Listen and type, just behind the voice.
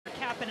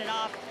capping it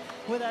off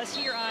with us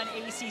here on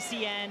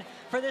ACCN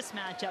for this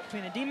matchup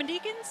between the Demon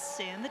Deacons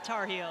and the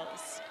Tar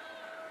Heels.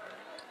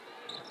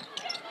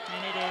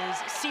 And it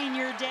is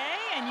senior day,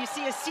 and you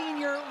see a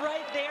senior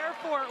right there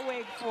for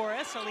Wake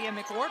Forest. Aaliyah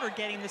McWhorter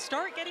getting the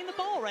start, getting the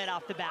ball right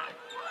off the bat.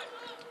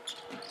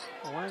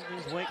 One of the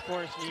things Wake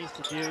Forest needs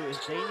to do is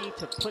they need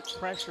to put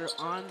pressure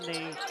on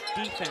the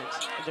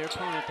defense of their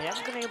opponent.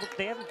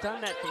 They haven't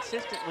done that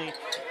consistently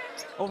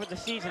over the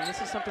season.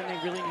 This is something they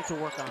really need to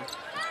work on.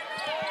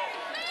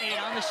 8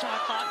 on the shot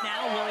clock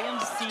now.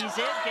 Williams sees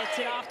it, gets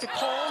it off to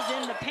Coles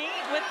in the paint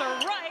with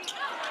the right.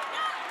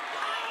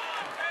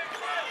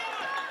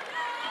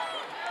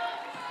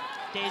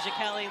 Deja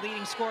Kelly,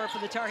 leading scorer for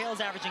the Tar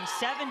Heels, averaging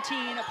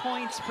 17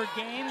 points per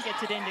game,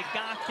 gets it into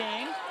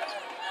Gokdang.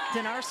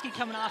 Donarski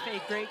coming off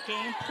a great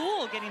game.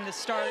 Poole getting the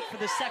start for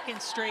the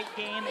second straight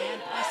game,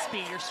 and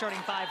Ustby, your starting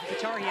 5 for the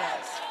Tar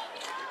Heels.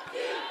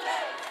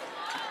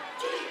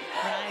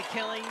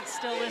 Kelly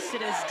still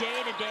listed as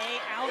day-to-day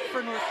out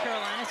for North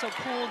Carolina, so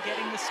Poole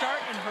getting the start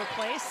in her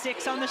place.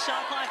 6 on the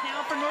shot clock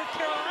now for North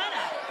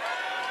Carolina.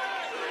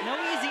 No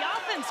easy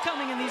offense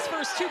coming in these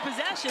first 2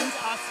 possessions.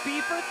 Ustby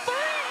for 3.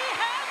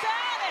 Have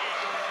at it!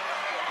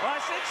 Well,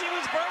 I said she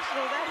was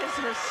versatile. That is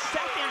her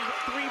second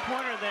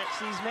three-pointer that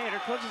she's made.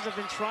 Her coaches have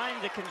been trying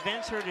to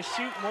convince her to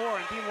shoot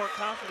more and be more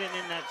confident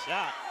in that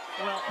shot.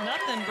 Well,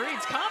 nothing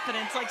breeds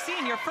confidence like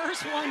seeing your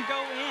first one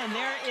go in.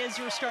 There is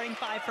your starting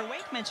 5 for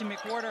Wake. Mentioned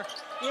McWhorter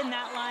in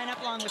that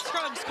lineup along with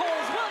Scruggs, Coles,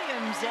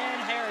 Williams,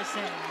 and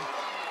Harrison.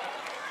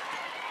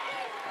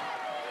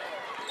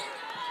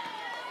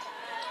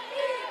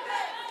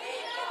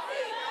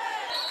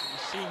 You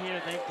see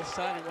here they've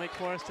decided Wake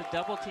Forest to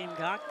double team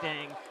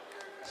Gokdang,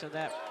 so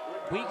that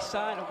weak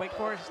side of Wake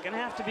Forest is going to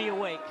have to be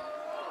awake.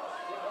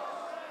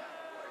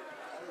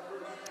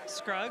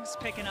 Scruggs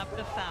picking up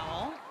the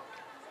foul.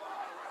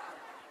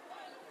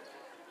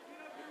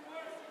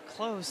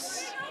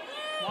 Close.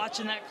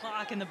 Watching that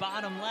clock in the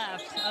bottom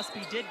left.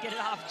 Ustby did get it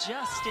off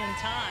just in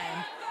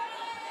time.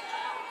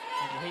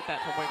 And you hate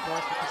that for Wake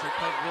Forest because they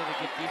played really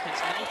good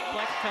defense. Nice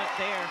flex cut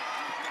there.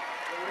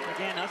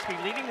 Again, Ustby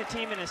leading the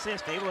team in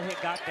assists, able to hit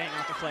Gokdang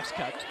off the flex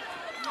cut.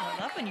 I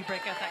love when you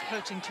break out that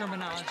coaching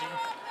terminology.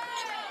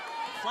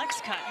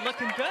 Flex cut,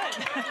 looking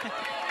good.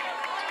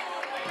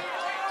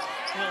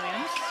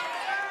 Williams.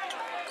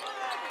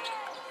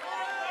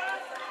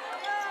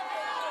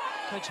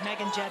 Coach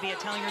Megan Jebbia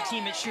telling her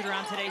team at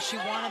shoot-around today she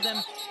wanted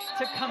them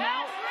to come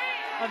out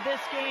of this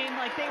game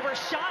like they were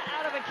shot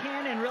out of a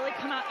cannon, really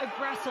come out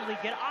aggressively,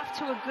 get off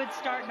to a good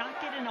start,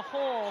 not get in a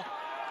hole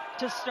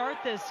to start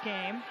this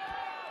game.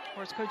 Of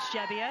course, Coach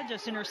Jebbia,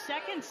 just in her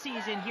second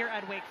season here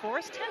at Wake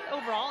Forest, 10th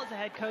overall as a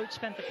head coach,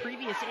 spent the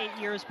previous 8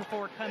 years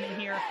before coming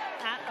here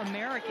at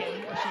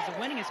American, where she's the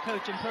winningest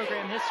coach in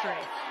program history.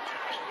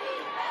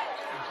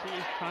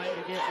 She's trying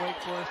to get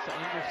Wake Forest to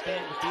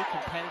understand, to be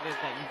competitive,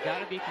 that you've got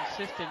to be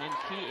consistent in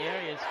key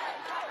areas,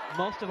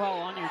 most of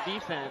all on your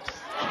defense.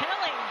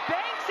 Kelly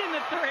banks in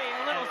the 3,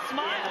 a little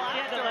smile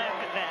yeah, after laugh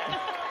at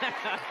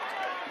that.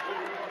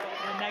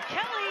 And now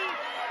Kelly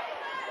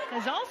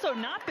has also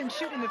not been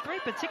shooting the 3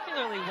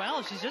 particularly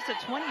well. She's just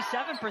at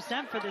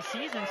 27% for the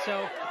season,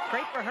 so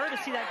great for her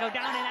to see that go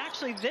down. And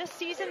actually this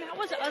season, that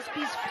was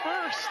Ustby's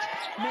first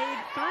made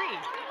 3.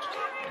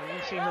 And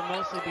you see her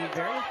mostly be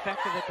very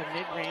effective at the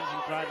mid-range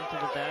and driving to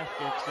the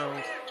basket. So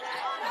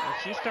if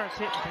she starts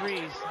hitting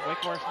 3s,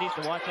 Wake Forest needs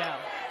to watch out.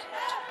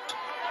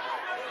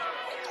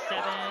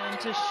 7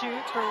 to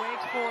shoot for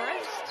Wake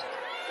Forest.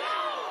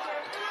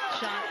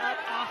 Shot up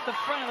off the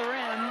front of the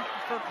rim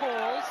for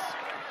Coles.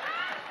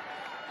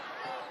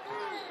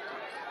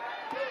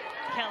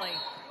 Kelly.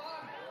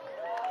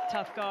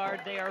 Tough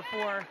guard there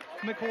for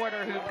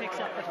McWhorter, who picks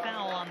up the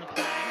foul on the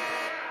play.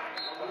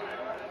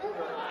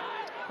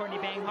 Courtney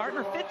Banghart,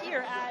 her 5th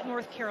year at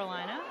North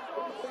Carolina.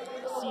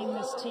 Seeing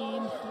this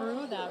team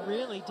through that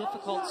really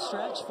difficult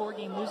stretch,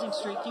 4-game losing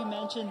streak. You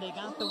mentioned they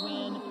got the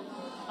win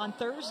on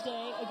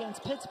Thursday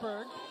against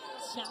Pittsburgh,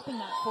 snapping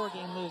that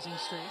 4-game losing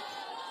streak.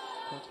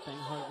 Coach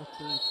Banghart with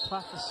the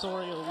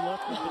professorial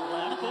look with the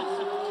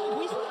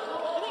glasses.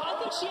 I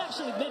think she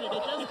actually admitted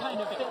it doesn't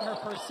kind of fit her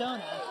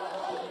persona.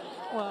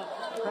 Well,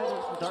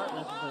 graduated from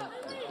Dartmouth,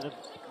 the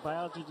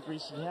biology degree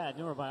she had,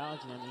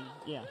 neurobiology, I mean,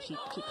 yeah, she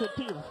could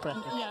be a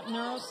professor. Yeah,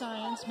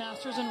 neuroscience,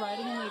 master's in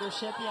writing and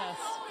leadership, yes.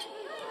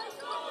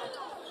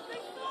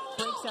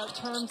 Breaks out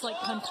terms like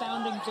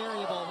confounding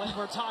variable when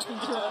we're talking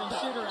to her on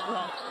shoot-around.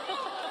 Right.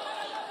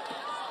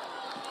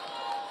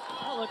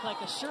 That looked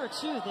like a sure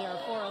 2 there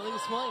for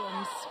Elise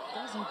Williams.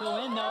 Doesn't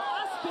go in though.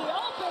 Ustby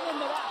open in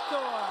the back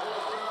door.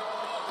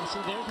 You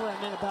see, there's what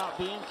I meant about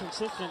being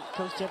consistent.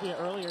 Coach Jebbia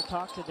earlier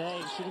talked today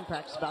in shooting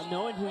practice about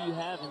knowing who you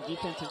have in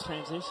defense and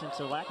transition,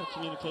 so lack of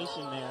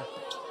communication there.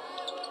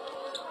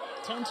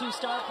 10-2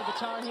 start for the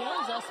Tar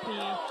Heels. Ustby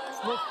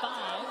with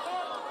 5.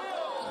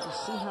 You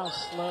see how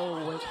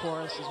slow Wake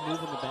Forest is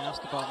moving the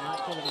basketball,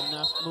 not getting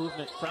enough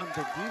movement from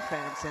the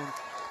defense, and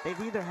they've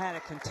either had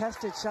a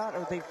contested shot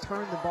or they've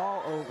turned the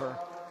ball over.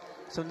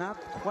 So not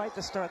quite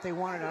the start they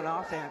wanted on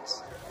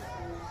offense.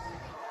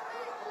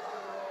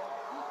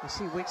 You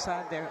see weak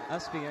side there,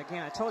 Ustby.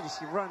 Again, I told you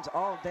she runs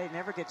all day,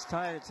 never gets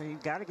tired, so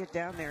you've got to get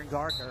down there and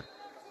guard her.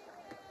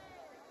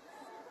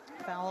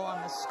 Foul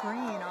on the screen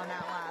on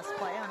that last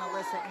play on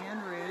Alyssa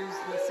Andrews,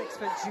 the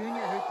 6-foot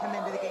junior who'd come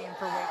into the game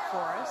for Wake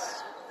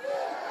Forest.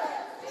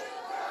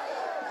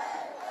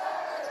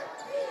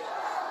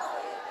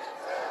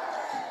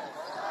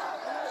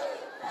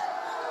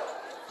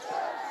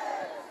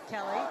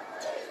 Kelly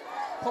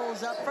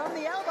pulls up from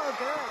the elbow,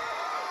 good.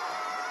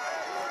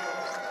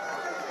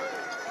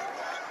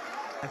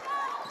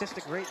 Just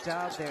a great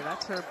job there.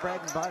 That's her bread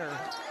and butter,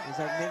 is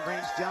that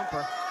mid-range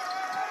jumper.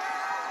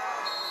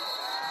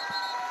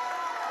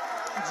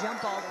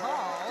 Jump ball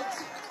called.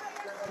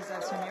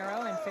 Possession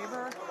arrow in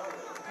favor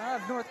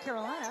of North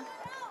Carolina.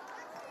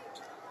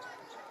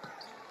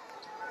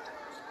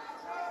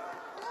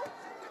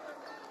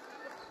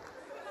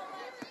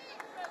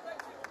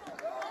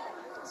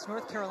 This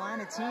North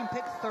Carolina team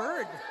picked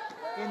third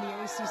in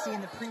the ACC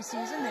in the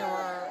preseason. They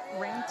were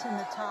ranked in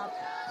the top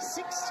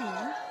 16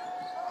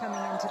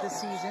 coming into the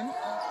season.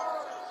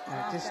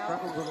 Just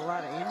struggled with a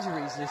lot of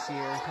injuries this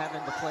year,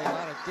 having to play a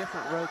lot of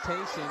different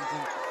rotations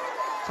and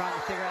trying to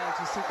figure out if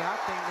you see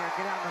Gottang there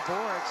get on the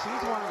board.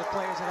 She's one of the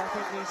players that I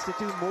think needs to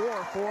do more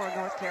for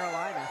North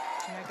Carolina.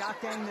 Yeah,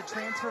 Gottang, the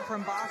transfer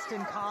from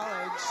Boston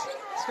College,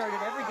 started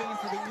every game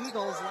for the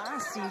Eagles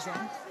last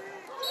season.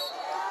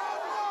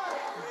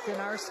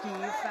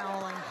 Dinarski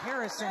fouling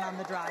Harrison on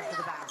the drive to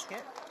the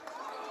basket.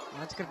 Well,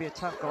 that's going to be a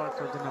tough guard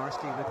for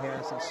Dinarski with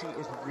Harrison. She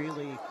is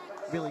really,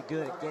 really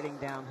good at getting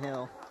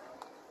downhill.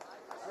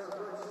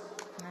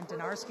 And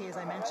Dinarski, as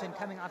I mentioned,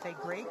 coming off a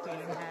great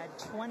game, had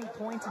 20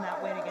 points in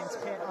that win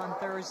against Pitt on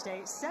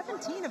Thursday.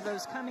 17 of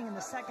those coming in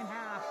the second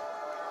half.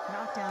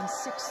 Knocked down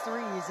 6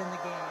 threes in the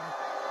game.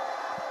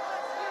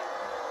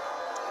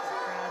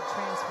 Grad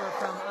transfer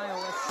from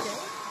Iowa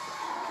State.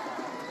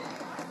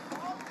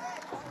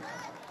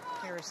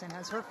 Harrison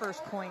has her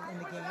first point in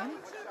the game.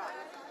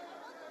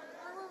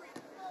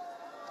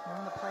 One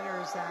of the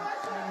players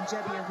that Megan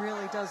Jebbia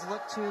really does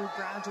look to,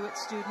 graduate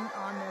student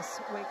on this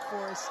Wake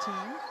Forest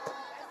team.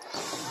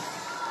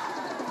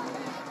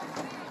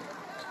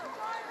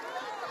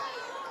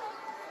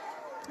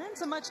 And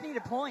some much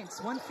needed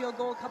points. One field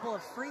goal, a couple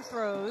of free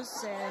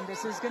throws, and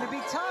this is going to be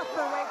tough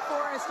for Wake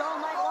Forest all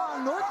night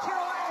long. North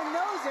Carolina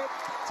knows it,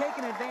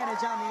 taking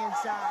advantage on the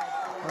inside.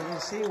 Well, you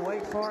see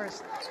Wake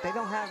Forest, they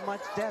don't have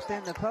much depth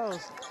in the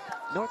post.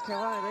 North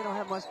Carolina, they don't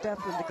have much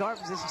depth in the guard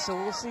position, so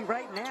we'll see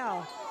right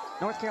now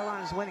North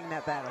Carolina's winning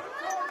that battle.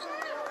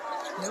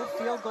 No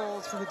field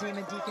goals for the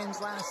Demon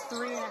Deacons last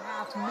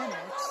 3.5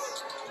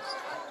 minutes.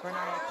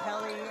 Deja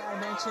Kelly, I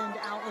mentioned,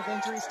 out with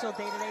injury still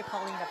day-to-day.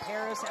 Paulina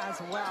Paris as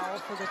well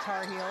for the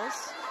Tar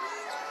Heels.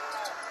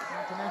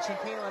 Not to mention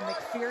Kayla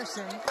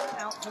McPherson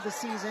out for the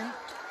season.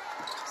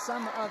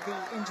 Some of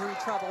the injury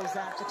troubles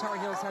that the Tar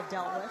Heels have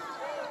dealt with.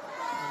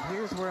 And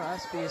here's where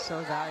Ustby is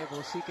so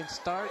valuable. She can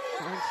start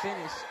and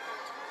finish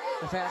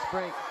the fast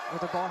break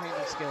with her ball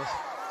handling skills.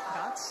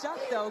 Got stuck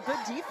though.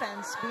 Good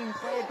defense being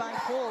played by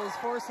Coles,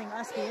 forcing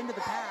Ustby into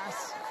the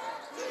pass.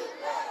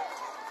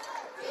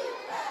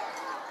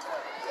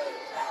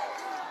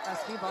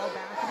 Ustby, ball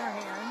back in her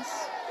hands.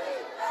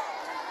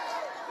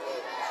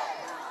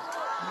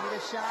 Need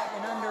a shot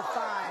in under 5.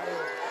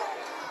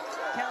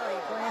 Kelly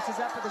glances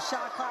up at the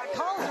shot clock,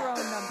 calls her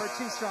own number,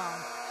 too strong.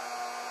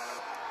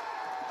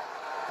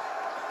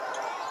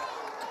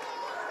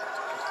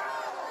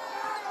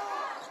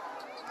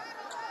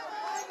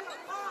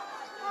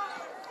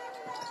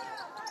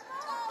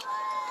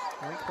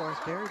 Wake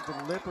Forest very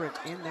deliberate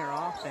in their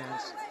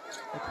offense.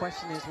 The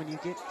question is, when you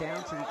get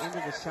down to the end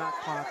of the shot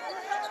clock,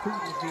 who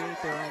can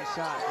create their own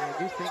shot? And I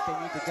do think they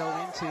need to go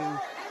into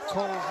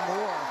Coles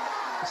more.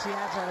 She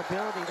has that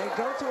ability. They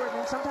go to her, and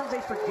then sometimes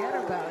they forget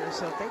about her.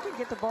 So if they can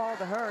get the ball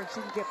to her and she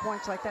can get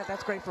points like that,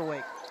 that's great for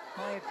Wake.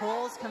 Malia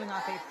Coles coming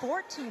off a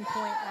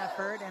 14-point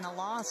effort and a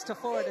loss to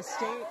Florida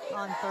State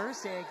on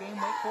Thursday. A game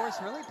Wake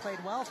Forest really played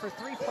well for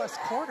 3+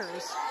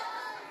 quarters. Just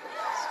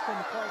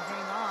couldn't quite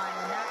hang on.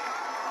 And that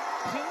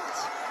paint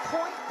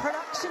point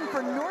production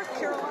for North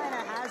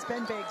Carolina has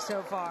been big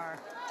so far.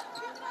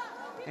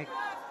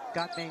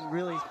 Gottang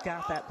really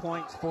got that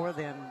point for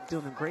them,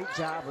 doing a great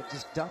job of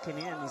just ducking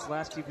in these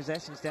last few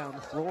possessions down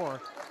the floor.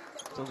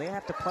 So they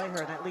have to play her,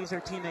 and that leaves her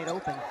teammate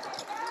open.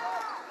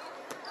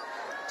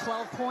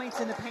 12 points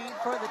in the paint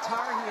for the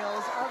Tar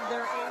Heels of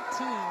their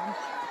 18.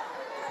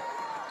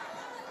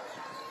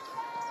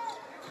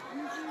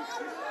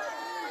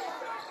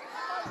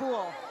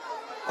 Poole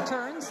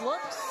turns,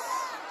 looks.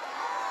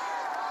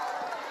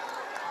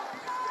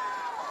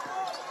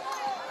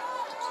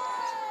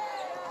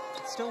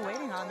 Still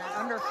waiting on that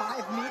under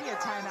 5 media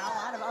timeout. A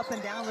lot of up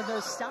and down with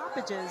those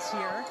stoppages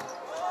here.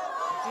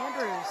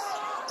 Andrews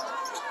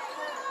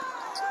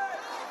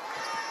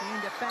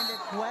being defended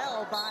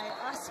well by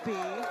Ustby.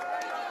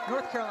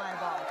 North Carolina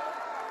ball.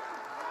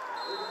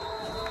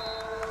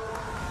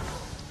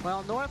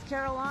 Well, North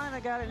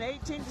Carolina got an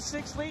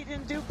 18-6 lead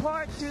in due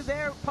part to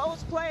their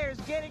post players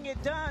getting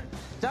it done.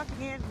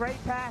 Ducking in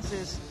great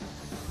passes.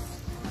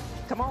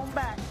 Come on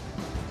back.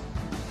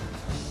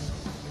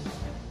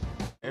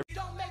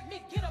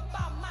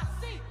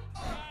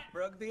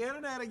 broke the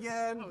internet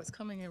again. Oh, it's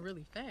coming in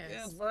really fast.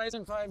 Yeah, it's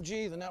Verizon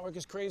 5G. The network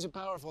is crazy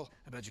powerful.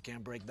 I bet you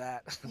can't break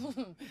that.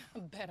 I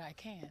bet I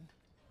can.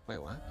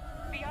 Wait, what?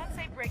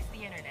 Beyonce breaks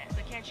the internet,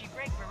 but can she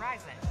break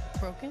Verizon?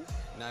 Broken?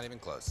 Not even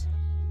close.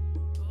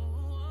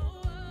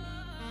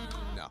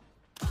 No.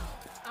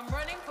 I'm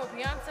running for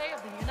Beyonce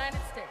of the United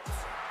States.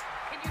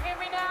 Can you hear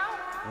me now?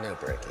 No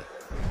breaking.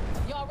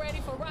 Y'all ready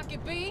for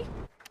Rocket B?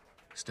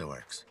 Still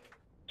works.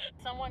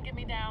 Someone get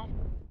me down.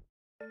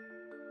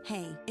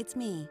 Hey, it's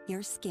me,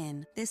 your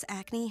skin. This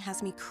acne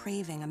has me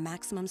craving a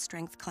maximum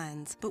strength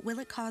cleanse, but will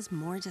it cause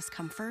more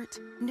discomfort?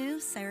 New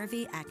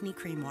CeraVe Acne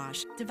Cream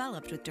Wash,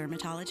 developed with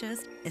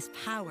dermatologists, is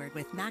powered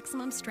with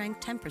maximum strength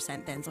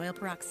 10% benzoyl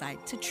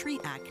peroxide to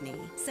treat acne.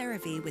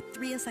 CeraVe with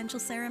 3 essential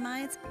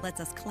ceramides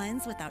lets us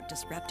cleanse without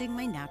disrupting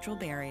my natural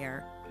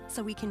barrier,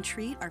 so we can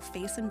treat our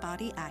face and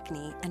body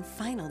acne and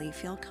finally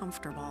feel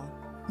comfortable.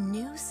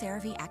 New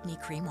CeraVe Acne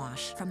Cream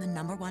Wash from the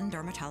 #1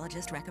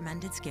 dermatologist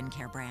recommended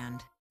skincare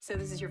brand. So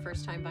this is your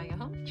first time buying a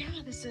home? Yeah,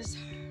 this is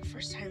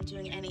first time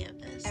doing any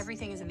of this.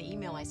 Everything is in the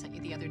email I sent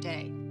you the other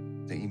day.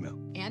 The email?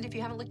 And if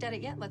you haven't looked at it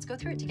yet, let's go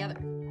through it together.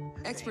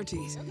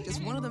 Expertise,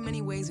 just one of the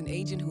many ways an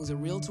agent who's a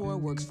realtor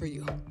works for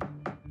you.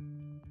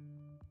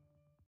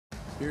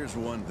 Here's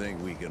one thing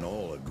we can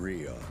all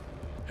agree on.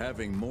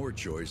 Having more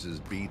choices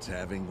beats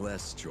having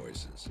less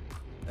choices.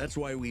 That's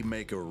why we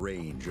make a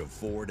range of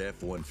Ford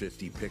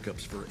F-150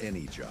 pickups for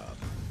any job.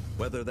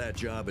 Whether that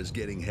job is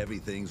getting heavy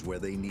things where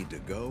they need to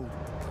go,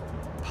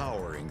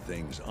 powering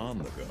things on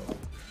the go,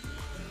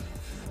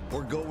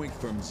 or going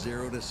from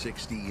 0 to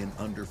 60 in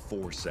under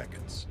 4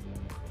 seconds.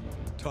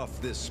 Tough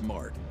this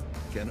smart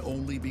can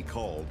only be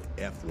called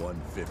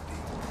F-150.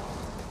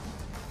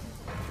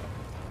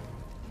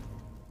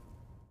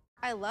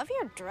 I love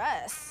your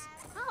dress.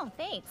 Oh,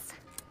 thanks.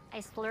 I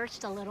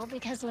splurged a little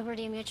because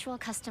Liberty Mutual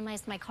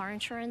customized my car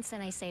insurance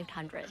and I saved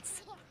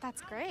hundreds.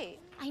 That's great.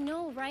 I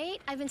know,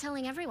 right? I've been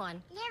telling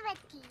everyone.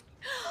 Liberty.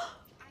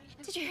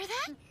 Did you hear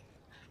that?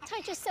 I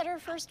just said her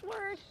first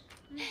word.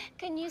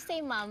 Can you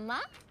say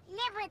mama?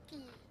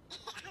 Liberty.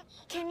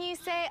 Can you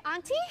say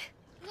auntie?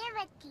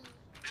 Liberty.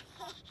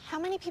 How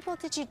many people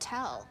did you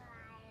tell?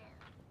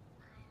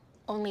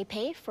 Only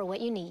pay for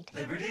what you need.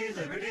 Liberty,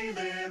 liberty,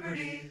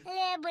 liberty.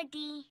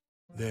 Liberty.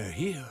 They're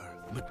here.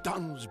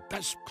 McDonald's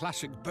best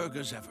classic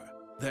burgers ever.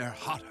 They're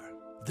hotter.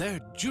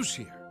 They're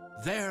juicier.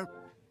 They're...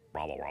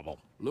 Robble, robble.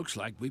 Looks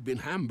like we've been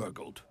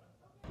hamburgled.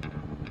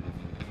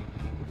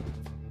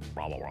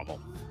 Robble,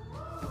 robble.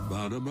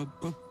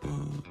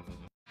 Ba-da-ba-ba-ba.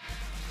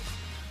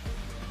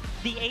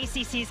 The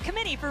ACC's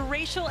Committee for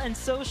Racial and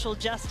Social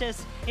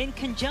Justice, in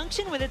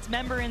conjunction with its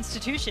member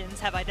institutions,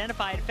 have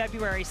identified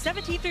February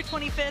 17th through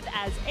 25th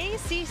as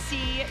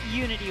ACC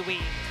Unity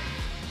Week.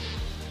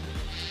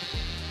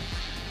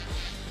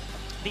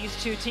 These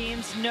two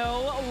teams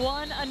know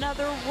one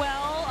another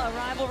well, a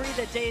rivalry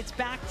that dates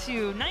back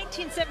to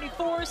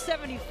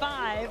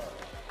 1974-75.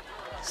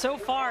 So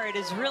far, it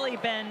has really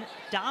been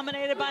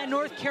dominated by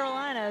North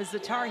Carolina as the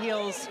Tar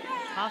Heels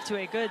off to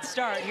a good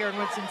start here in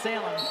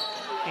Winston-Salem.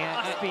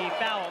 Ustby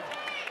fouled.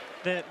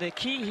 The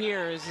key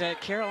here is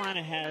that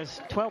Carolina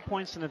has 12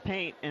 points in the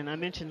paint, and I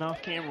mentioned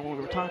off camera when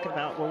we were talking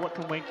about, well, what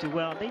can Wake do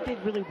well? They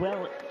did really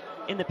well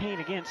in the paint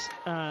against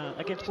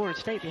Florida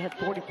State. They had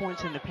 40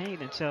 points in the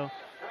paint, and so,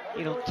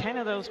 you know, 10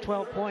 of those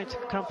 12 points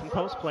come from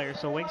post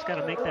players, so Wake's got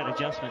to make that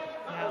adjustment.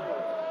 Yeah.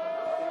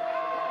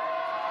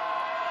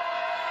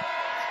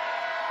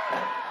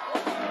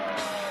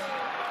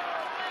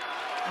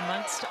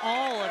 Amongst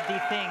all of the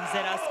things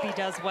that Ustby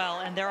does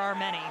well, and there are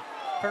many.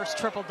 First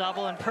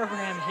triple-double in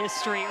program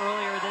history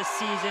earlier this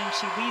season.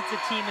 She leads the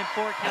team in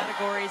 4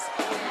 categories.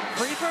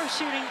 Free throw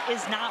shooting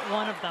is not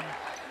one of them.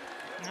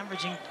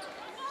 Averaging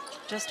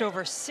just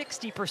over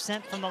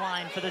 60% from the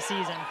line for the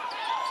season.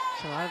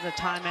 So out of the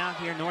timeout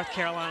here, North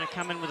Carolina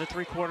coming with a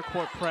 3/4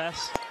 court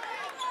press.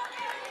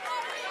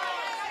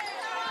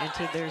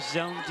 Into their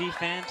zone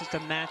defense, just a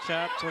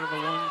matchup, sort of a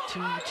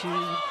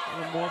 1-2-2,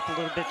 or morph a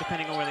little bit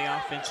depending on where the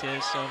offense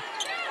is. So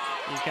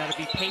you've got to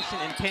be patient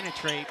and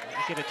penetrate.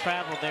 Get a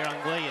travel there on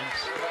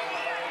Williams.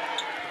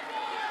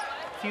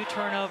 A few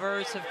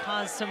turnovers have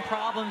caused some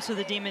problems for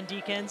the Demon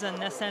Deacons on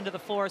this end of the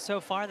floor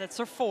so far. That's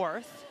their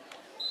 4th.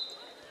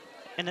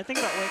 And the thing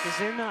about Wake is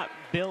they're not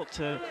built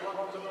to,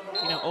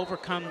 you know,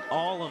 overcome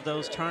all of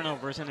those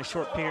turnovers in a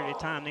short period of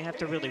time. They have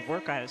to really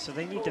work at it, so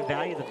they need to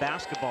value the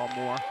basketball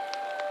more.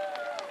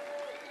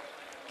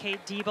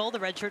 Kate Diebel, the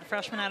redshirt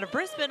freshman out of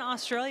Brisbane,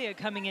 Australia,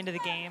 coming into the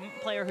game.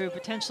 Player who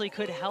potentially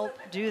could help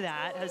do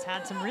that. Has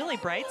had some really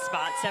bright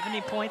spots. 70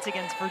 points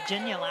against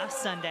Virginia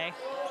last Sunday.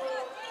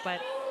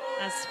 But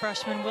as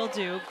freshmen will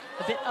do,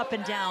 a bit up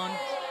and down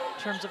in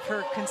terms of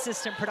her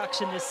consistent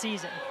production this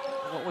season.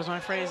 What was my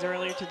phrase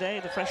earlier today?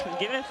 The freshmen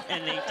giveth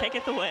and they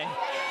taketh away.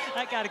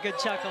 I got a good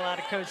chuckle out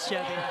of Coach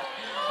Chevy.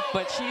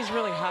 But she's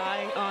really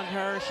high on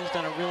her. She's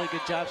done a really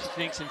good job, she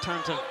thinks, in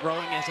terms of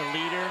growing as a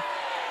leader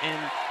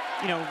and,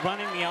 you know,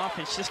 running the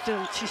offense. She's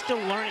still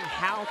learning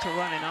how to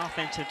run an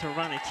offense and to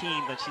run a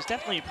team, but she's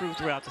definitely improved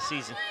throughout the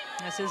season.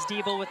 This is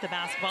Diebel with the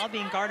basketball,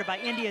 being guarded by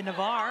India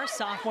Navarre,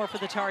 sophomore for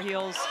the Tar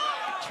Heels.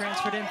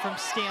 transferred in from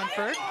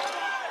Stanford.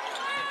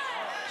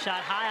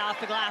 Shot high off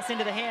the glass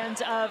into the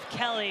hands of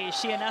Kelly.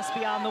 She and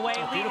Ustby on the way,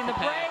 leading the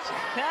break.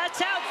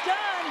 That's how it's done.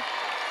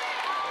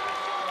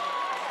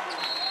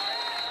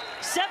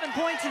 7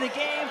 points in the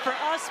game for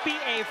Ustby,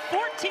 a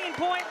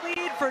 14-point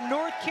lead for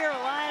North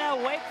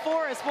Carolina. Wake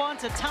Forest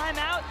wants a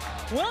timeout.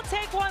 We'll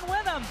take one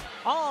with them.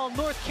 All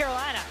North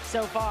Carolina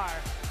so far.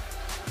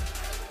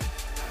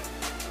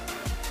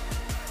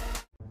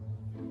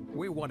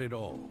 We want it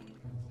all.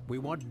 We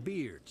want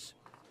beards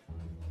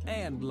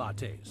and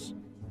lattes.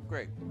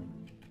 Great.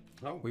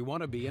 We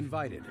want to be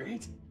invited.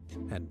 Great.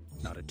 And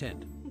not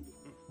attend.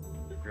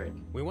 Great.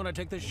 We want to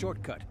take the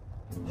shortcut.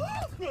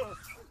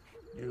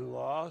 You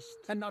lost?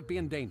 And not be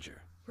in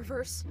danger.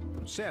 Reverse.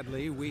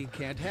 Sadly, we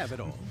can't have it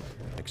all.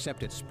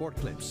 Except at Sport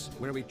Clips,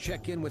 where we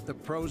check in with the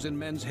pros in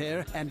men's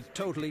hair and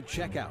totally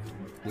check out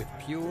with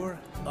pure,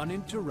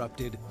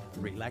 uninterrupted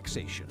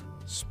relaxation.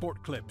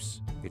 Sport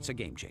Clips. It's a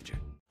game changer.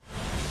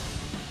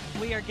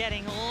 We are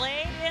getting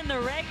late in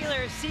the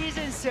regular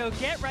season, so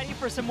get ready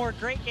for some more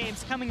great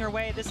games coming your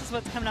way. This is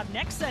what's coming up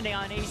next Sunday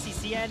on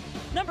ACCN.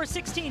 Number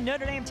 16,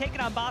 Notre Dame taking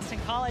on Boston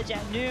College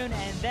at noon,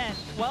 and then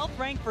 12th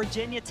ranked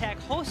Virginia Tech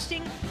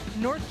hosting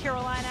North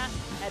Carolina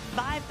at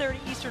 5:30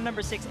 Eastern.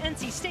 Number 6,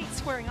 NC State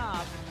squaring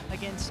off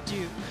against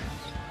Duke.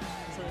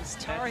 So this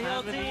Tar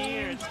Heel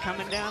team, it's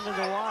coming down to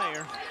the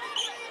wire.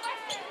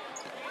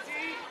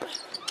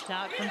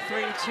 Shot from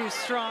 3, too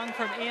strong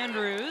from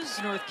Andrews.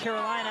 North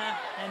Carolina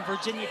and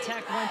Virginia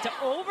Tech went to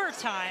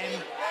overtime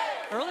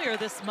earlier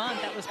this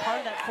month. That was part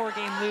of that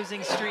 4-game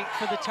losing streak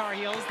for the Tar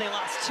Heels. They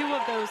lost 2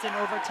 of those in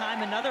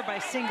overtime, another by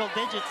single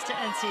digits to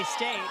NC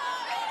State.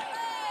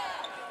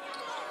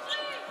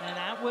 And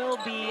that will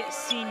be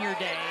senior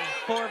day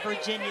for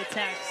Virginia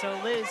Tech. So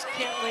Liz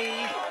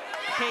Kitley,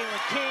 Kayla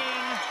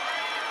King,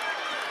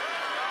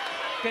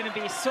 going to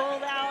be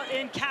sold out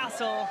in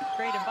Castle.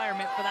 Great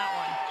environment for that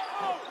one.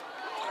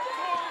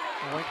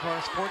 Wake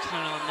Forest fortunate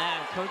on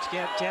that. Coach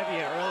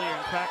Gebbia earlier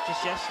in practice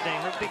yesterday,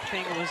 her big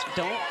thing was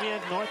don't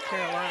give North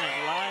Carolina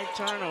live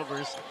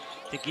turnovers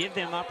to give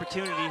them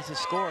opportunities to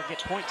score, get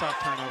points off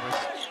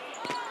turnovers.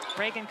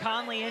 Reagan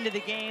Conley into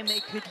the game.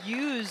 They could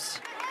use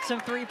some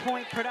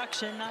 3-point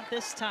production, not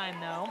this time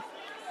though.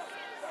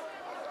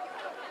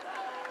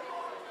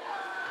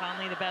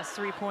 Conley, the best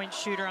 3-point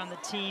shooter on the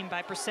team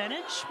by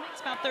percentage.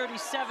 Makes about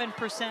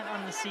 37%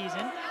 on the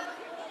season.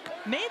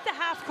 Made the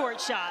half-court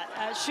shot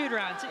at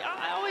shoot-around.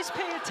 I always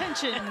pay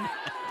attention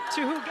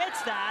to who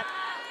gets that.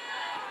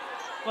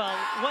 Well,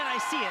 when I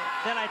see it,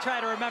 then I try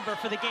to remember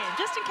for the game,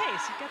 just in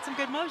case. You got some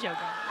good mojo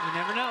going. You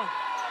never know.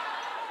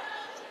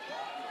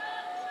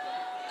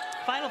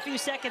 Final few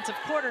seconds of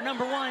quarter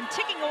number 1.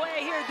 Ticking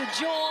away here to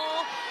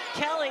Joel.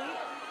 Kelly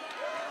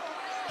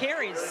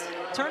carries.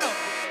 Turnover.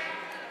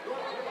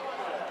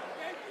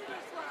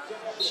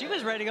 She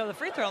was ready to go to the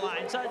free throw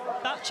line, so I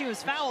thought she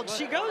was fouled.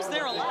 She goes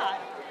there a lot.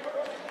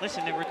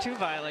 Listen, there were 2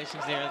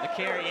 violations there, the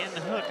carry and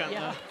the hook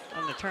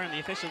on the turn. The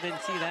official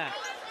didn't see that.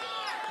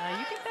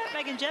 You get that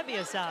Megan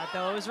Gebbia saw it,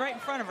 though. It was right in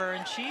front of her,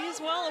 and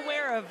she's well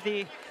aware of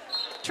the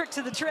tricks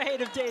of the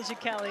trade of Deja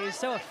Kelly. Is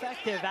so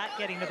effective at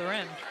getting to the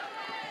rim.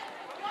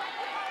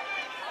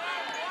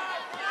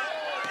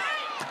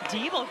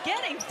 Diebel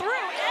getting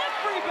through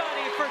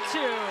everybody for 2.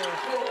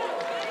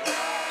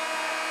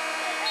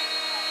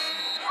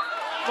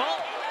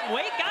 Well,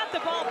 Wake got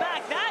the ball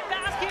back. That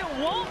basket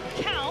won't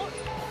count.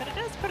 But it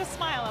does put a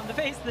smile on the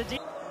face of the team.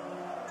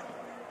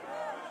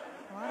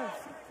 A lot of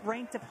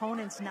ranked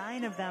opponents,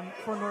 9 of them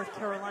for North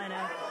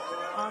Carolina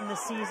on the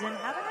season.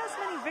 Haven't as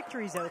many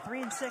victories though,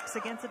 3 and 6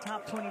 against the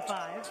top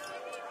 25.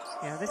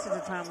 Yeah, this is a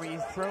time where you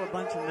throw a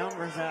bunch of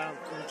numbers out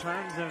in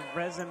terms of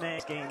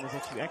resume games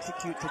that you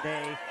execute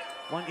today,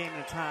 1 game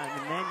at a time,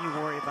 and then you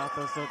worry about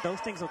those. So those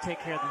things will take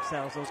care of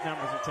themselves. Those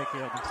numbers will take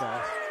care of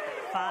themselves.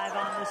 5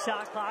 on the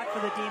shot clock for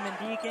the Demon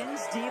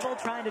Deacons.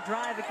 Diebel trying to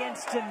drive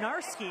against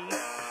Janarski.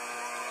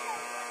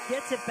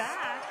 Gets it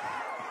back.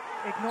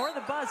 Ignore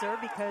the buzzer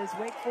because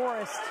Wake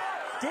Forest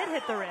did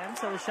hit the rim,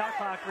 so the shot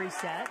clock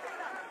reset.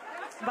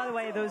 And by the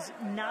way, those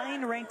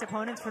 9 ranked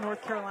opponents for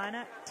North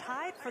Carolina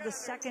tied for the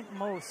 2nd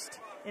most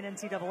in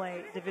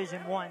NCAA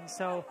Division I.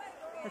 So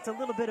that's a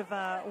little bit of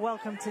a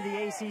welcome to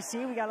the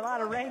ACC. We got a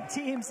lot of ranked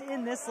teams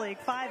in this league,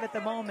 5 at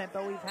the moment,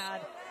 but we've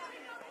had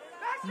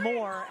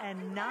more,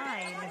 and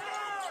 9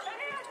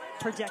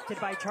 projected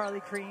by Charlie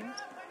Cream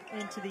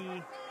into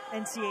the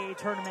NCAA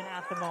tournament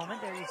at the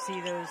moment. There you see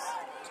those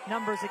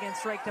numbers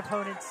against ranked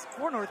opponents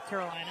for North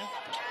Carolina.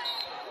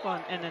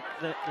 Well, and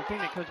the thing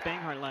that Coach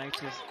Banghart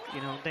likes is,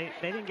 you know, they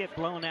didn't get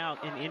blown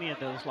out in any of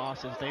those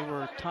losses. They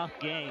were tough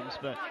games,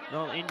 but with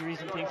all the injuries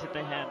and things that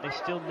they had, they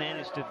still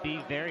managed to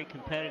be very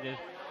competitive,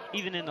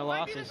 even in the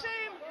losses.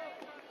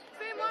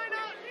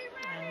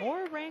 And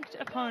more ranked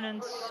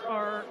opponents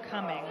are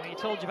coming. We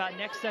told you about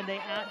next Sunday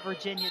at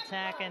Virginia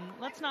Tech, and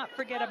let's not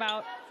forget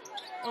about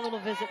a little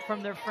visit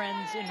from their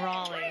friends in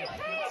Raleigh.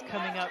 It's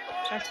coming up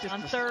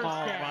on Thursday.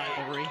 Small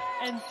rivalry.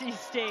 NC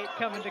State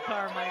coming to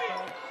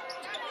Carmichael.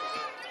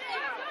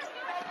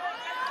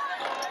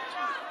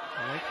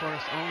 Wake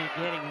Forest only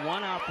getting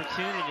 1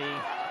 opportunity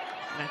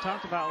And I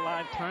talked about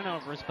live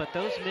turnovers, but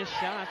those missed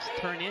shots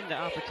turn into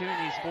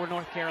opportunities for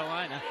North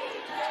Carolina.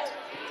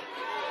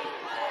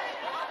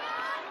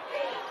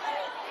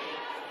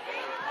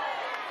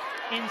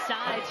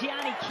 Inside,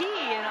 Tiani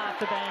Key off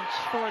the bench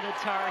for the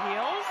Tar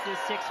Heels. The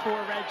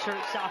 6'4"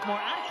 redshirt sophomore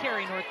out of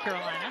Cary, North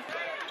Carolina.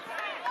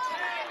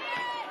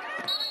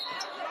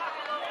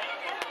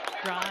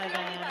 Drive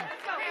and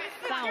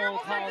foul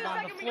called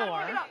on the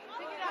floor.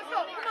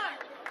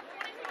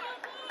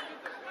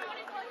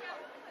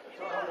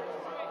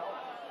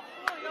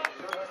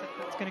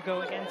 It's going to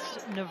go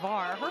against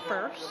Navarre, her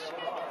first.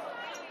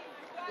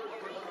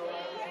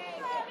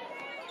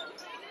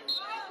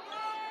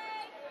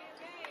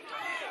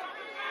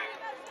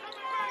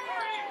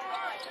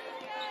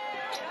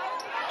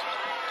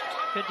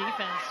 Good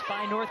defense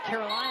by North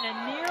Carolina.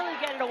 Nearly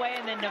get it away,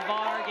 and then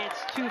Navarre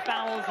gets 2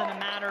 fouls in a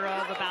matter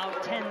of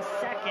about 10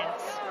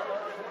 seconds.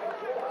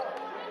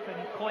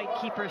 Couldn't quite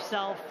keep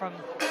herself from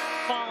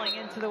falling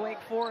into the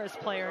Wake Forest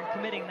player and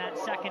committing that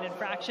second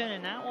infraction,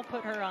 and that will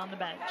put her on the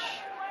bench.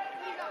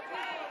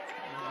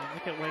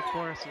 Look at Wake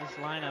Forest in this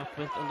lineup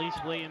with Elise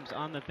Williams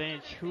on the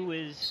bench. Who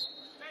is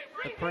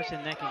the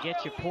person that can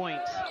get you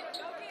points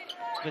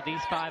with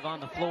these 5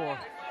 on the floor?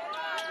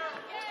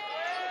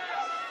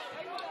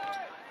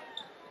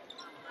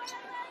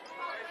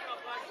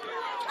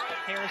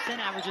 Harrison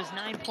averages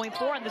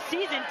 9.4 in the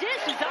season.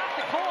 Dishes off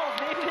to Coles.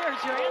 Maybe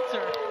there's your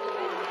answer.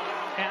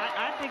 And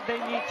I think they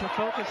need to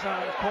focus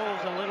on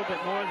Coles a little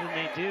bit more than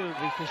they do,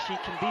 because she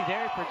can be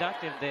very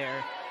productive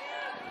there.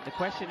 The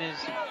question is,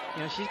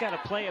 you know, she's got to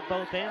play at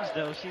both ends,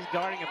 though. She's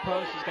guarding a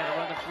pro. She's got to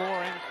run the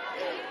floor in.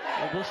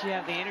 Will she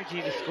have the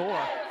energy to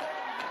score?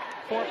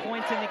 4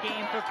 points in the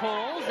game for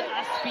Coles.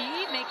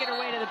 Ustby making her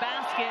way to the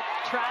basket.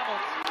 Travels.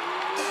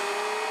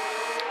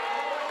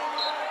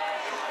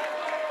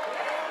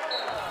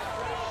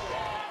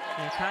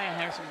 Kaya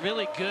Harrison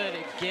really good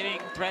at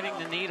threading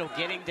the needle,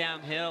 getting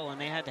downhill, and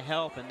they had to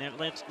help, and they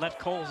left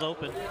Coles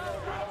open.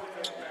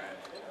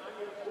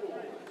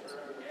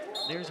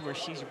 There's where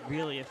she's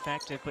really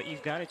effective, but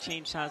you've got to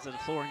change sides of the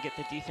floor and get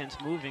the defense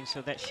moving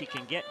so that she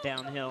can get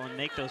downhill and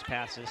make those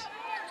passes.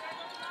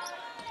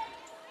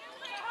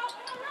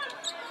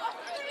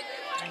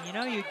 And you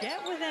know, you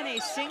get within a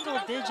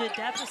single-digit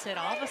deficit,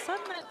 all of a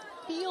sudden that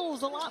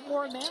feels a lot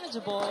more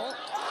manageable.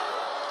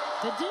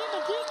 The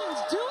Demon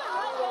Deacons do it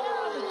right there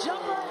on the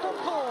jumper from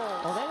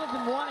Coles. Well, they have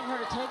been wanting her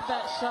to take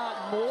that shot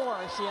more.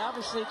 She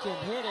obviously can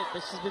hit it,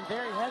 but she's been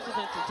very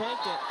hesitant to take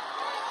it.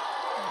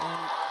 And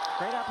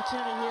great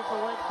opportunity here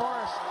for Wake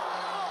Forest,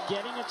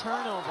 getting a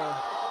turnover.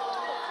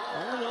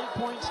 Only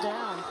 8 points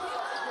down.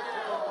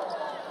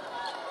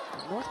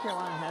 North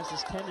Carolina has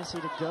this tendency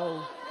to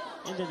go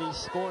into these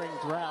scoring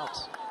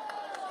droughts.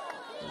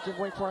 I'll give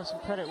Wake Forest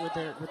some credit with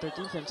their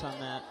defense on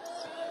that.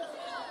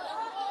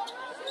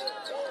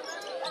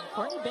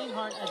 Courtney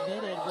Banghart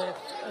admitted with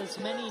as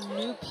many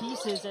new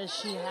pieces as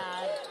she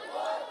had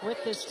with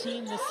this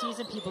team this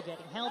season, people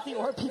getting healthy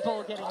or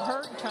people getting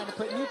hurt and trying to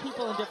put new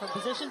people in different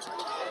positions,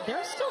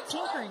 they're still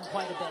tinkering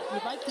quite a bit.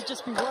 You'd like to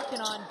just be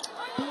working on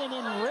being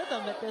in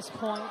rhythm at this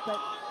point, but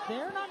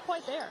they're not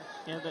quite there.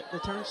 Yeah, the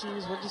term she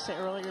used, what did you say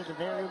earlier, the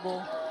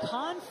variable?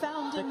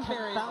 Confounding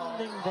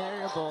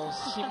variables.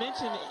 She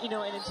mentioned, you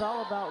know, and it's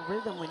all about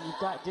rhythm when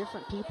you've got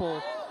different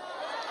people,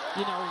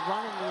 you know,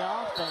 running the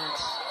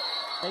offense.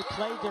 They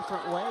play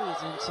different ways,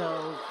 and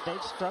so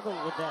they've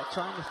struggled with that,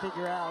 trying to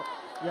figure out,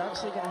 you're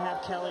obviously going to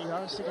have Kelly, you're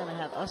obviously going to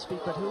have Ustby,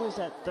 but who is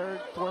that third,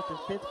 fourth, and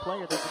fifth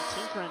player? They've been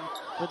tinkering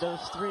with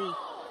those 3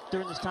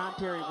 during this time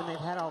period when they've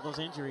had all those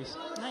injuries.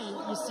 Now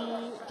you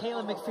see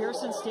Kayla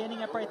McPherson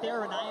standing up right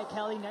there, Renaya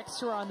Kelly next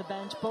to her on the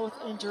bench, both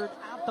injured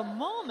at the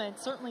moment.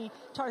 Certainly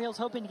Tar Heels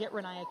hoping to get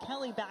Renaya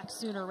Kelly back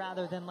sooner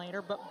rather than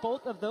later, but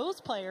both of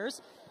those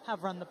players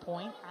have run the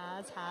point,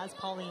 as has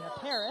Paulina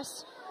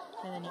Paris.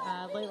 And then you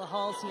add Layla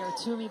Hall, Sierra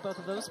Toomey. Both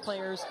of those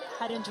players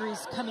had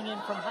injuries coming in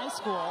from high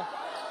school,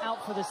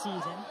 out for the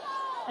season.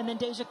 And then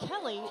Deja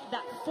Kelly,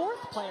 that 4th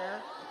player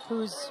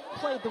who's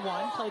played the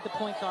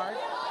point guard.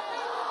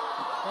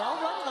 They all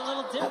run it a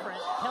little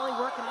different. Kelly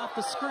working off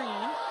the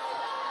screen.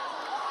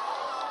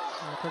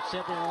 Coach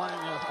said they're wanting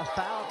a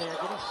foul there,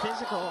 getting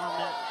physical on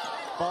that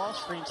ball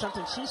screen.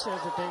 Something she says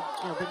that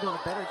they've been doing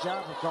a better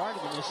job of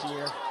guarding them this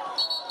year.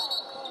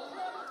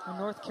 And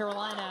North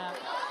Carolina,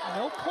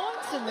 no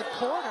points in the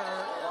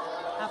quarter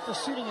after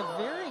shooting a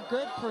very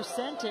good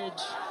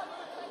percentage,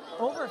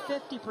 over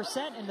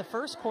 50% in the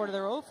first quarter.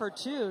 They're 0 for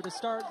 2 to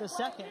start the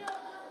second.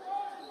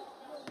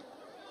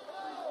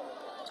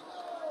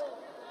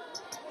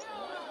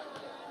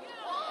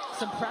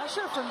 Some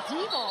pressure from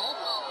Diebel.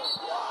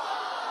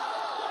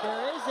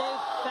 There is a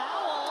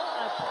foul,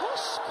 a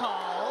push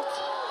called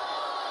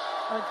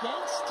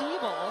against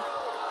Diebel.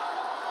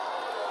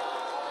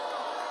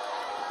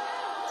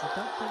 I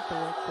don't think the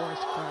Wake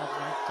Forest crowd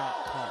liked that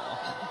call.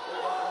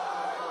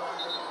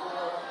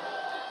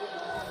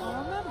 Well,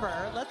 remember,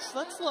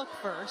 let's look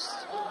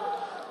first.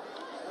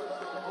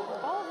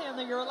 Ball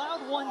handler, you're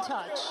allowed 1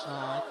 touch.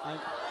 Well,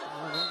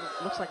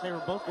 it looks like they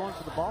were both going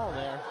for the ball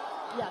there.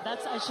 Yeah,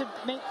 I should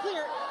make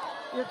clear.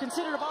 you're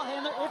considered a ball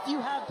handler if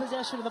you have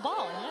possession of the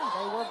ball. And yeah,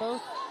 they were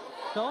both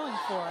going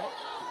for it.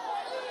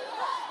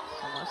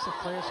 So that's a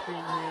flare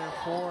screen here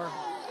for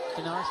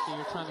Denarski.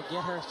 You're trying to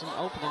get her some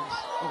openings.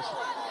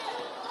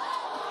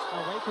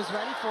 Oh, Wake was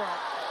ready for it.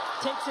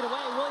 Takes it away.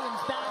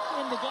 Williams back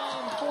in the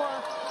game for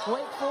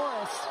Wake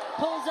Forest.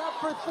 Pulls up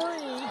for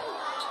three.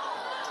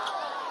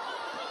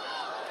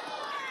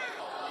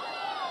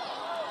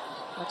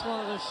 That's one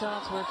of those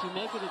shots where if you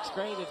make it, it's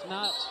great. If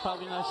not, it's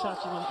probably not a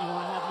shot you want to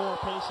have more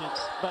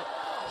patience. But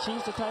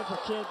she's the type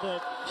of kid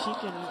that she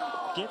can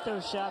get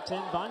those shots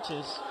in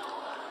bunches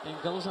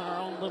and goes on her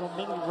own little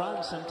mini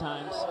run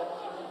sometimes.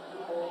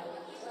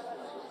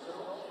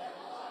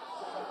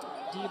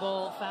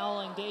 Debo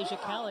fouling Deja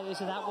Kelly,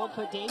 so that will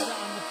put Deja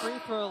on the free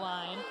throw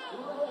line.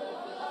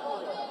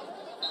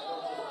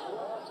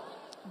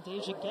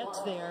 Deja gets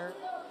there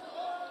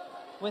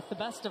with the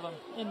best of them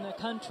in the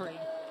country.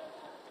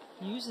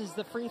 Uses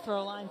the free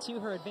throw line to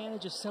her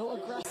advantage, is so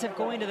aggressive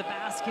going to the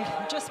basket,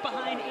 just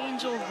behind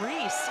Angel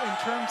Reese in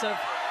terms of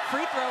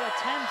free throw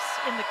attempts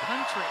in the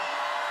country.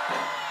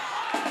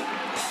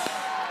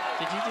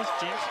 Did you just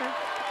jinx her?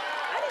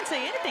 I didn't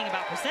say anything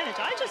about percentage.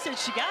 I just said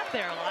she got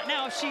there a lot.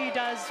 Now she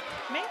does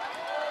make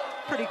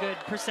pretty good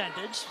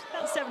percentage,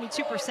 about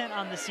 72%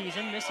 on the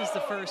season. Misses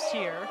the first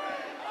here.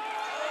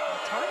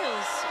 Tar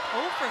Heels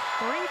 0 for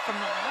 3 from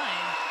the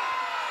line.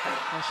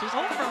 Well, she's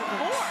 0 for 4.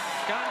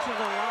 Gotten to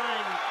the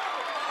line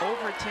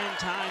over 10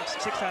 times,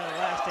 6 out of the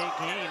last 8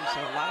 games,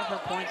 so a lot of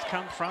her points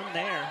come from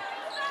there.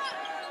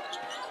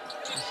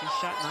 And she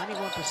shot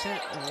 91%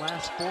 in the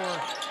last four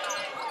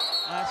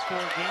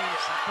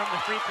games from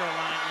the free throw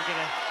line. You get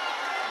a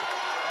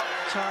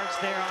charge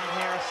there on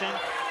Harrison.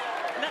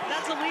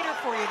 That's a leader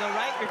for you, though,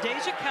 right? You're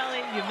Deja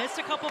Kelly. You missed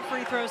a couple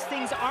free throws.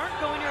 Things aren't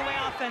going your way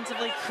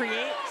offensively.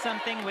 Create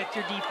something with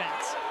your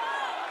defense.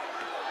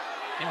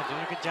 Yeah,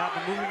 doing a good job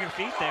of moving your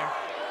feet there.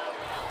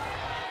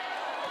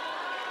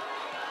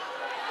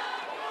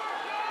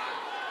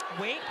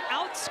 Wake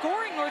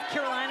outscoring North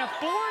Carolina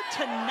 4-0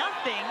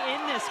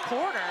 in this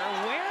quarter.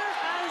 Where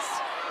has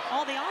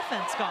all the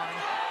offense gone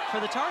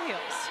for the Tar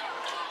Heels?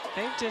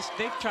 They've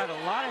tried a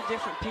lot of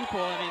different people,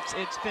 and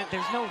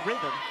there's no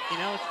rhythm. You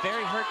know, it's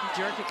very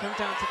herky-jerky. It comes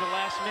down to the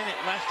last minute,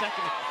 last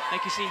second.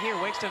 Like you see here,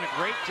 Wake's done a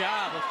great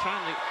job of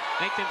trying to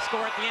make them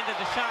score at the end of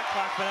the shot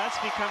clock, but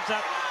Ustby comes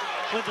up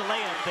with the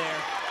layup there.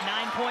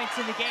 9 points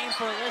in the game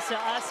for Alyssa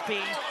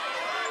Ustby,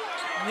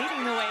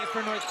 leading the way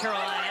for North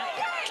Carolina.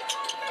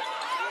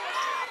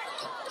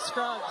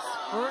 Scruggs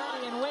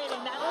ready and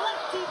waiting. That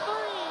lefty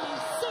three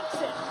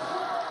sinks it.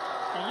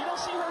 And you don't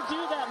see her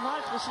do that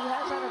much, but she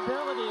has that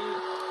ability.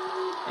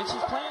 And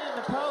she's playing in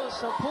the post,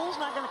 so Poole's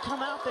not going to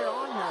come out there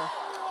on her.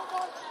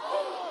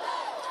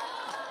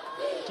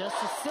 Just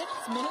a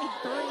 6th made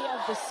three of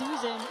the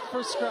season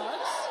for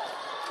Scruggs,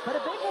 but a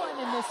big one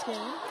in this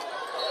game.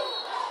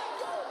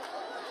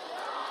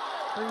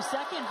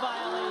 3-second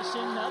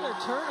violation, another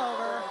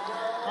turnover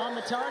on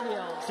the Tar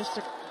Heels. Just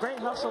a great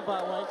hustle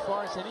by Wake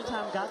Forest.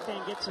 Anytime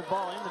Gotham gets the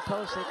ball in the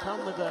post, they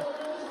come with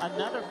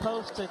another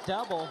post to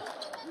double.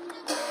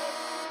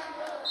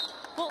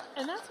 Well,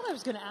 and that's what I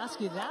was going to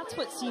ask you. That's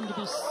what seemed to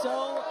be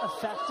so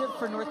effective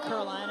for North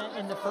Carolina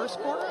in the first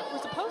quarter,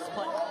 was the post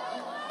play.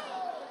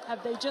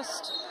 Have they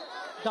just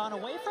gone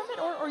away from it,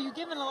 or are you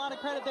giving a lot of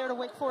credit there to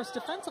Wake Forest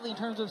defensively in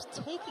terms of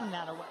taking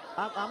that away?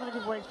 I'm going to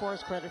give Wake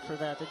Forest credit for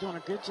that. They're doing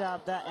a good job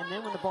of that, and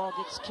then when the ball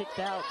gets kicked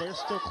out, they're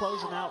still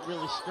closing out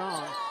really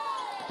strong.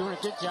 Doing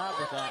a good job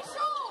with that.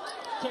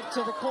 Kick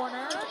to the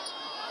corner.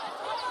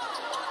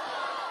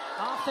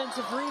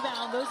 Offensive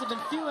rebound. Those have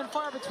been few and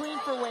far between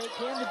for Wake.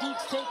 Can the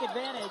Deeps take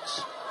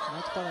advantage?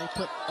 That's why they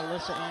put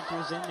Alyssa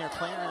Andrews in there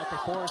playing her at the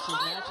 4.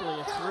 She's naturally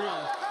a 3.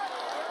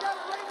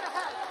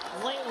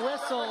 Late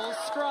whistle.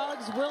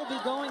 Scruggs will be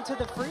going to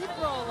the free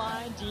throw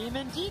line.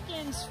 Demon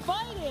Deacons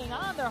fighting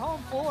on their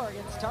home floor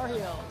against Tar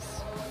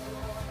Heels.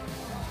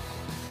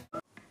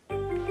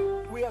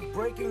 We have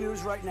breaking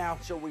news right now,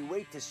 so we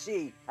wait to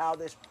see how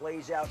this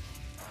plays out.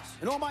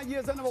 In all my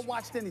years, I never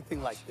watched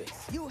anything like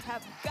this. You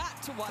have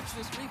got to watch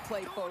this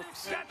replay,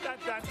 folks.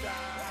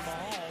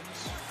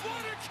 Mahomes.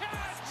 What a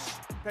catch!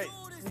 Hey,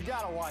 you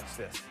gotta watch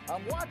this.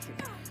 I'm watching.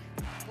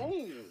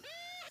 Oh,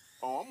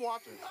 I'm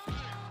watching.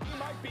 You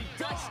might be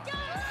done.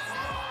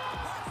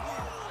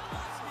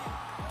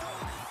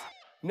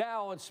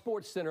 Now on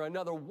SportsCenter,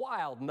 another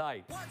wild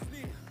night. Watch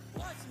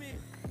me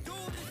do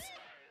this.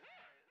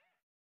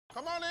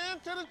 Come on in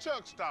to the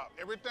Chuck Stop.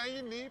 Everything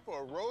you need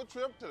for a road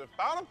trip to the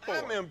Final Four.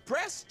 I'm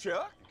impressed,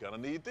 Chuck. You're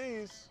gonna need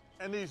these.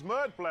 And these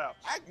mud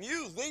flaps. I can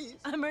use these.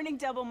 I'm earning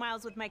double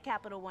miles with my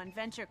Capital One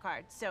Venture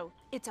card, so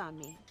it's on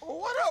me. Well,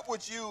 what up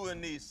with you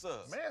and these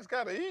subs? Man's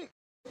gotta eat.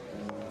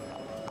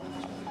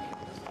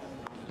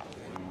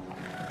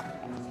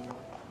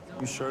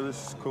 You sure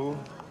this is cool?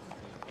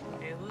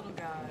 Hey, little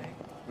guy.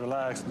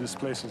 Relax, this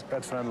place is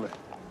pet friendly.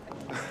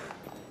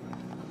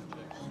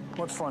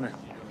 What's funny?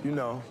 You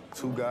know,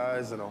 2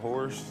 guys and a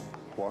horse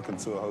walk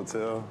into a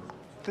hotel.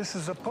 This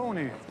is a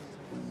pony.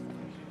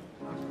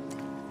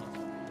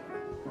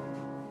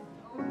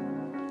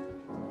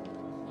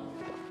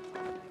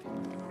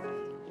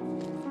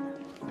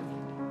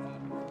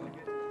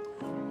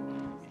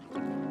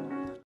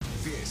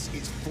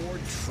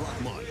 Ford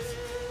Truck Month.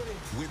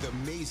 With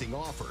amazing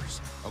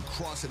offers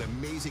across an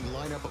amazing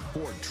lineup of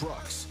Ford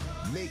trucks,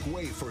 make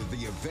way for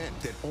the event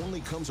that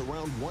only comes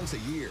around once a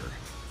year.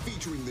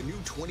 Featuring the new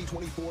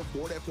 2024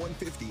 Ford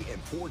F-150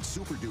 and Ford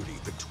Super Duty,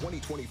 the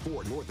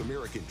 2024 North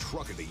American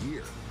Truck of the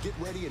Year. Get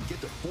ready and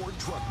get to Ford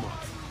Truck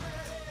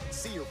Month.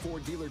 See your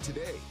Ford dealer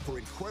today for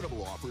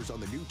incredible offers on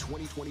the new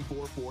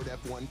 2024 Ford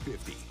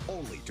F-150,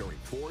 only during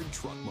Ford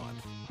Truck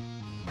Month.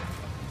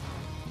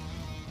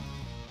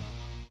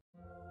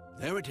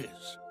 There it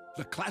is,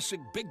 the classic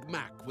Big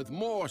Mac with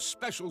more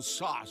special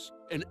sauce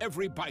in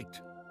every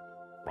bite.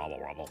 Robble,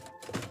 robble.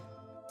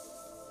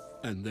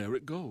 And there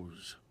it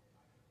goes.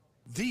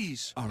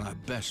 These are our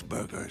best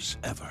burgers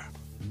ever.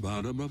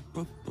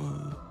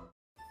 Ba-da-ba-ba-ba.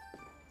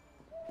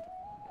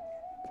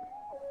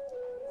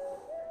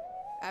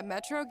 At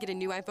Metro, get a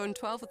new iPhone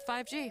 12 with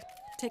 5G.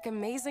 Take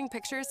amazing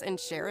pictures and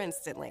share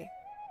instantly.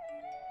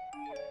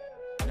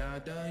 You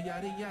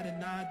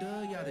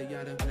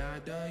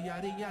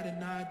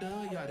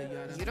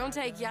don't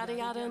take yada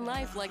yada in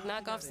life like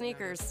knockoff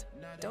sneakers.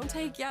 Don't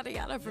take yada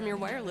yada from your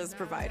wireless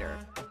provider.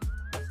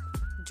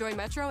 Join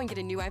Metro and get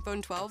a new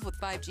iPhone 12 with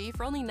 5G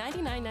for only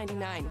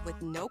 $99.99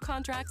 with no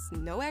contracts,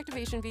 no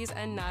activation fees,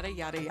 and nada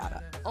yada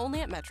yada. Only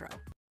at Metro.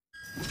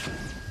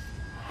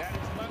 That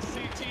is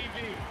must-see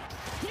TV.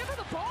 Give her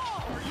the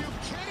ball! Are you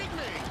kidding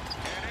me?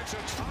 And it's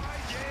a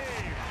tie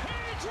game.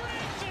 He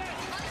dreams it!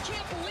 I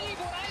can't believe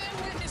what I am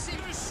witnessing.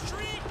 The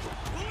streak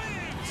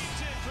lives!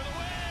 He's in for the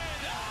win!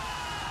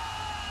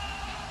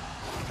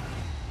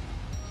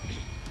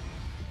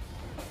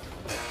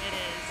 It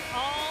is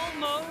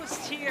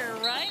almost here,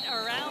 right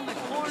around the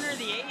corner,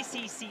 the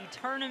ACC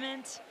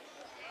tournament.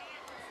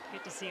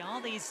 Get to see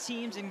all these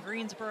teams in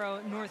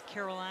Greensboro, North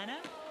Carolina.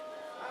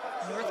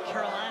 North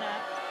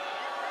Carolina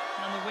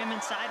on the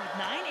women's side with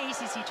 9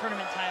 ACC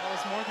tournament titles,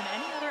 more than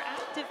any other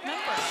active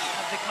member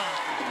of the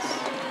conference.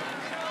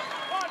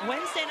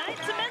 Wednesday night,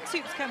 some men's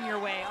hoops come your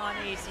way on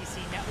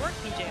ACC Network.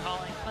 PJ Hall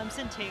and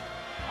Clemson take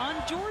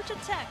on Georgia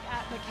Tech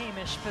at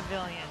McCamish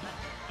Pavilion.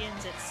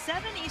 Ends at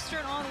 7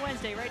 Eastern on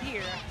Wednesday right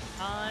here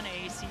on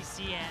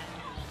ACCN.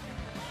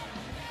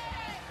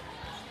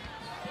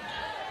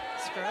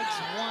 Scruggs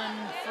one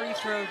free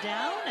throw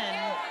down,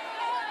 and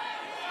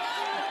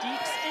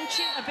Deeks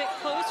inching a bit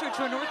closer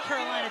to a North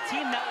Carolina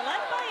team that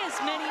led by as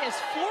many as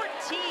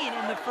 14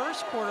 in the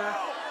first quarter,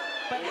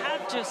 but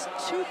had just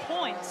 2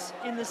 points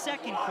in the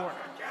second quarter.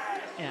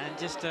 Yeah, and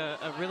just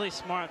a really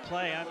smart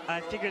play.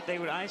 I figured they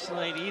would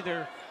isolate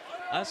either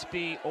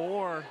Ustby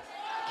or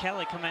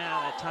Kelly coming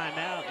out of that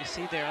timeout. You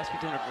see there, Ustby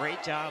doing a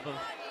great job of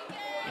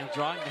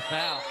drawing the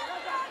foul.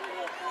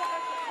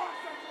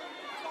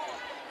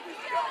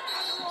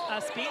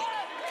 Ustby,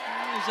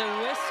 there's a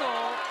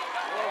whistle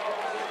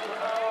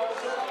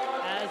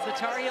as the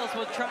Tar Heels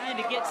were trying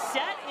to get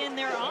set in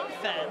their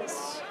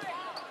offense.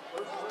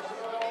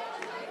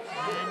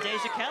 And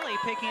Deja Kelly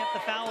picking up the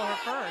foul her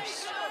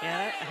first.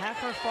 Yeah, half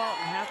her fault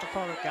and half the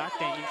fault of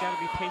Gakden. You've got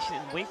to be patient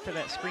and wait for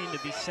that screen to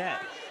be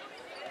set.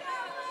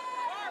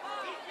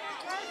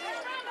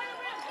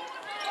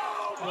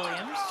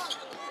 Williams.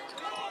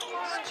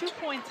 2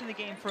 points in the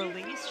game for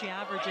Elise. She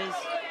averages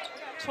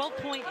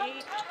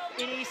 12.8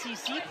 in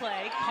ACC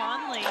play.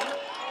 Conley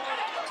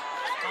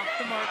off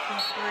the mark from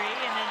 3,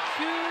 and then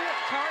 2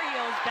 Tar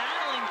Heels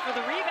battling for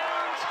the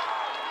rebound.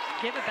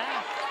 Give it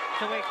back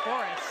to Wake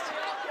Forest.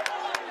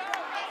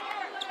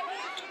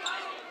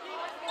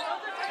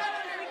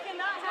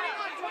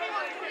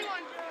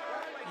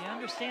 You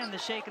understand the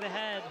shake of the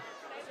head.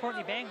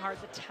 Courtney Banghart,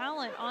 the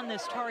talent on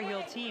this Tar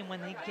Heel team,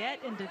 when they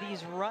get into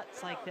these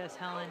ruts like this,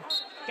 Helen,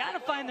 got to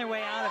find their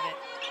way out of it.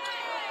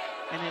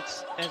 And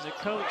it's, as a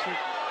coach, you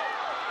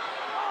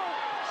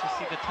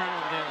see the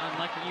turnover there,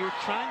 unlucky. You're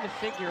trying to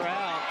figure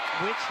out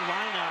which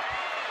lineup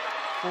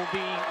will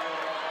be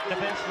the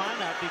best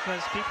lineup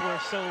because people are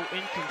so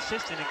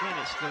inconsistent. Again,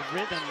 it's the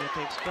rhythm that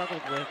they've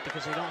struggled with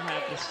because they don't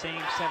have the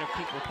same set of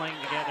people playing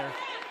together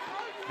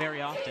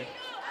very often.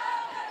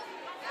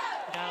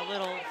 Got a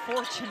little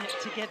fortunate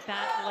to get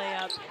that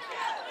layup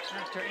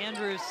after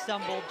Andrews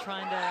stumbled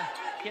trying to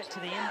get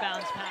to the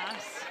inbounds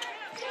pass.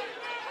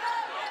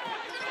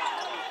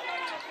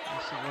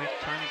 So we're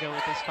trying to go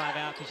with this 5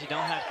 out because you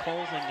don't have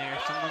Coles in there.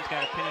 Someone's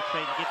got to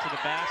penetrate and get to the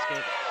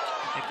basket.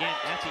 Again,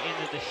 at the end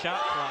of the shot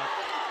clock.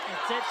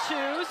 It's at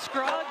 2.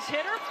 Scruggs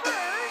hit her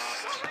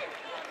first.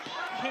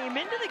 Came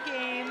into the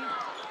game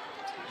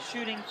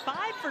shooting 5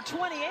 for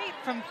 28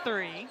 from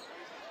 3.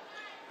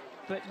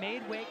 But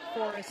made Wake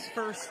Forest's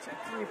first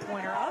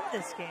 3-pointer of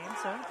this game,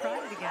 so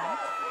tried it again.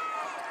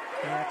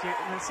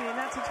 Yeah, see, in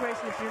that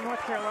situation, if you're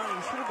North Carolina,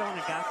 you should have gone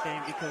to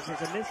Gakden because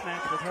there's a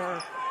mismatch with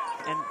her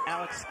and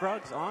Alex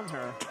Scruggs on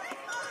her.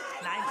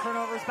 9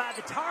 turnovers by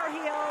the Tar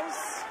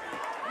Heels.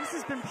 This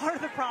has been part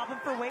of the problem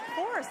for Wake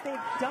Forest.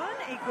 They've done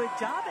a good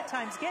job at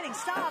times getting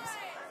stops,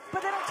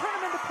 but they don't turn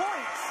them into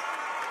points.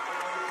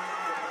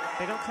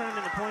 They don't turn them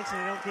into points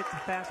and they don't get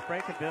the fast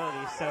break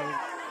ability, so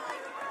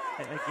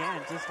again,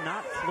 just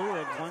not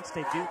fluid once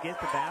they do get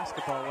the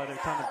basketball, whether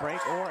it's on the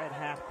break or at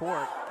half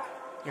court.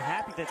 You're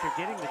happy that they're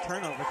getting the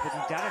turnovers, but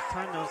you've got to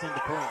turn those into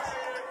points.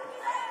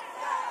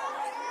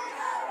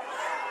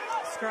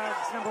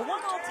 Scruggs, #1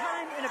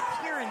 all-time in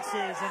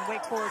appearances in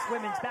Wake Forest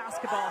women's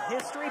basketball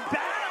history.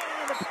 Battling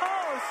in the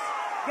post.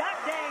 God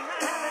dang,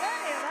 not having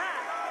any of that.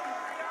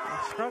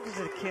 Well, Scruggs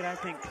is a kid I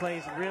think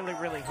plays really,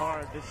 really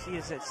hard, but she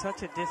is at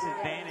such a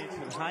disadvantage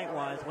with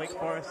height-wise. Wake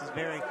Forest is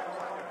very,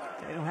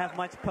 they don't have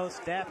much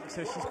post depth,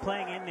 so she's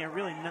playing in there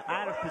really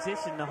out of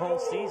position the whole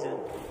season.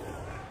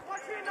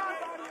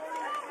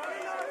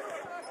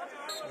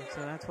 And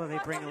so that's why they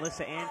bring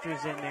Alyssa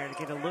Andrews in there to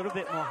get a little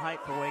bit more height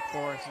for Wake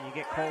Forest, and you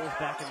get Coles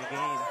back in the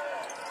game.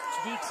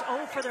 Deeks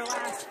 0 for their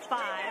last 5,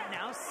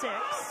 now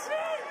 6.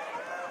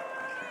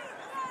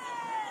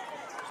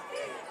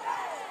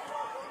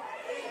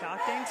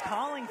 Cocktain's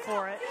calling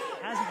for it.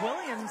 Has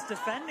Williams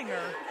defending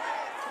her.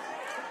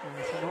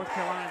 And so North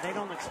Carolina, they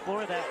don't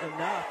explore that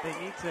enough. They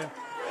need to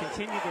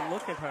continue to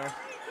look at her.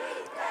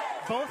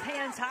 Both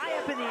hands high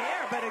up in the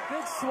air, but a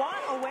good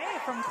swat away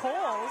from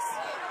Coles.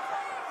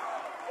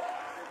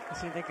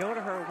 See, they go to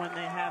her when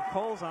they have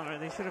Coles on her.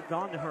 They should have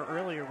gone to her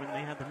earlier when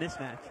they had the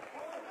mismatch.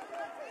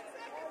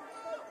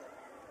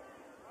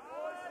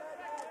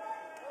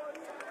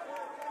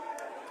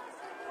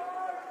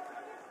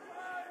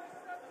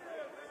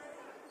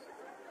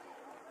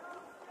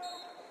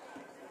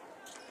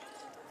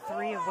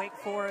 Three of Wake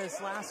Forest's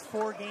last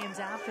 4 games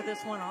after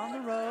this one on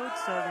the road,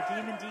 so the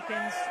Demon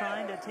Deacons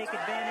trying to take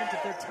advantage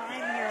of their time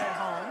here at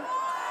home.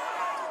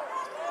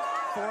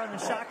 4 on the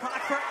shot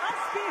clock for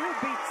Ustby, who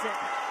beats it.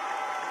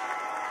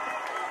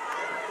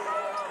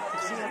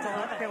 See, that's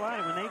North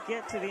Carolina, when they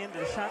get to the end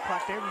of the shot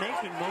clock, they're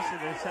making most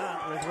of their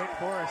shots, whereas Wake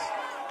Forest,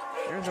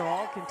 theirs are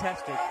all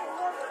contested.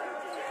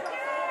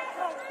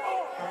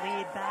 The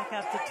lead back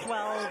up to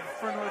 12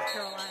 for North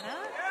Carolina.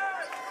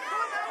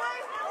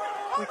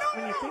 Which,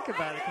 when you think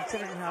about it,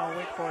 considering how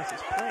Wake Forest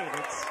has played,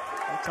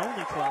 it's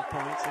only 12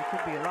 points. It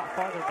could be a lot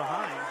farther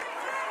behind.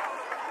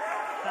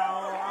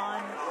 Foul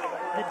on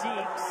the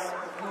Deeks,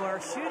 who are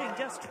shooting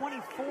just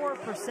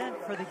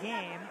 24% for the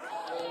game.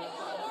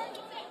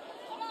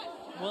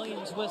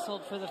 Williams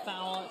whistled for the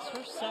foul. It's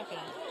her second.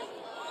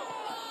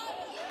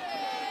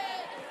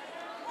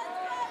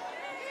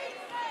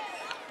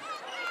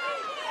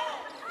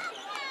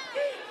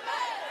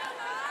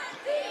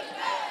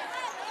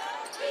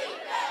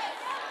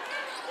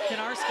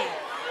 Denarski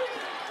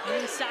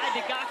inside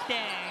to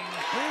Gokdang,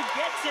 who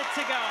gets it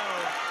to go.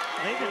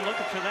 They've been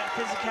looking for that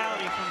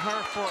physicality from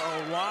her for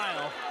a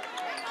while.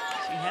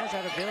 She has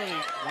that ability.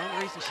 One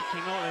reason she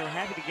came over, they were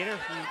happy to get her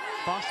from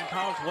Boston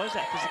College, was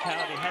that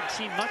physicality. Hadn't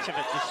seen much of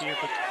it this year,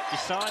 but you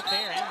saw it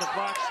there and the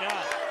block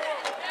shot.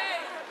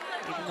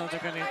 Even though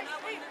they're going to,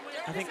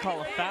 I think,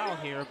 call a foul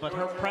here, but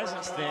her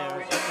presence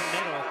there in the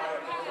middle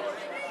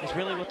is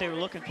really what they were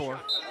looking for.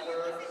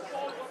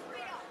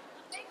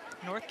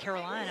 North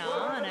Carolina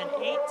on an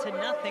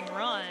 8-0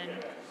 run.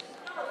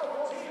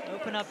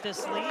 Open up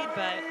this lead,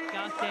 but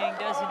Gokdang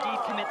does indeed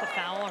commit the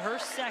foul. Her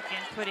second,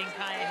 putting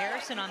Kaya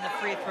Harrison on the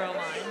free throw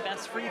line.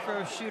 Best free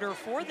throw shooter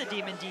for the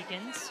Demon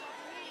Deacons.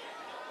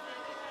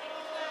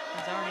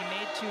 Has already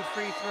made 2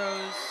 free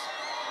throws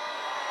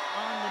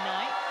on the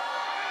night.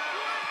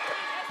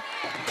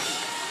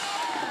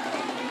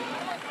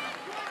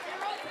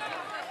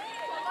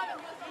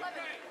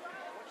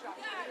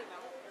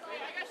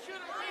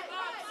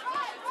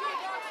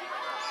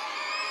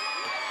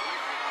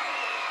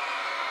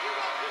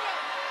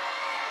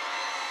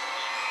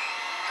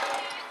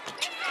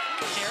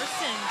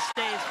 Harrison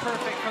stays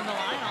perfect from the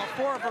line. All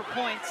 4 of her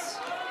points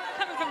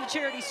coming from the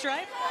charity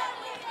stripe.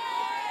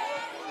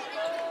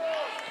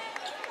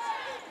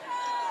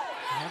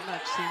 I have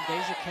not seen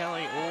Deja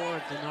Kelly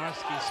or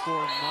Denarski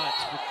score much,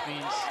 which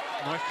means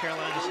North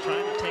Carolina's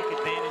trying to take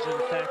advantage of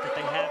the fact that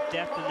they have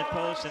depth in the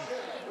post, and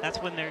that's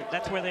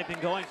where they've been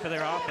going for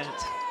their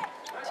offense.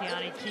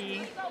 Tiani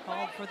Key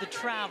called for the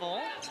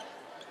travel.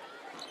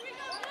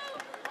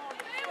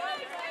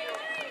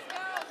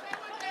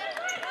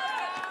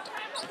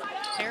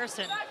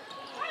 Harrison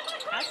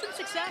had some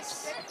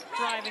success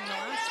driving the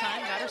last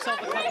time, got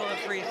herself a couple of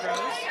free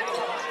throws.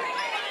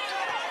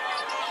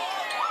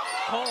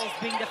 Coles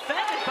being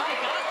defended by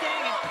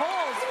Gokdang, and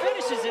Coles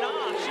finishes it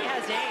off. She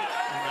has 8.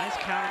 A nice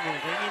counter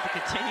move. They need to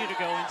continue to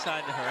go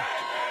inside to her.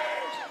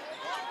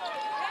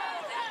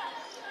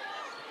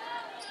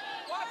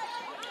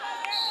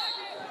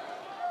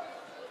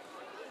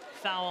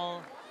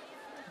 Foul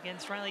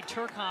against Riley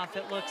Turcoff,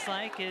 it looks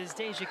like, as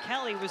Deja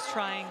Kelly was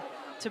trying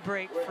to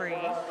break free.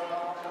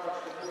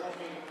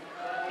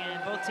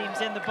 And both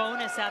teams in the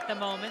bonus at the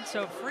moment,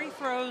 so free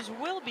throws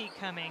will be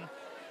coming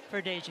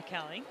for Deja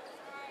Kelly.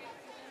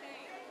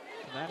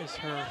 That is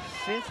her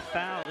 5th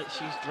foul that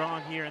she's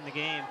drawn here in the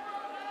game.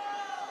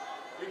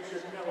 There's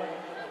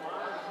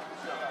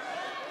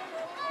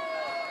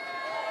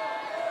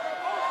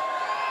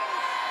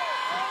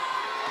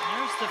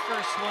the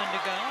first one to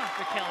go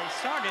after Kelly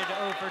started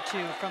over 2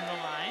 from the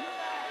line.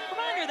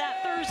 Reminder that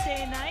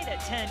Thursday night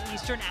at 10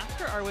 Eastern,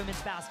 after our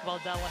women's basketball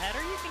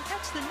doubleheader, you can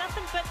catch the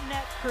Nothing But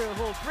Net crew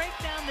who will break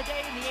down the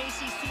day in the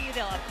ACC. They'll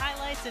fill-up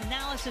highlights,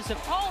 analysis of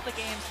all the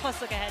games, plus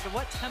look ahead to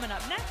what's coming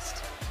up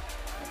next.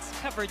 It's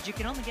coverage you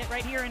can only get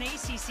right here in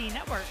ACC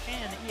Network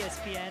and the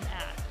ESPN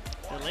app.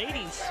 The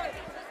ladies.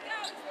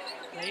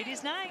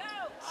 Ladies' night.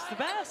 It's the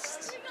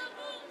best.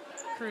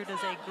 Crew does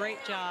a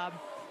great job.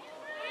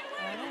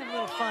 And they have a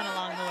little fun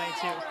along the way,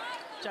 too,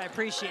 which I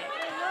appreciate.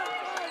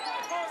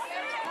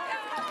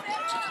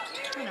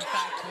 And in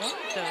fact, one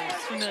of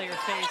those familiar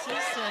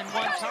faces, and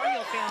one Tar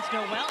Heel fans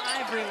know well,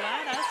 Ivory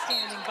Latta,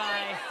 standing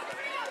by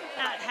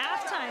at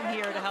halftime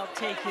here to help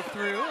take you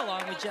through,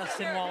 along with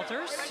Justin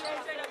Walters.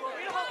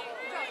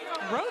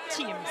 Road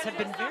teams have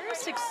been very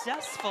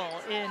successful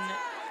in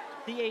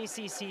the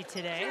ACC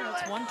today.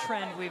 That's one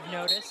trend we've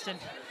noticed, and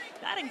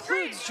that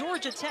includes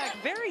Georgia Tech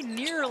very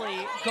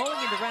nearly going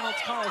into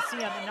Reynolds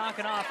Coliseum and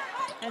knocking off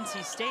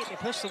NC State. They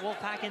pushed the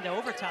Wolfpack into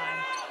overtime.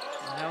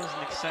 That was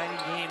an exciting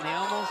game. They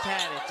almost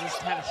had it,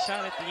 just had a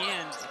shot at the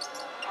end.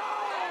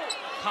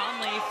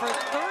 Conley for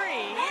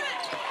three.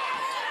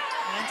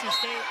 And NC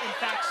State, in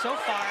fact, so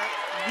far,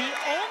 the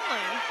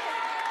only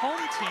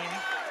home team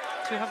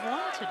to have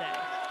won today.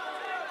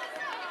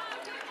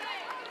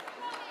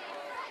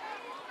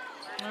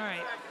 All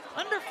right,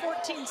 under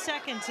 14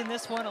 seconds in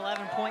this one,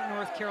 11-point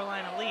North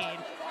Carolina lead.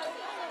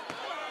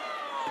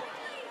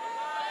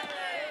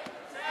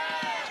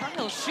 Tar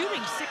Heels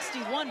shooting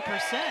 61%.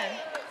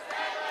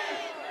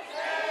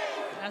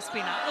 Ustby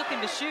not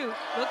looking to shoot,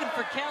 looking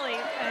for Kelly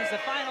as the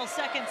final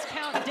seconds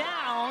count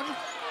down.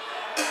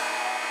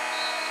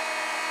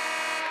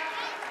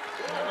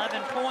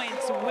 11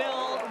 points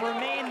will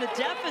remain the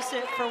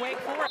deficit for Wake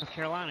Forest. North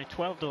Carolina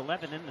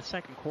 12-11 in the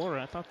second quarter.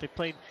 I thought they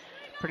played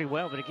pretty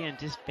well, but again,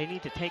 just they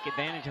need to take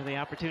advantage of the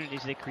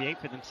opportunities they create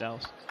for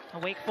themselves.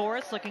 Wake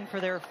Forest looking for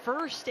their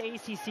first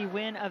ACC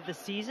win of the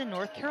season.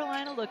 North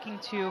Carolina looking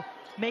to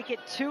make it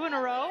 2 in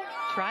a row,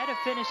 try to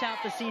finish out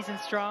the season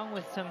strong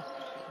with some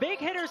big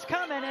hitters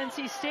coming.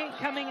 NC State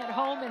coming at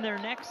home in their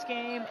next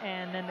game,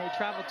 and then they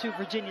travel to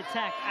Virginia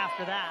Tech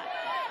after that.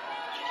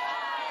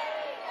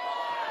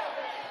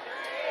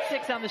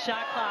 6 on the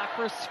shot clock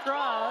for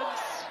Scruggs.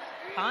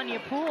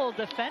 Anya Poole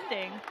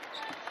defending.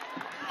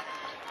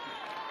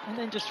 And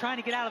then just trying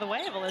to get out of the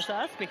way of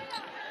Alyssa Ustby.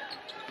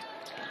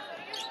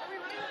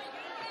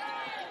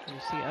 You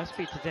see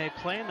Ustby today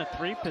playing the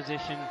 3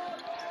 position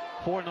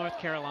for North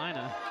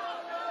Carolina.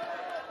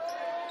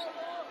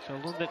 So a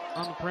little bit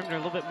on the perimeter, a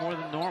little bit more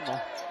than normal.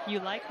 You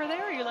like her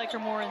there, or you like her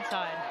more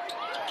inside?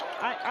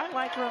 I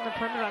like her on the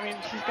perimeter. I mean,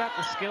 she's got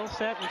the skill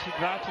set when she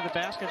drives to the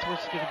basket, which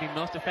is going to be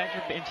most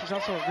effective, and she's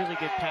also a really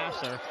good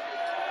passer.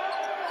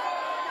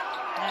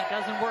 And it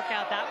doesn't work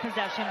out that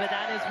possession, but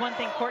that is one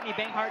thing Courtney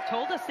Banghart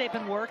told us they've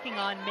been working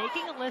on,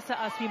 making Alyssa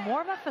Ustby more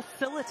of a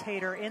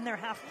facilitator in their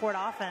half-court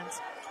offense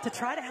to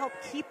try to help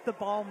keep the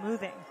ball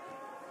moving.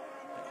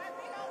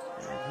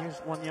 And here's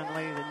one young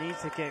lady that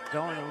needs to get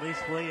going,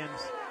 Elise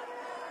Williams.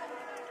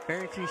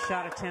 Very few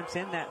shot attempts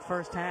in that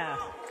first half.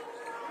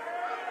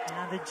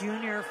 Now the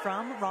junior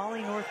from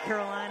Raleigh, North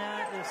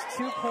Carolina, is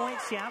 2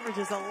 points. She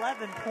averages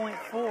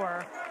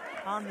 11.4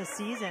 on the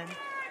season.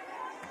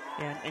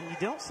 And you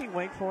don't see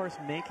Wake Forest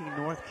making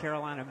North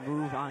Carolina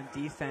move on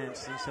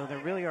defense, and so there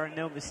really are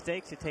no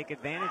mistakes to take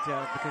advantage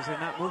of because they're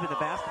not moving the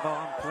basketball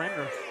on the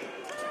perimeter.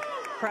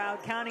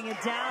 Crowd counting it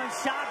down.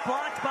 Shot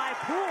blocked by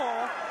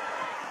Poole.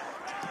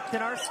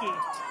 Dinarski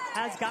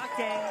has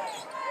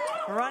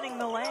Gokdang running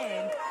the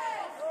lane.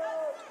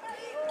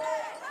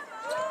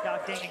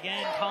 Gokdang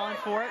again calling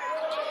for it.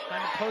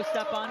 Trying to post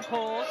up on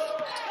Coles.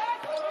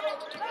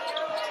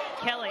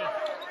 Kelly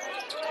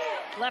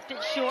left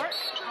it short.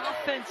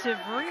 Offensive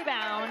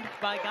rebound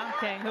by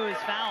Gokdang, who is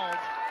fouled.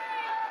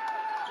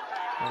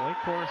 Well, Wake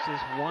Forest is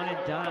one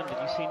and done,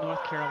 but you see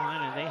North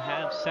Carolina, they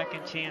have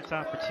second chance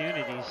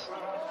opportunities.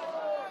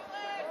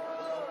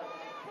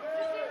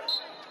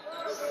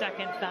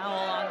 Second foul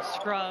on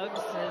Scruggs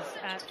is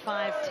at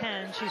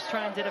 5'10". She's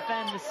trying to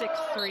defend the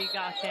 6'3"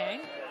 Gokdang.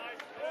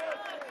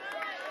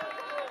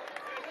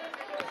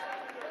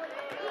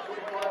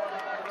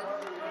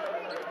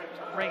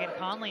 Reagan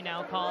Conley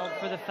now called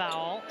for the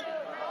foul.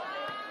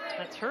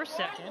 That's her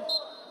second.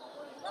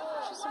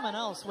 She's someone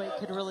else Wake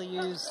could really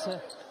use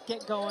to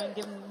get going,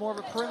 give him more of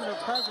a perimeter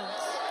presence.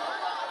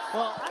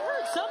 Well, I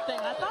heard something.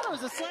 I thought it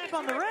was a slap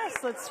on the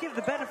wrist. Let's give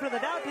the benefit of the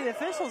doubt to the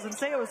officials and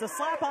say it was a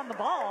slap on the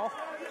ball.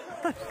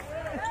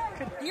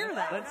 Could hear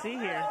that. Let's see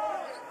here.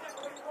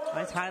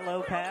 Nice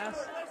high-low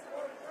pass.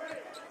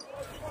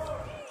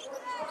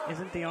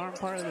 Isn't the arm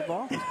part of the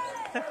ball? Maybe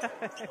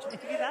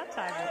that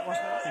time it was.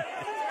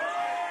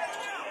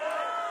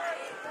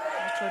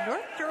 So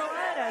North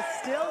Carolina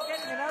still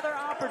getting another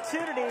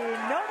opportunity.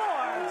 No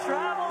more.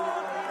 Travel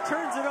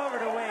turns it over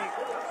to Wake.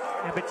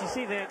 Yeah, but you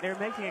see they're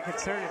making a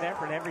concerted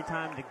effort every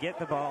time to get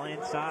the ball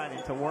inside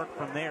and to work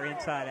from there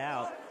inside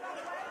out.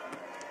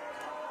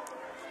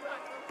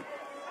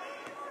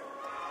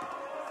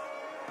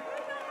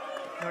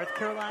 North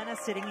Carolina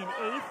sitting in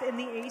 8th in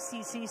the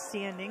ACC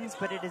standings,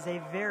 but it is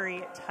a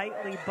very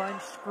tightly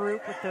bunched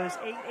group with those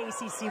 8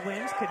 ACC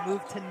wins. Could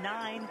move to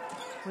 9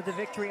 with a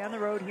victory on the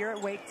road here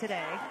at Wake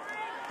today.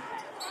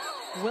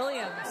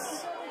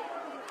 Williams,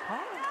 caught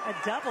A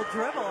double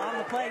dribble on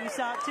the play. You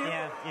saw it too?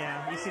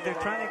 Yeah. You see, they're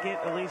trying to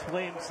get Elise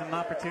Williams some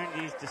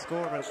opportunities to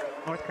score, but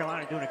North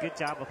Carolina doing a good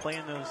job of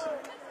playing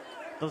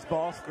those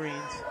ball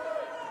screens.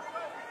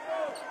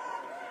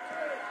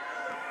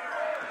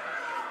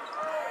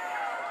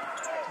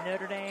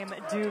 Notre Dame,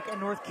 Duke,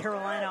 and North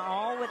Carolina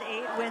all with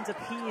 8 wins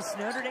apiece.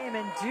 Notre Dame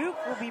and Duke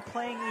will be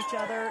playing each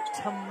other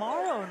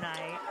tomorrow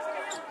night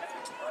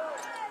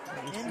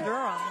in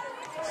Durham.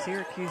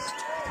 Syracuse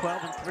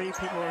 12-3.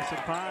 People are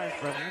surprised,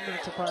 but I'm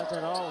not surprised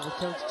at all with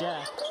Coach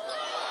Jack.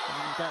 And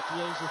you've got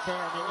Deja Kelly,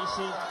 and then you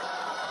see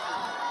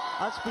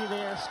Ustby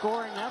there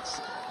scoring. That's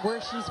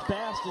where she's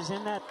best, is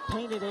in that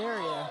painted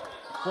area,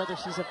 whether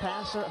she's a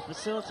passer, a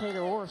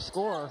facilitator, or a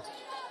scorer.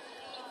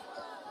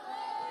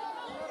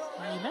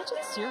 You mentioned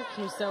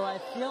Syracuse, though. I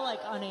feel like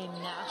on a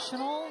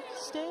national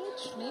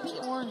stage, maybe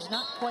Orange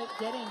not quite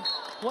getting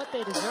what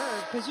they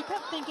deserve, because you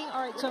kept thinking,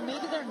 all right, so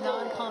maybe their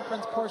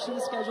non-conference portion of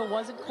the schedule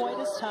wasn't quite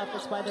as tough.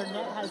 That's why their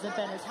net hasn't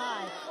been as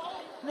high.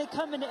 And they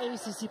come into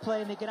ACC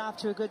play and they get off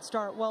to a good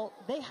start. Well,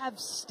 they have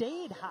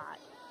stayed hot.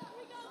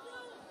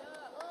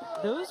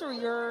 Those are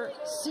your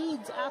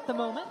seeds at the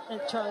moment.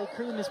 And Charlie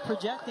Cream is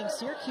projecting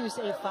Syracuse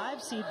a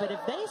 5 seed, but if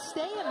they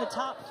stay in the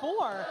top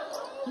 4,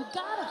 you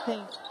gotta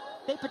think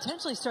they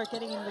potentially start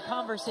getting into the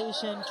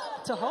conversation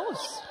to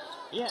host.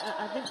 Yeah,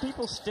 I think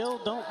people still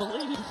don't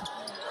believe.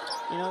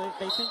 You know,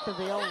 they think that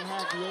they only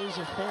have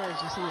Deja Kelly.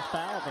 You see a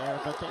foul there,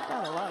 but they've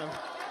got a lot of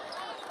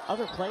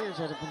other players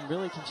that have been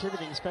really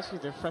contributing, especially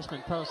their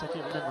freshman pros. I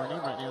can't remember her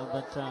name right now,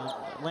 but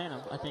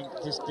Atlanta, I think,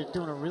 just they're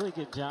doing a really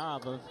good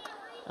job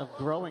of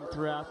growing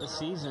throughout the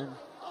season.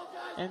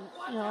 And,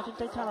 you know, I think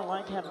they kind of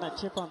like having that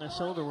chip on their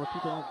shoulder where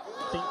people don't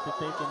think that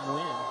they can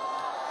win.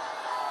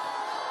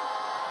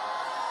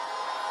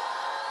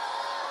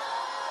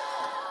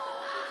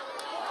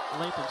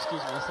 Latham, excuse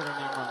me, I said her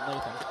name wrong,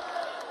 Latham.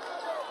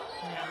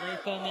 Yeah,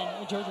 Latham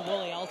and Georgia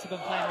Woolley also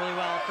been playing really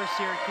well for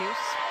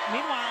Syracuse.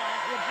 Meanwhile,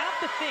 I would have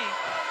to think,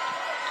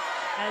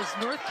 as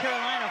North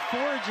Carolina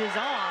forges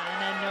on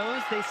and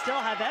knows they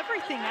still have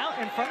everything out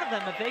in front of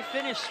them, if they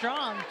finish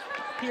strong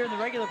here in the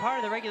regular part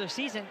of the regular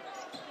season,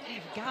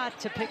 they've got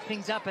to pick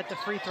things up at the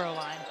free throw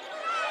line.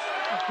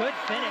 A good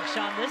finish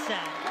on this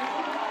end.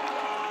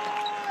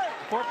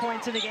 4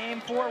 points in the game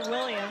for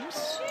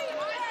Williams.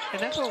 And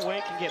that's where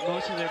Wake can get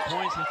most of their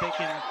points, if they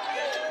can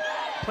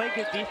play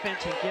good defense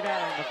and get out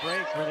on the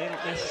break where they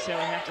don't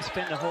necessarily have to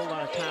spend a whole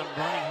lot of time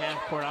running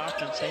half-court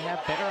offense. They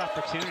have better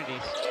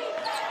opportunities.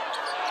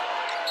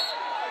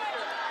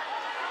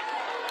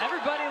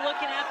 Everybody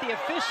looking at the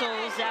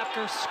officials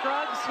after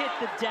Scruggs hit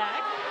the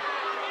deck.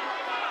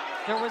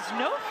 There was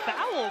no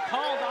foul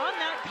called on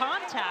that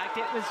contact.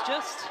 It was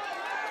just,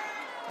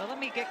 well, let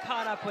me get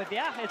caught up with,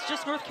 yeah, it's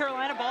just North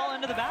Carolina ball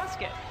into the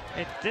basket.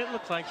 It did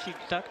look like she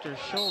ducked her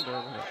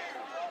shoulder.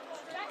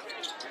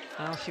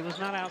 Well, she was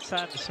not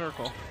outside the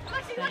circle.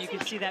 And you can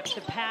see that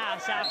the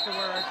pass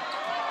afterward.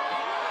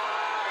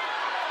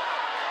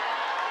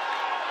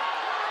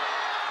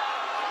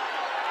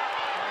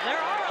 There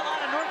are a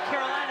lot of North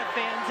Carolina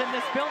fans in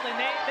this building.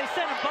 They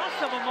sent a bus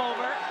of them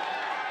over.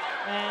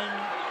 And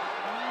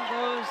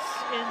those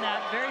in that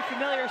very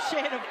familiar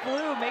shade of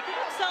blue making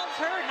themselves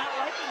heard, not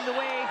liking the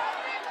way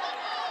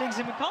things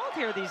have been called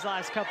here these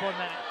last couple of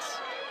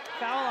minutes.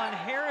 Foul on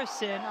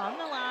Harrison on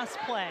the last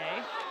play.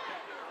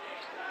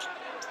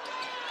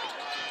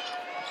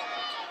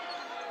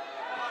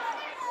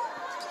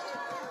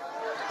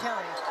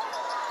 Kelly,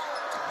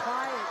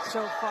 quiet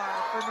so far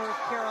for North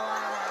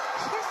Carolina.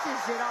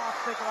 Kisses it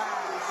off the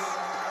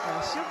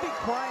glass. She'll be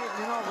quiet,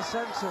 and then all of a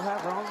sudden she'll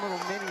have her own little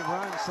mini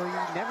run, so you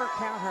never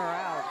count her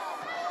out,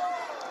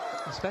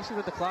 especially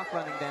with the clock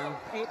running down.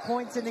 8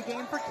 points in the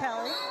game for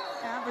Kelly.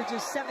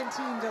 Averages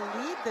 17 to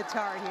lead the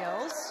Tar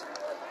Heels.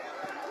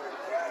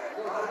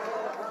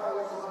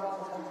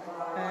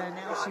 And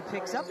now she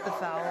picks up the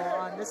foul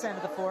on this end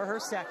of the floor, her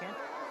second.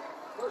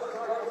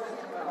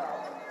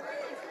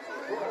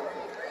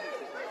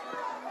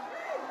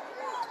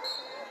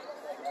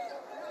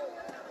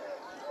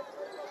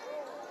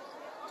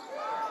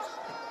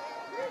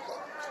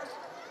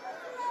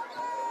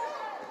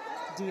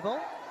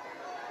 Deeble,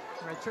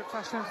 redshirt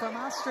freshman from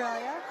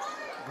Australia.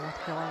 North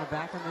Carolina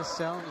back in this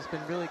zone has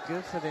been really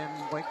good for them.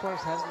 Wake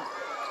Forest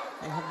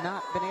they have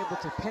not been able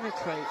to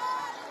penetrate.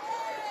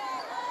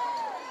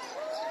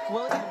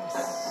 Williams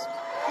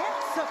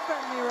gets a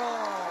friendly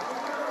roll.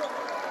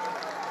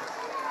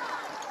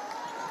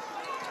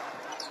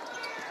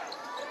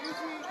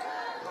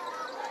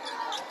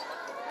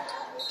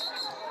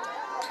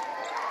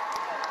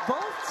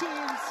 Both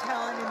teams,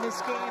 Helen, in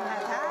this game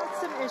have had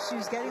some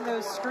issues getting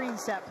those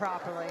screens set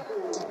properly.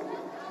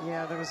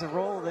 Yeah, there was a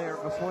roll there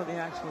before the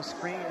actual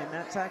screen, and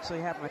that's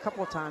actually happened a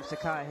couple of times to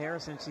Kai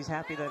Harrison. She's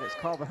happy that it's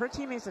called, but her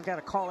teammates have got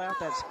to call out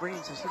that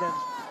screen so she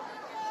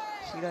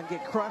doesn't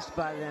get crushed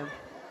by them.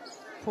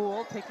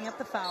 Poole picking up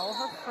the foul,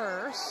 her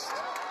first.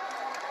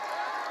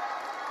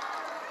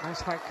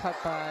 Nice hard cut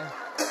by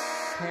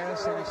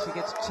Harrison, and she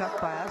gets chucked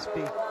by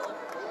Ustby.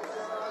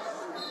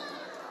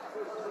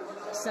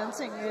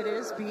 Sensing it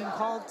is being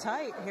called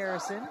tight,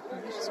 Harrison.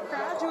 She's a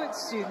graduate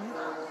student.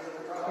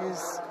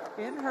 is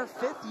in her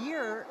 5th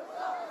year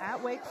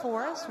at Wake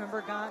Forest.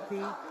 Remember, got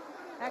the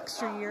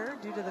extra year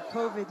due to the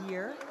COVID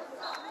year.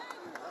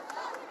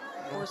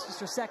 Of course, it's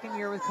her 2nd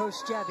year with Coach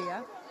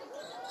Gebbia.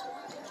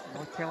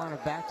 North Carolina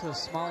back to a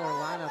smaller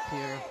lineup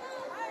here.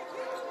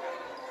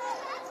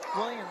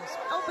 Williams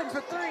open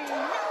for 3,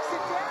 knocks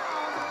it down.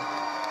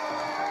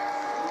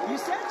 You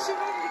said she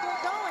needed to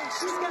get going.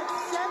 She's got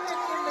 7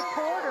 in the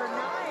quarter,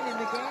 9 in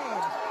the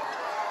game.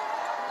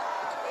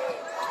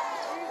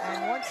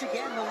 And once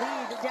again, the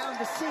lead down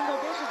to single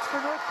digits for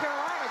North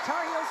Carolina.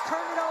 Tar Heels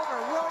turn it over.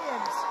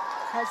 Williams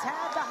has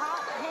had the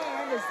hot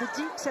hand as the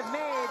Deacs have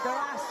made their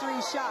last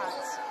 3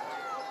 shots.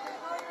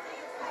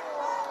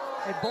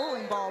 A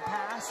bowling ball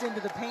pass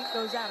into the paint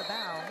goes out of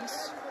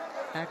bounds.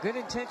 Now, good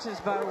intentions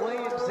by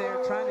Williams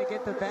there, trying to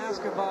get the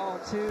basketball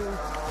to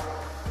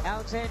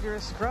Alexandria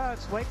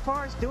Scruggs. Wake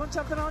Forest doing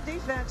something on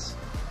defense.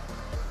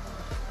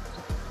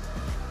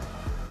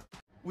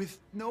 With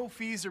no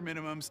fees or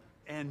minimums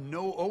and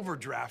no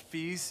overdraft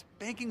fees,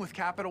 banking with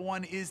Capital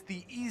One is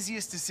the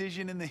easiest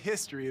decision in the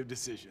history of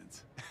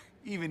decisions.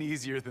 Even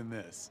easier than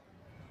this.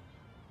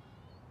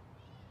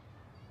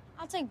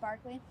 I'll take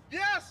Barkley.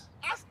 Yes,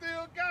 I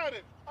still got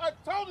it. I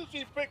told her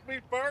she picked me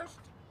first.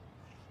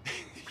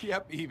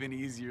 Yep, even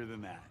easier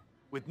than that.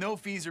 With no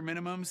fees or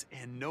minimums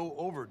and no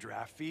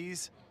overdraft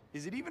fees,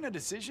 is it even a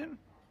decision?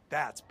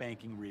 That's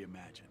banking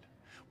reimagined.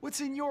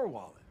 What's in your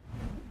wallet?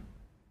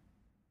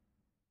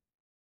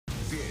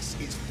 This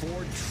is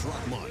Ford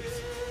Truck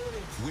Month.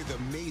 With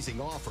amazing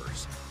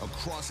offers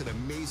across an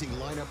amazing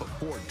lineup of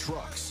Ford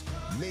trucks,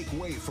 make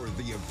way for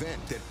the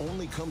event that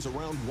only comes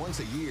around once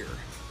a year.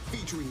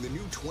 Featuring the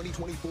new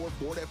 2024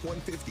 Ford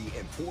F-150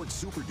 and Ford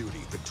Super Duty,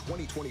 the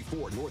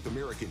 2024 North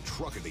American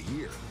Truck of the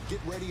Year. Get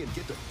ready and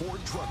get to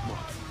Ford Truck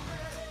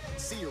Month.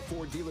 See your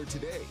Ford dealer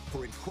today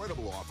for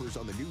incredible offers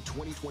on the new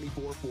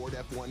 2024 Ford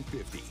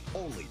F-150,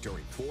 only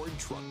during Ford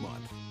Truck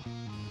Month.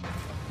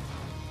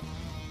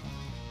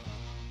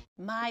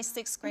 My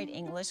 6th grade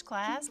English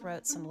class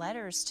wrote some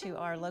letters to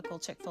our local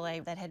Chick-fil-A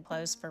that had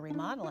closed for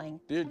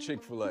remodeling. Dear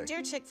Chick-fil-A.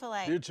 Dear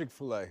Chick-fil-A. Dear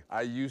Chick-fil-A.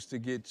 I used to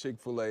get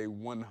Chick-fil-A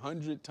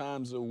 100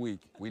 times a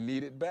week. We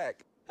need it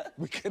back.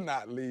 We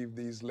cannot leave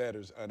these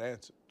letters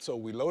unanswered. So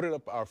we loaded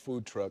up our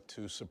food truck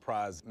to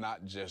surprise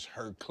not just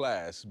her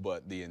class,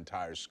 but the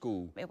entire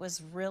school. It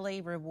was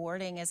really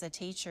rewarding as a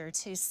teacher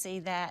to see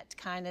that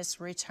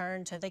kindness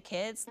return to the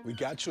kids. We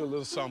got you a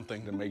little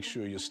something to make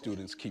sure your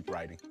students keep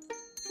writing.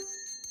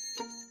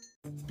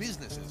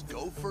 Businesses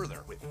go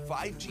further with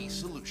 5G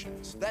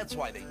solutions. That's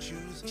why they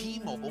choose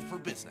T-Mobile for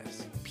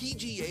Business.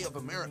 PGA of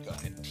America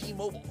and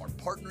T-Mobile are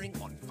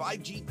partnering on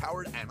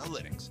 5G-powered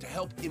analytics to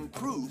help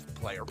improve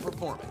player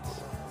performance.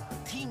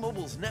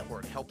 T-Mobile's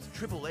network helps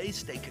AAA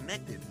stay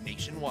connected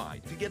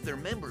nationwide to get their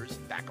members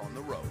back on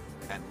the road.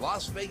 And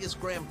Las Vegas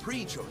Grand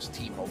Prix chose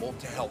T-Mobile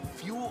to help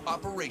fuel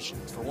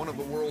operations for one of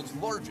the world's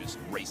largest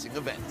racing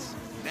events.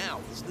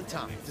 Now is the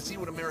time to see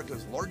what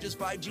America's largest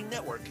 5G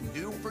network can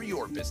do for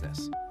your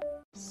business.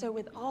 So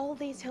with all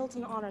these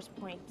Hilton Honors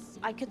points,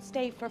 I could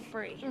stay for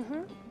free.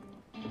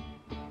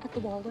 At the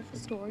Waldorf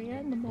Astoria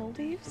in the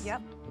Maldives?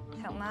 Yep,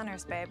 Hilton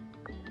Honors, babe.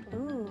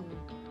 Ooh,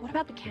 what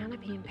about the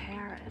Canopy in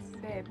Paris?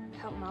 Babe,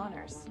 Hilton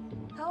Honors.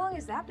 How long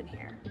has that been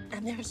here?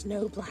 And there's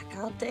no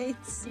blackout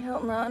dates?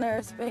 Hilton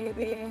Honors,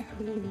 baby.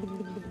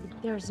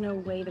 There's no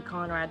way the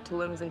Conrad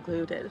Tulum's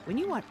included. When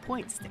you want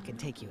points that can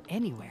take you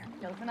anywhere,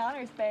 Hilton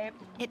Honors, babe.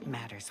 It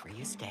matters where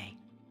you stay.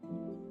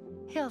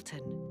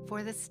 Hilton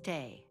for the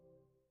stay.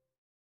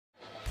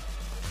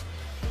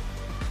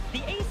 The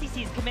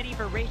ACC's Committee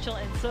for Racial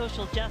and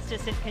Social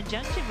Justice, in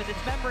conjunction with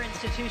its member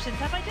institutions,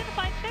 have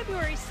identified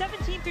February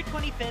 17th through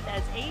 25th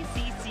as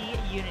ACC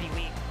Unity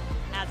Week.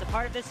 As a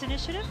part of this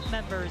initiative,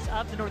 members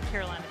of the North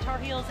Carolina Tar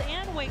Heels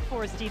and Wake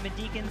Forest Demon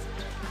Deacons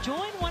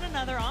join one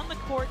another on the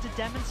court to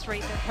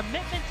demonstrate their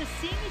commitment to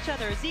seeing each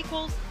other as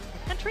equals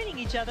and treating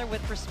each other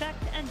with respect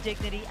and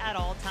dignity at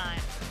all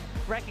times,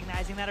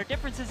 recognizing that our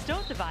differences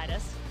don't divide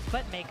us,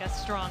 but make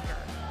us stronger.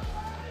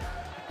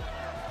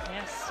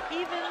 Yes,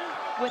 even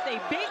with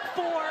a Big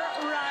Four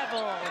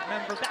rival.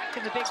 Remember back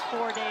in the Big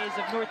Four days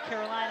of North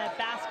Carolina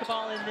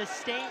basketball in this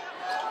state.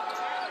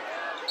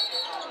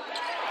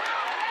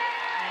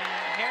 And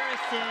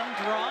Harrison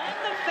drawing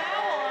the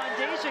foul on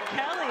Deja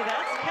Kelly.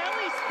 That's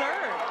Kelly's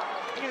 3rd.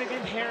 I'm going to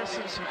give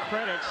Harrison some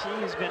credit. She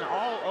has been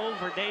all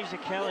over Deja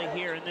Kelly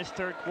here in this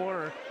 3rd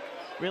quarter,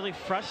 really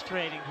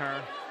frustrating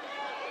her.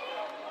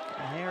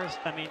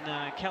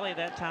 Kelly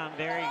that time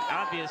very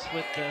obvious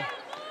with the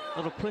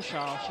little push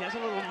off. She has a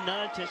little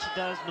nudge that she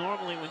does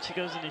normally when she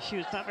goes in the shoe.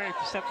 It's not very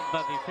perceptive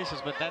by the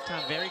officials, but that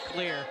time very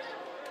clear.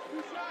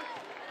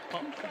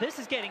 Well, this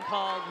is getting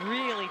called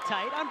really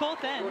tight on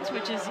both ends,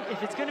 which is,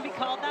 if it's going to be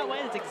called that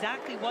way, that's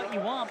exactly what you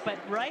want. But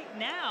right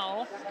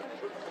now,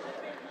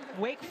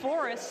 Wake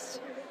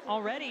Forest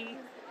already,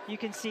 you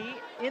can see,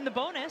 in the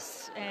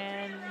bonus,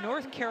 and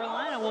North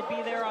Carolina will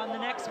be there on the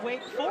next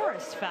Wake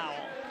Forest foul.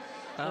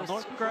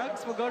 Those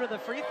Scruggs will go to the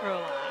free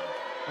throw line.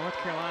 North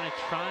Carolina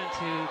trying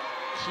to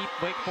keep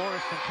Wake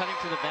Forest from cutting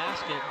to the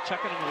basket and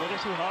chucking them a little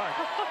too hard.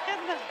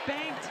 And the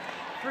banked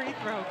free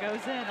throw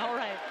goes in. All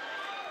right.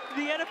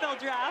 The NFL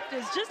draft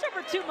is just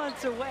over 2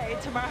 months away.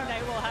 Tomorrow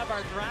night we'll have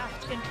our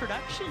draft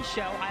introduction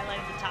show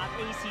highlighting the top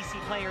ACC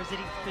players at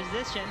each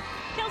position.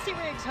 Kelsey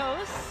Riggs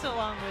hosts,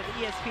 along with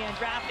ESPN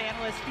draft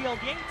analyst Field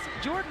Yates,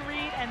 Jordan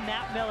Reed, and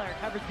Matt Miller.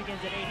 Coverage begins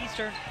at 8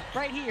 Eastern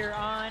right here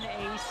on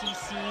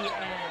ACC.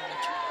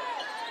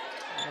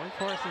 Wake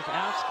Forest has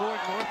outscored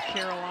North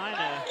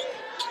Carolina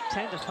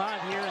 10-5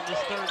 here in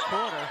this third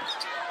quarter.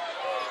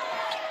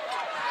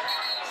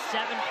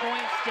 7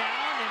 points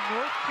down, and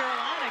North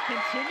Carolina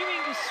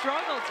continuing to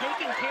struggle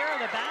taking care of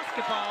the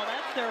basketball.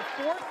 That's their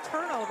 4th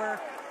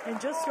turnover in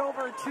just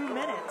over 2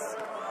 minutes.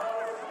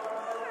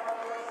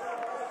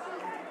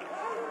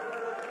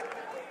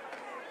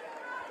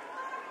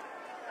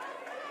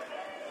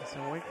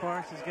 So Wake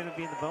Forest is going to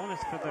be the bonus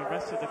for the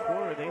rest of the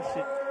quarter. They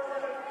should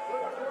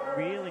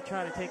really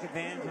try to take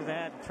advantage of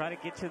that and try to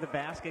get to the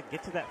basket,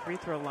 get to that free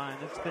throw line.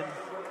 It's been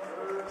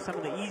some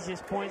of the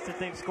easiest points that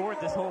they've scored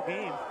this whole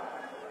game.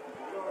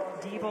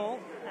 Debo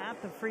at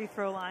the free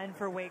throw line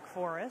for Wake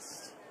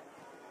Forest.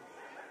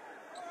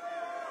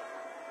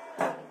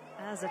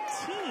 As a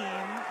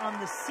team on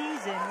the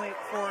season, Wake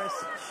Forest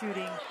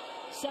shooting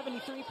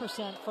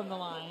 73% from the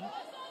line.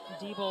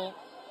 Debo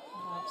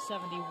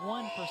 71%.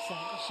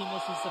 She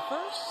misses the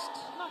first,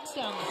 knocks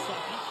down the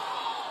second.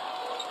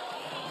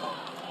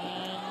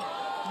 And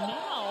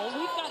now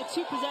we've got a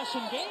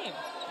 2-possession game.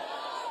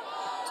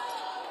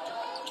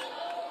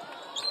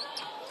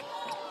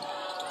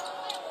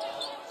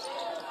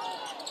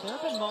 There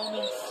have been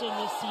moments in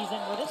this season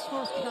where this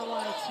North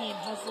Carolina team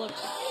has looked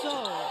so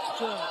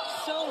good,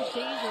 so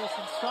dangerous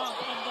and strong.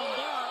 And then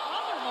there are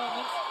other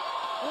moments,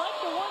 like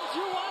the ones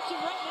you're watching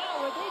right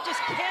now, where they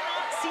just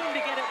cannot seem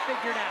to get it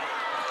figured out.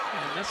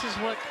 And this is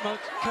what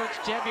Coach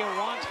Gebbia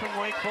wants from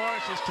Wake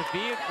Forest, is to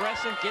be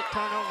aggressive, get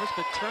turnovers,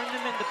 but turn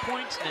them into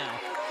points now.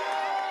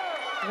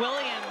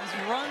 Williams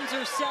runs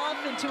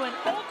herself into an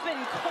open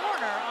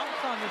corner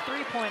off on the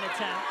three-point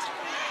attempt.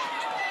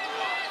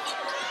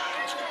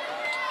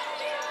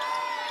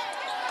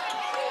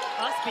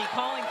 Ustby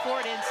calling for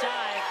it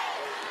inside.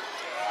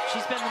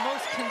 She's been the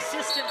most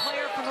consistent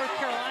player for North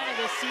Carolina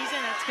this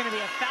season. That's going to be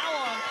a foul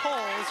on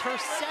Coles, her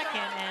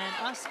second, and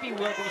Ustby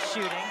will be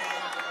shooting.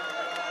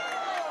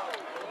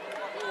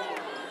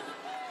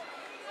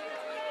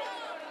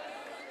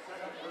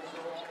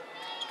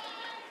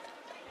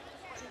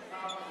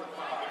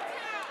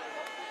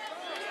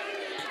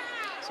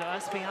 So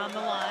Ustby on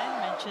the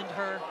line, mentioned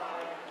her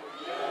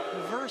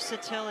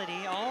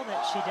versatility, all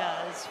that she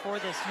does for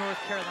this North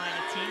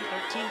Carolina team.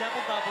 13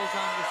 double-doubles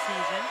on the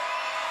season.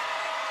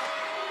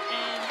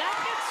 And that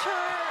gets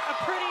her a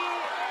pretty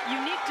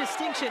unique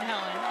distinction,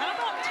 Helen. How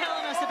about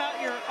telling us about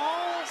your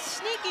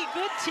all-sneaky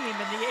good team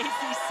in the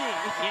ACC?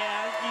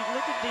 Yeah, you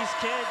look at these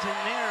kids, and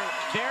they're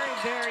very,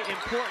 very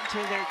important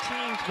to their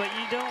teams, but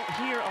you don't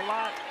hear a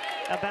lot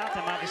about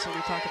them. Obviously,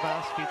 we talked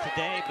about Ustby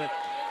today, but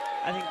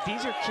I think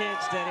these are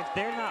kids that if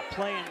they're not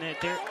playing,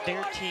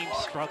 their teams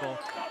struggle.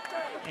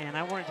 And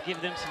I wanted to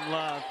give them some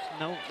love.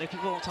 No,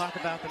 people don't talk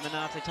about them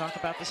enough. They talk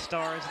about the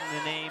stars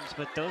and the names,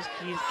 but those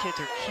kids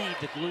are key,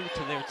 the glue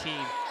to their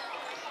team.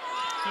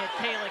 He had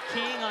Kayla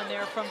King on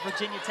there from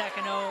Virginia Tech.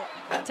 I know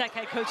Tech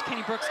head coach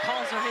Kenny Brooks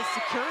calls her his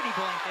security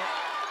blanket.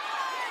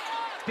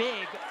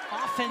 Big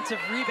offensive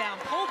rebound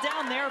pulled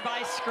down there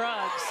by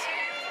Scruggs.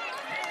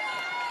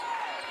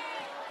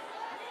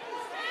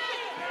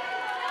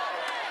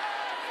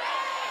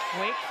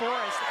 Wake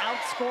Forest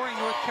outscoring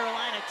North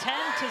Carolina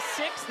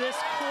 10-6 this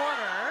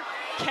quarter.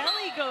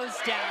 Kelly goes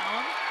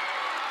down,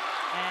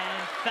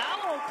 and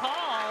foul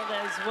called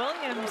as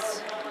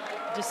Williams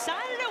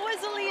decided it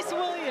was Elise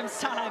Williams'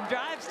 time.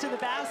 Drives to the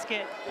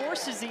basket,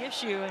 forces the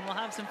issue, and we'll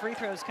have some free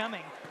throws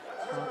coming.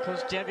 Well,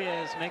 Coach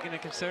Gebbia is making a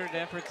concerted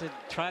effort to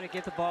try to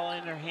get the ball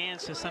in her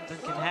hands so something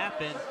can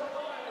happen.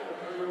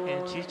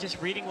 And she's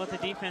just reading what the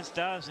defense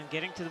does and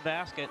getting to the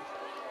basket.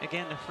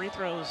 Again, the free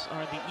throws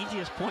are the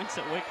easiest points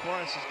that Wake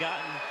Forest has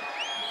gotten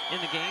in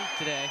the game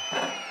today.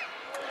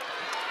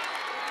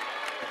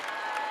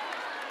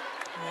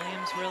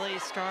 Williams really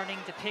starting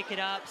to pick it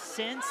up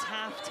since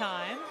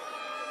halftime.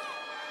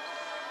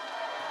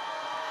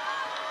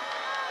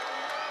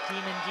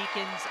 Demon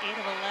Deacons 8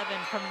 of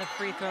 11 from the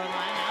free throw line,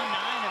 now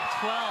 9 of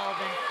 12.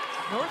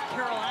 And North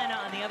Carolina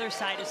on the other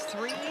side is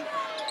 3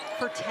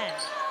 for 10.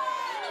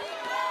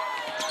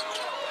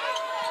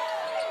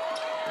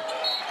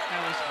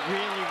 That was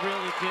really,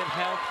 really good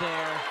help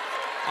there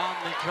on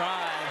the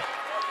drive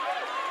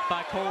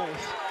by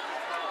Coles.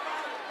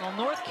 Well,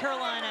 North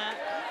Carolina,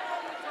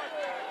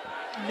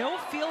 no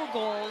field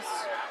goals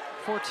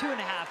for 2.5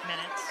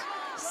 minutes.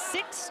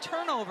 6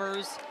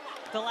 turnovers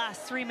the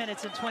last 3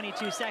 minutes and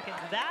 22 seconds.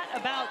 That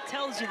about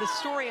tells you the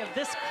story of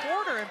this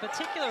quarter in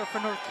particular for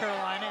North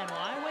Carolina, and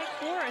why Wake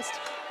Forest,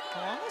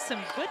 along with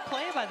some good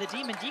play by the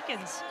Demon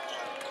Deacons,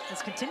 has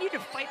continued to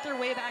fight their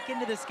way back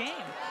into this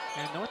game.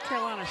 And North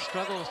Carolina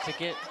struggles to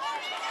get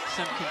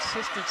some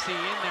consistency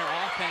in their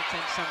offense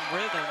and some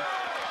rhythm.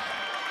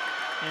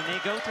 And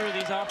they go through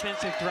these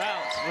offensive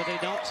droughts where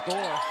they don't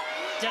score.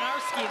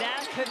 Donarski,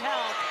 that could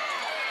help.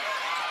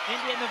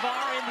 India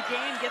Navarre in the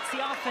game gets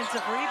the offensive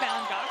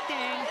rebound.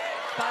 Gokdang,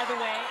 by the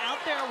way, out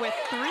there with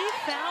 3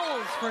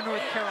 fouls for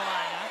North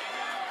Carolina.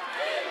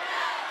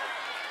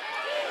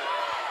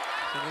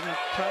 So we're going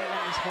to try to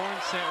run this horn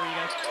set where you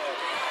guys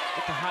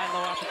get the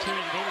high-low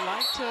opportunity. They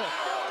like to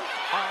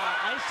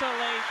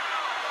isolate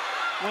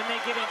when they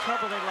get in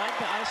trouble. They like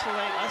to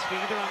isolate Ustby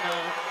either on the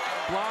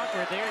block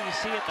or there you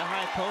see at the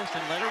high post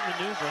and let her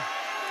maneuver.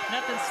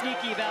 Nothing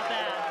sneaky about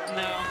that.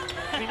 No,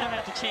 we might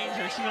have to change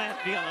her. She might have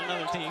to be on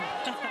another team.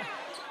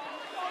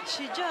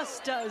 She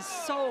just does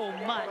so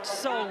much,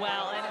 so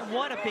well, and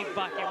what a big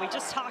bucket. We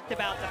just talked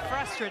about the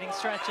frustrating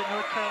stretch that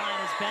North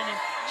Carolina's been in.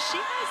 She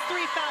has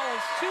 3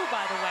 fouls too,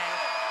 by the way,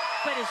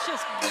 but it's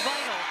just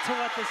vital to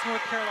what this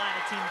North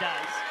Carolina team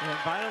does. Yeah,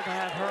 vital to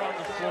have her on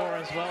the floor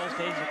as well as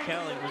Deja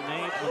Kelly.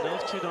 When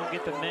those two don't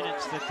get the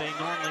minutes that they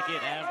normally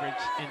get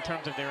average in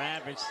terms of their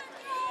average.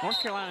 North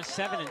Carolina's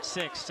 7-6,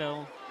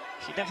 so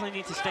she definitely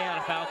needs to stay out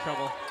of foul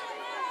trouble.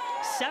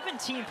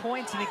 17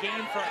 points in the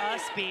game for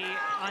Ustby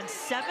on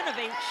 7 of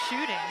 8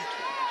 shooting.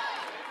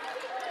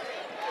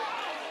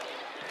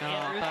 Oh,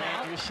 I thought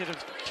Andrew should have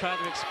tried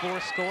to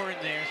explore scoring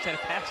there instead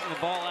of passing the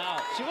ball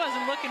out. She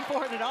wasn't looking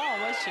for it at all,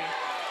 was she?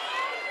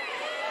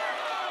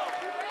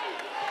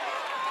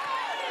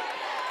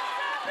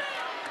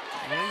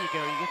 There you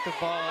go, you get the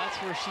ball. That's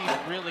where she's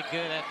really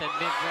good at that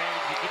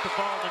mid-range. You get the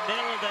ball in the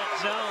middle of that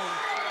zone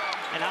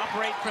and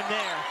operate from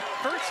there.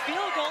 First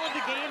field goal of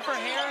the game for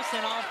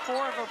Harrison. All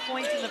 4 of her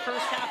points in the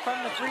first half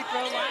from the free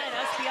throw line.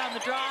 Ustby on the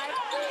drive.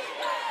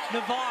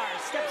 Navarre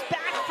steps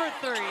back for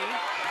 3.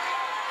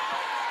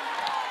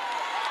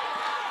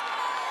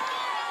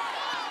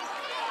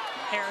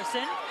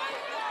 Harrison.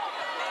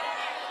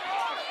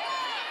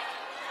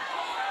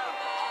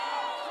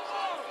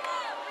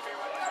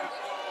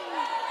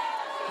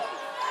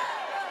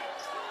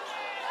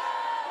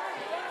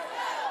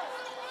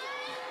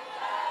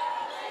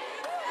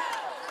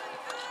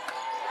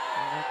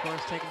 Of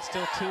course, taking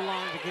still too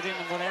long to get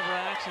into whatever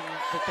action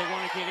that they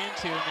want to get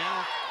into.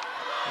 Now,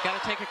 you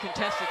got to take a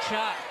contested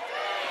shot.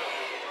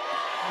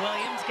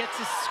 Williams gets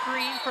a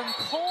screen from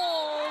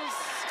Coles.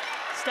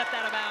 Stepped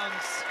out of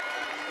bounds.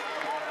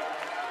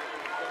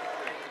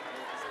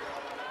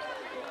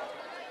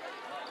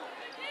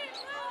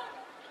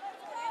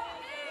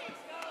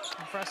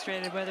 I'm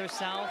frustrated with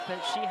herself,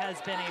 but she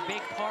has been a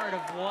big part of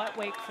what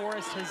Wake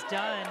Forest has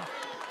done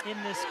in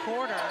this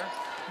quarter.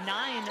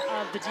 9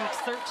 of the Duke's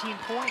 13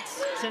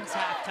 points since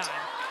halftime.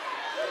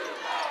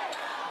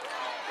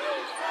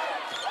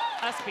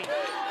 Ustby.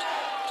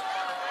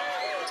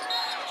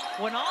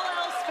 When all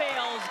else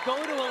fails, go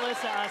to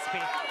Alyssa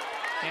Ustby.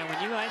 And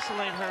when you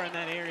isolate her in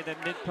that area,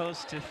 that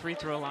mid-post to free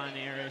throw line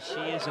area, she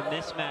is a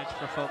mismatch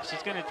for folks.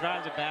 She's going to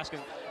drive the basket,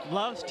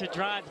 loves to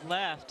drive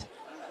left,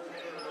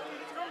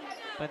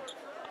 but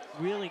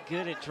really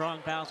good at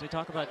drawing fouls. We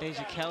talk about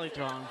Deja Kelly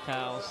drawing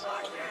fouls.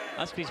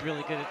 Ustby's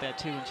really good at that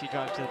too when she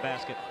drives to the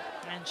basket.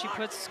 And she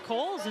puts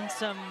Coles in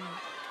some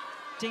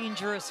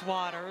dangerous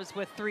waters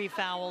with 3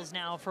 fouls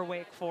now for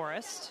Wake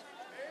Forest.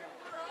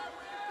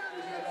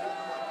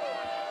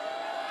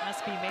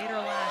 Ustby made her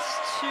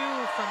last 2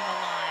 from the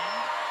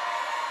line.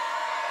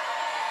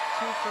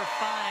 2 for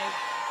 5.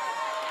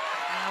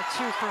 Now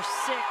 2 for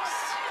 6.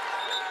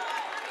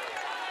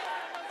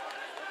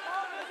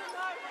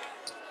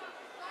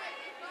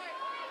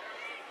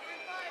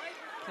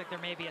 Looks like there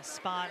may be a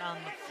spot on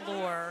the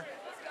floor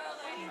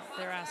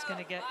they're asking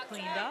to get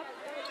cleaned up.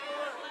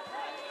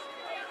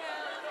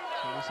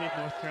 So we'll see if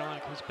North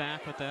Carolina comes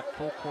back with that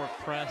full court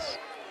press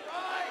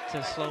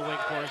to slow Wake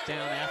Forest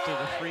down after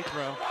the free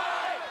throw.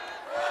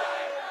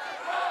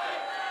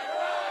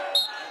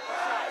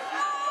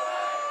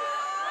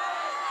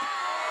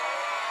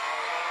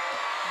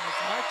 As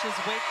much as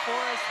Wake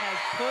Forest has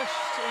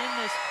pushed in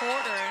this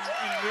quarter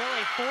and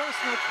really forced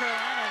North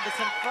Carolina into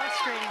some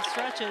frustrating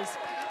stretches,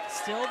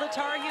 still the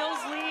Tar Heels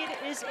lead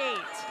is 8.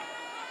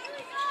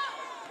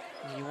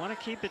 You want to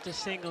keep it to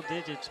single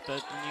digits,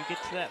 but when you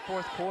get to that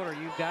 4th quarter,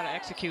 you've got to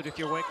execute if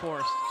you're Wake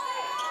Forest.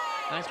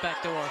 Nice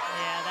back door.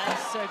 Yeah,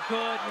 that's a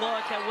good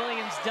look that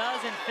Williams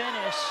doesn't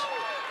finish.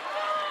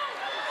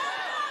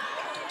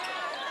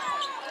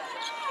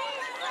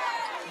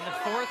 In the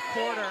 4th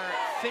quarter,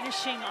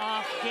 finishing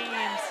off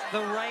games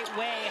the right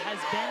way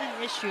has been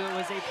an issue. It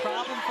was a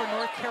problem for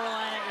North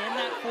Carolina in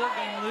that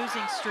 4-game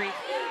losing streak,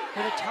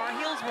 where the Tar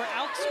Heels were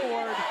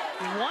outscored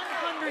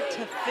 100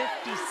 to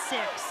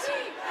 56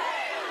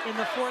 in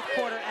the 4th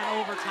quarter and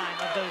overtime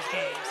of those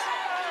games.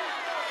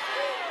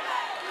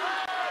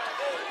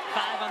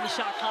 5 on the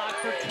shot clock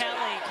for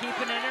Kelly,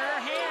 keeping it in her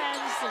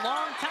hands a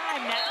long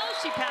time. Now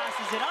she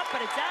passes it up,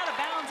 but it's out of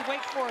bounds.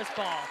 Wake Forest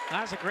ball.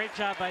 That was a great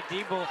job by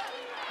Debo,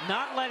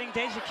 not letting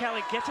Deja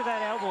Kelly get to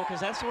that elbow, because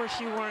that's where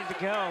she wanted to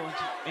go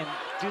and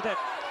do that,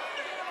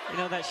 you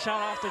know, that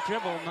shot off the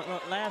dribble,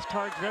 last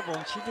hard dribble,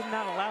 and she did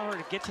not allow her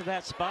to get to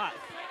that spot.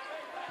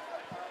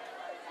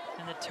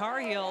 And the Tar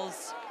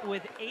Heels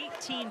with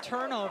 18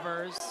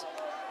 turnovers,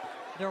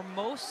 their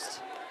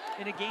most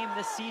in a game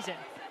this season.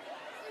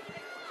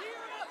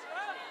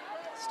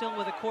 Still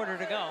with a quarter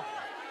to go.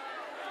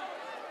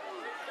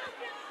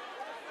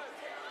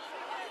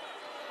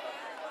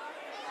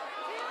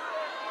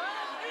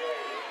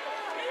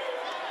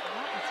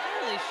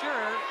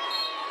 sure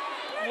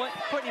what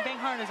Courtney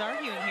Banghart is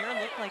arguing here.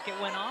 Looked like it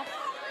went off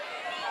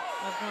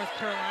of North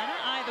Carolina.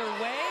 Either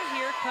way,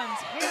 here comes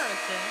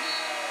Harrison.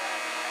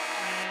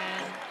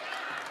 And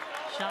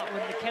shot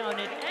wouldn't have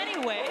counted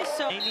anyway,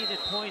 so. They needed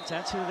points,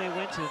 that's who they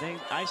went to. They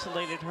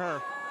isolated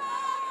her.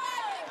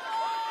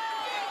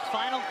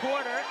 Final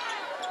quarter.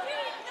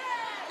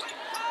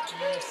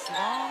 This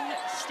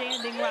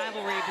long-standing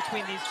rivalry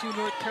between these two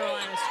North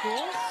Carolina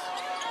schools.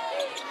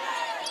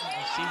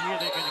 You see here,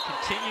 they're going to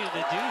continue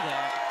to do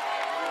that.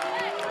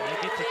 They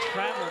get to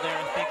travel there,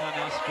 I think, on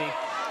Ustby.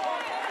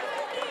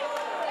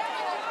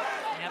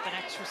 They have an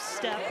extra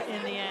step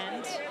in the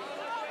end.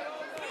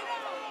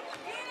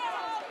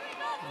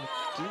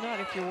 Do not,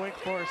 if you're Wake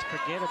Forest,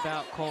 forget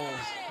about Coles.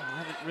 I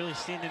haven't really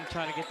seen them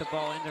try to get the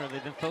ball in there.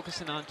 They've been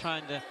focusing on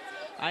trying to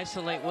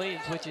isolate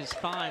Williams, which is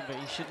fine, but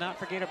you should not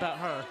forget about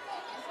her.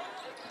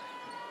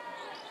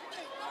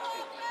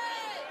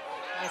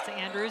 Alyssa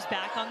Andrews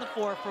back on the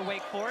floor for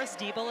Wake Forest.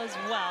 Diebel as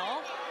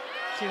well.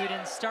 She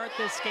didn't start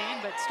this game,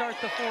 but start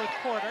the fourth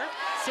quarter.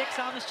 6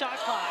 on the shot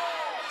clock.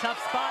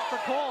 Tough spot for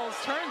Coles.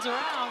 Turns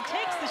around,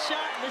 takes the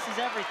shot, misses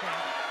everything.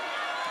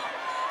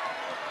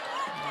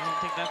 I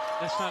don't think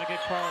that's not a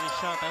good quality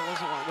shot. That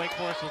wasn't what Wake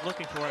Forest was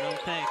looking for, I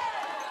don't think.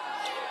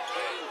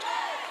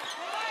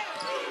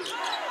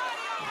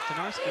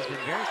 Tenarska's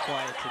been very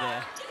quiet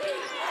today.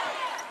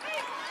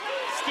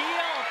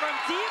 Steal from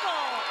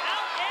Diebel,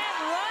 out and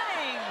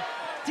running.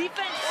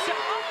 Defense to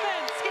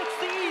offense gets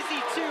the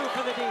easy 2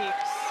 for the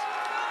Deeps.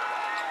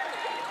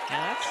 And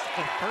that's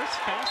the first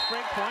fast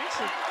break points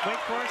that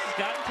Wake Forest has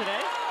gotten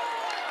today.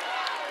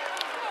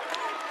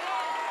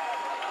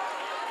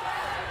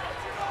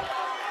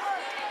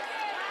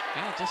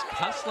 Yeah, just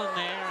hustling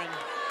there, and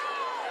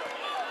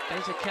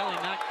Deja Kelly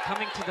not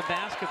coming to the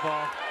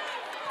basketball.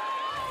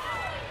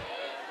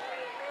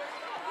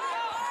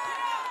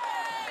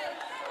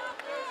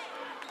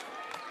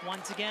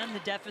 Once again, the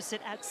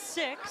deficit at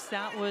 6.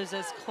 That was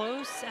as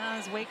close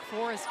as Wake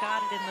Forest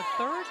got it in the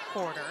third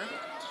quarter.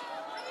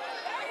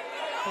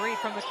 3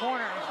 from the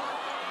corner.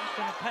 Not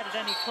going to cut it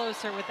any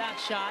closer with that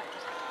shot.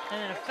 And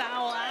then a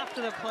foul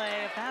after the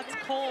play. If that's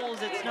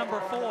Coles, it's number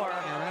 4.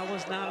 Yeah, that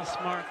was not a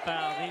smart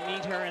foul. They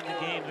need her in the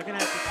game. They're going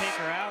to have to take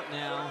her out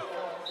now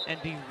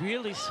and be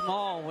really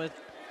small with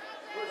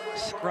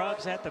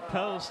Scruggs at the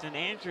post and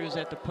Andrews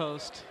at the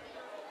post.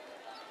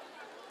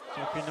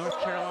 So if you're North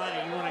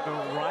Carolina, you want to go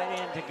right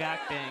into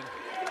Gakdang.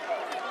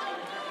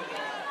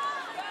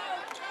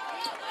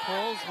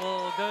 Coles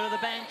will go to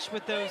the bench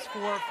with those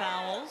 4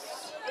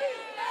 fouls.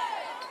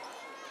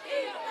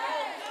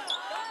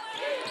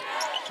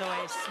 So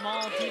a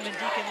small Demon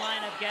Deacon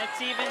lineup gets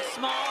even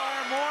smaller.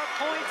 More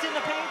points in the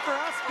paint for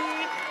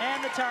Ustby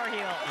and the Tar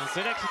Heels.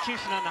 Good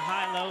execution on the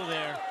high-low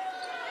there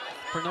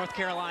for North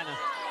Carolina.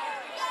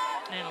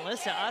 And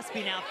Alyssa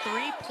Ustby now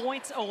 3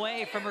 points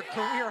away from her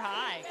career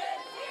high.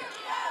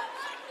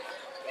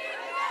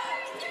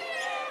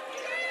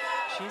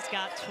 She's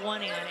got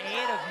 20 on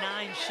 8 of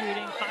 9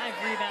 shooting, 5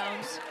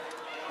 rebounds.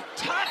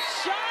 Tough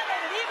shot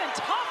and an even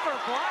tougher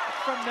block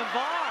from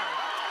Navarre.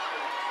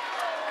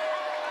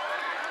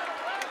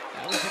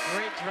 That was a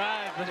great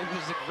drive, but it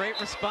was a great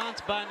response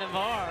by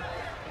Navarre.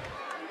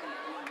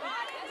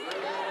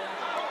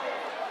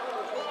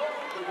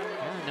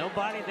 Yeah,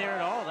 nobody there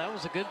at all. That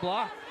was a good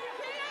block.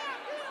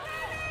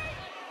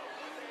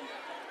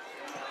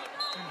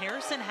 And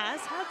Harrison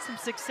has had some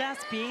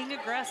success being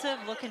aggressive,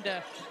 looking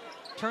to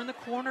turn the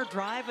corner,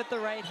 drive with the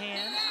right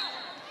hand.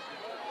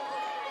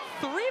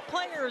 3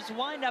 players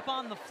wind up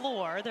on the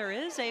floor. There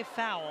is a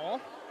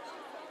foul.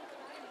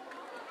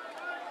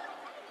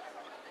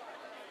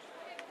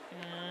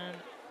 And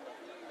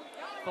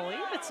I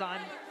believe it's on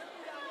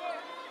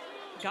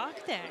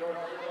Gakdang.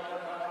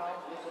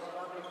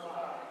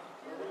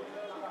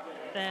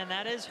 And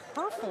that is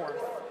her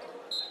 4th.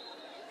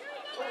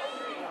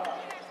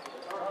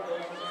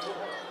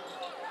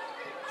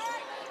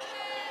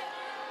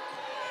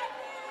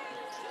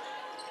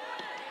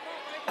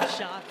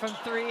 Shot from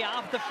 3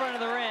 off the front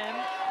of the rim.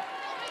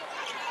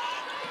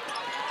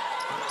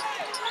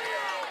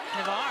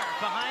 Navarre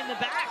behind the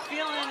back,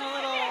 feeling a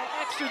little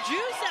extra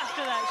juice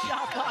after that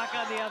shot clock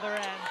on the other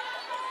end.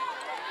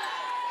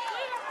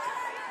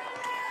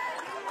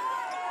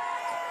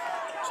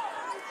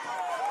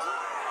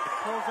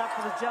 Pulls up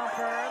for the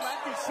jumper,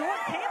 left it short,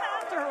 came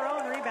after her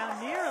own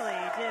rebound, nearly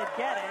did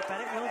get it,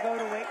 but it will go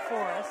to Wake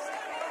Forest.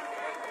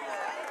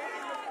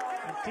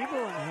 And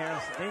Diebel and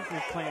Harris, they've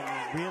been playing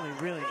really,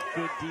 really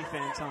good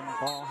defense on the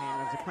ball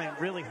handlers. They're playing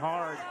really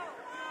hard,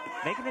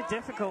 making it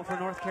difficult for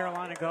North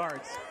Carolina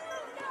guards.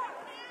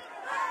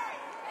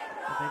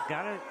 But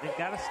they've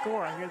got to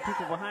score. I hear the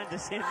people behind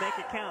us saying make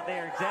it count. They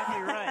are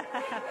exactly right.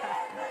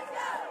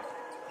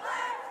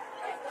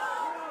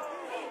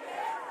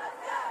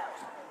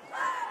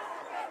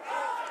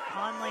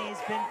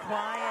 Conley's been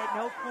quiet,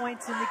 no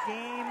points in the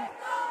game.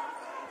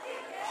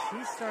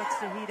 She starts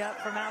to heat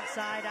up from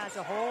outside, adds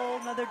a whole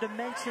nother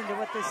dimension to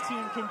what this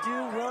team can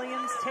do.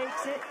 Williams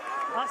takes it,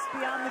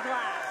 Ustby on the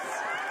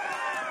glass.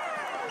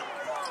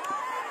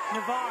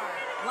 Navarre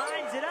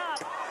lines it up.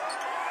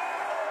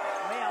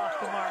 way off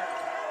the mark.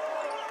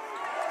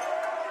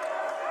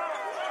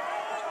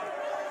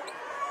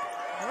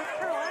 North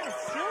Carolina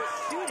still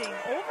shooting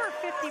over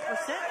 50%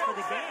 for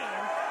the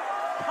game.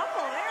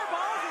 Couple of air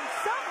balls, and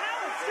somehow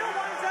it still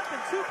winds up in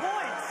 2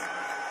 points.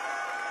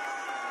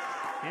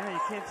 Yeah,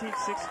 you can't teach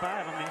 6'5".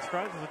 I mean,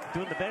 Scruggs was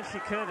doing the best she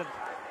could of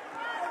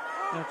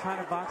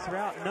trying to box her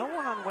out. No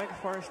one on Wake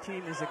Forest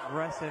team is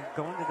aggressive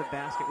going to the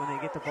basket when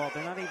they get the ball.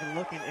 They're not even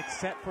looking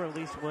except for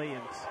Elise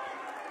Williams.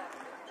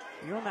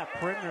 You're on that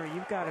perimeter,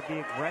 you've got to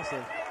be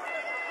aggressive.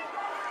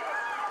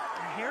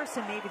 And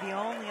Harrison may be the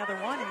only other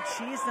one, and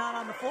she's not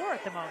on the floor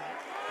at the moment.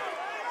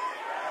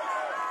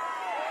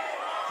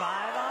 5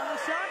 on the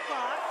shot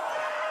clock.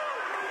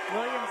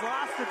 Williams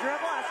lost the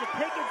dribble, has to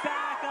pick it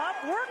back up,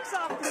 works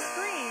off the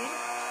screen,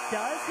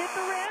 does hit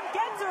the rim,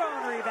 gets her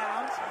own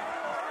rebound.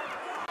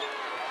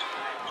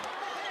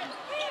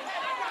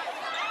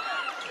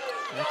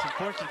 It's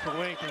unfortunate for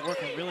Wake. They're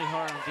working really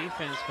hard on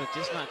defense, but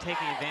just not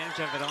taking advantage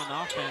of it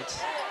on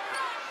offense.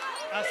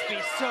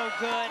 Ustby so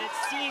good at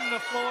seeing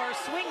the floor,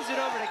 swings it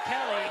over to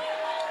Kelly.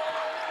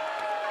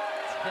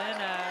 It's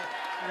been a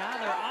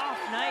rather off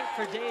night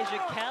for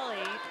Deja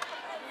Kelly.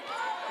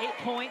 8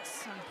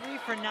 points on 3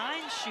 for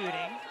 9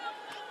 shooting.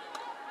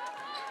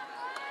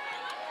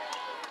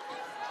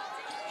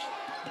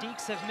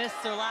 Deeks have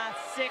missed their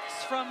last 6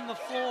 from the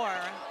floor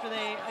after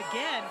they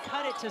again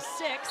cut it to 6.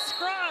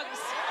 Scruggs,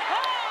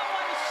 oh,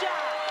 what a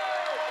shot!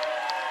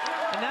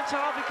 And that's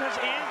all because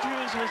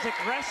Andrews was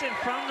aggressive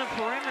from the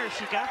perimeter.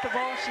 She got the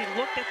ball, she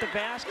looked at the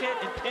basket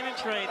and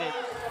penetrated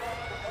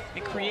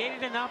and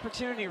created an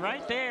opportunity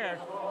right there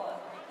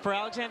for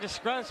Alexander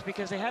Scruggs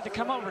because they had to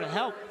come over to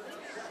help.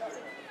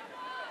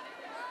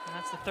 And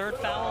that's the 3rd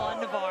foul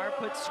on Navarre,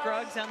 puts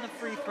Scruggs on the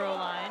free throw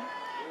line.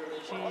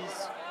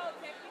 She's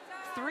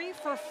 3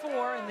 for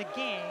 4 in the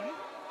game.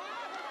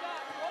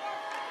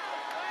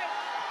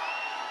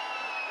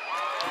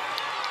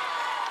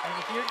 And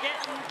if you're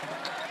getting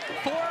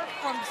 4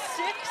 from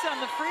 6 on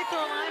the free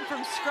throw line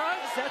from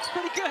Scruggs, that's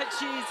pretty good.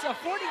 She's a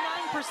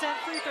 49%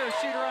 free throw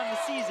shooter on the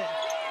season.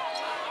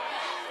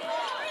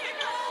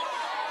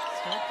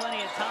 Still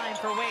plenty of time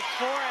for Wake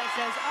Forest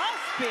as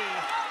Ustby,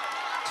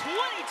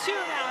 22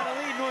 now to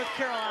lead North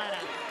Carolina.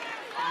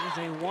 It is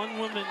a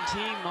one-woman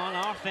team on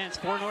offense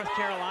for North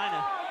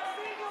Carolina.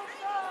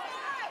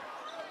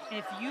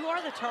 If you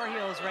are the Tar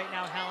Heels right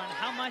now, Helen,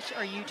 how much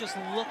are you just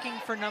looking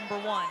for number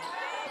 1?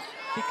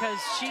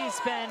 Because she's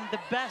been the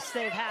best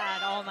they've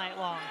had all night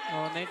long.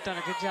 Oh, and they've done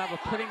a good job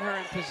of putting her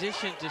in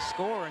position to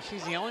score.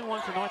 She's the only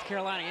one for North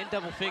Carolina in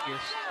double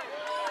figures.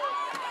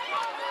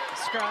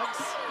 Scruggs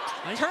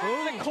nice turns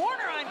move. the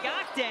corner on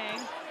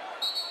Gokdang.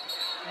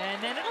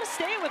 And then it'll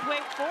stay with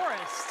Wake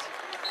Forest.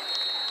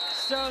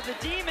 So the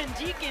Demon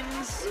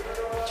Deacons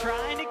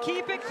trying to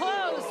keep it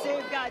close.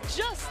 They've got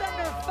just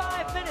under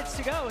 5 minutes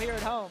to go here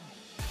at home.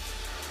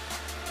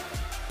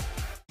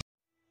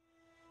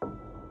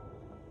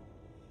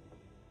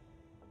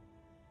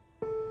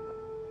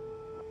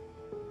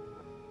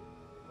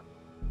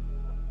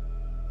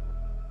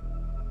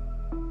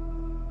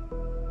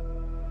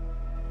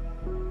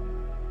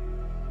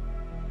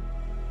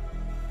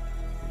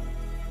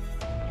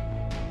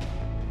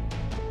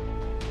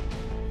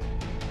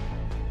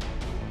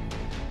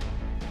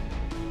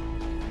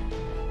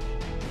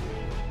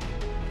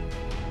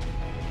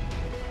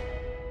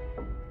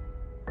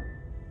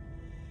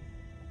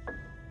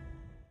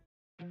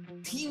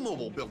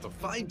 T-Mobile built a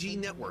 5G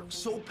network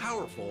so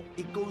powerful,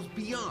 it goes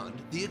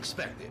beyond the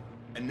expected.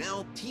 And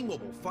now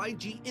T-Mobile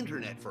 5G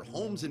internet for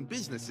homes and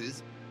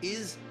businesses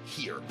is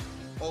here.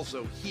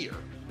 Also here,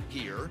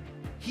 here,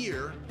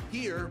 here,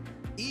 here,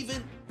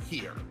 even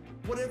here.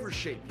 Whatever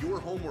shape your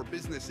home or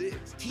business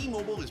is,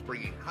 T-Mobile is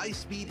bringing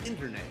high-speed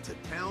internet to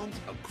towns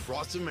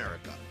across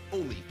America.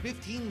 Only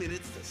 15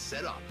 minutes to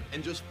set up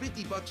and just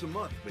 $50 a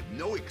month with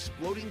no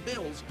exploding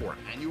bills or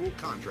annual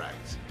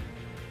contracts.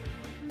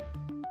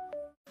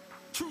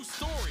 True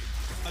story.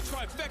 A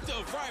trifecta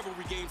of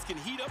rivalry games can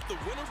heat up the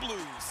winter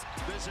blues.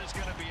 This is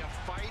going to be a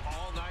fight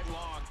all night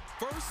long.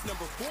 First,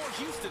 number 4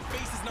 Houston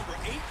faces number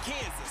 8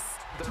 Kansas.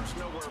 There's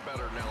nowhere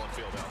better than Allen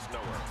Fieldhouse,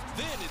 nowhere.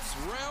 Then it's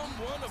round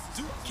 1 of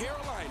Duke,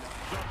 Carolina.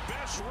 The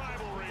best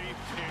rivalry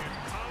in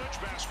college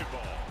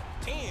basketball.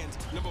 And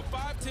number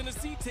 5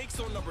 Tennessee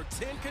takes on number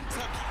 10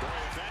 Kentucky. Boy,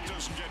 if that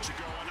doesn't get you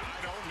going, I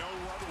don't know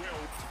what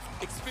will.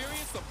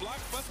 Experience a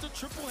blockbuster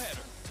triple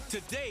header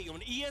today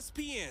on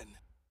ESPN.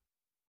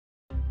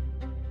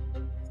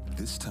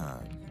 This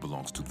time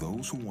belongs to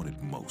those who want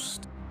it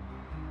most.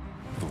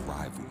 The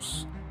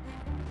rivals.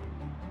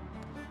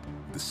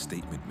 The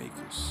statement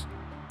makers.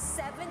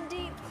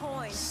 70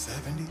 points.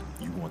 70?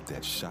 You want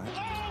that shot?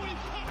 Oh, he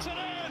puts it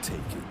in!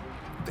 Take it.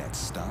 That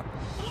stop?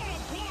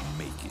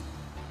 Make it.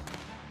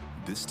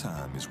 This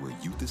time is where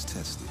youth is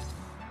tested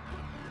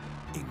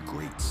and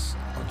greats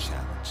are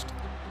challenged.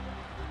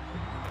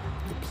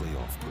 The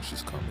playoff push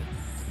is coming.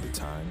 The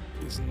time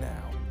is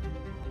now.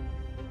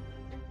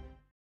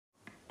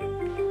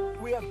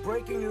 We have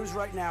breaking breaking news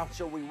right now,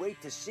 so we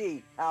wait to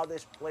see how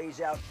this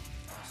plays out.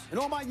 In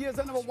all my years,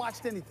 I never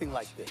watched anything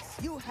like this.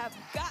 You have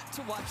got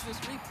to watch this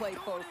replay,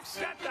 folks.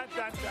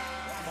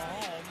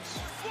 Mahomes.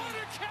 What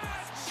a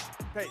catch!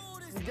 Hey,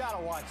 you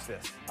gotta watch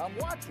this. I'm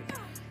watching.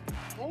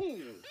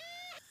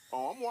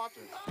 Oh, I'm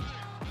watching.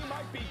 You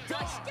might be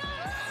done.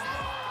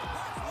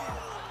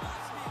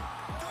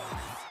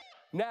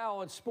 Now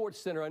on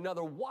SportsCenter,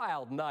 another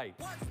wild night.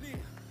 Watch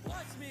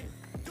me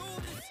do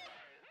this.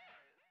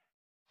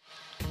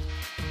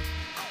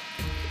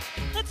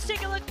 Let's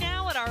take a look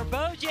now at our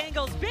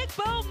Bojangles Big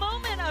Bow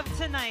moment of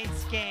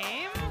tonight's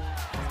game.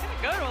 It's going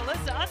to go to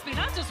Alyssa Ustby.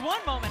 Not just one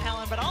moment,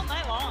 Helen, but all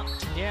night long.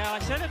 Yeah, I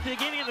said at the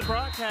beginning of the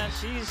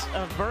broadcast, she's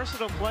a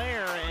versatile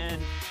player,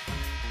 and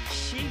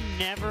she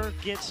never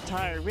gets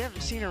tired. We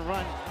haven't seen her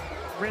run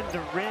rim to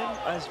rim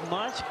as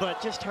much,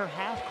 but just her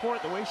half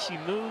court, the way she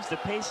moves, the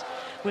pace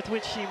with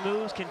which she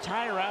moves can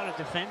tire out a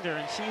defender,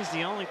 and she's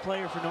the only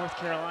player for North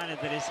Carolina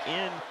that is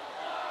in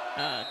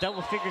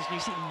double figures, and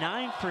you see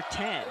 9 for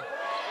 10.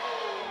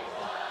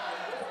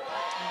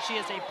 She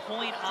is a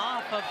point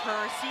off of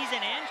her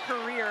season and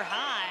career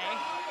high.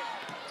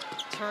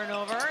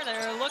 Turnover,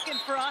 they're looking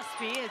for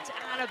Ustby. It's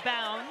out of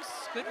bounds.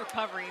 Good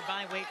recovery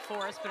by Wake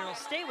Forest, but it'll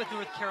stay with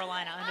North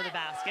Carolina under the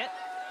basket.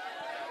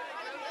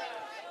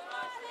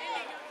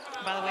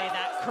 By the way,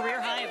 that career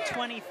high of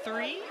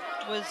 23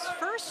 was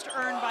first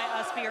earned by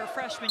Ustby her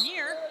freshman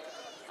year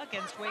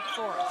against Wake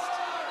Forest.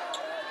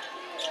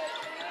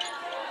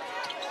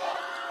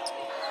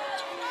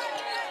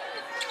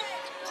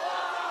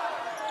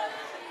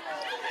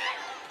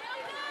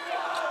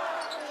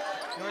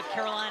 North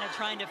Carolina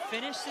trying to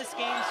finish this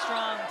game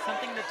strong,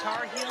 something the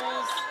Tar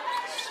Heels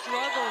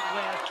struggled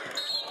with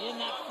in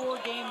that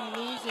 4-game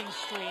losing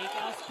streak.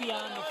 Ustby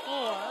on the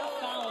floor,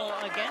 foul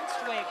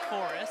against Wake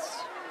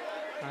Forest.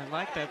 I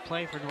like that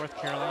play for North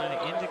Carolina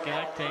into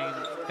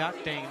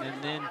Gokdane,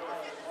 and then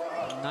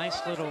a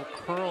nice little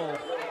curl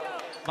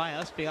by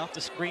Ustby off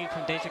the screen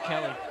from Deja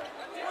Kelly.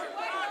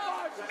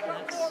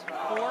 That's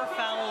 4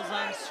 fouls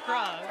on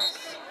Scruggs.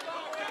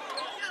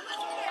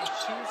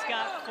 She's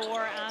got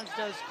 4, as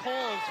does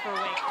Coles for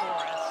Wake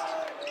Forest.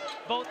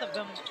 Both of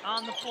them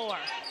on the floor.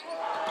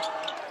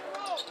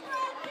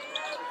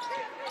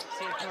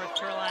 See if North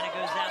Carolina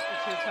goes after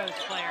 2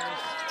 post players.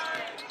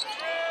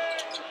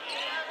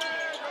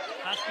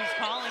 Ustby's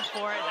calling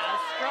for it.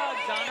 Has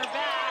Scruggs on her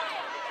back.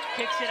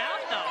 Kicks it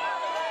out though.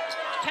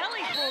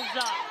 Kelly pulls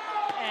up,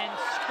 and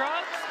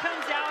Scruggs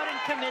comes out and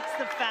commits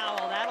the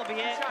foul. That'll be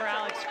it for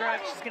Alex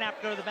Scruggs. She's gonna have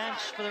to go to the bench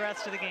for the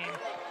rest of the game.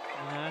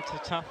 Yeah, that's a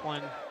tough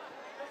one.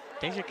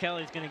 Deja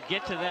Kelly's going to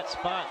get to that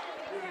spot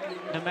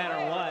no matter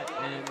what,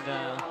 and he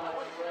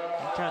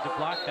tried to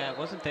block that.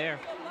 Wasn't there.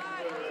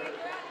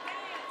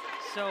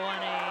 So on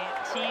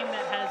a team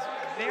that has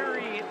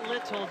very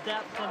little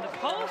depth in the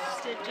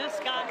post, it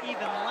just got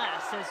even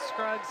less as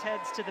Scruggs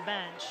heads to the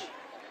bench.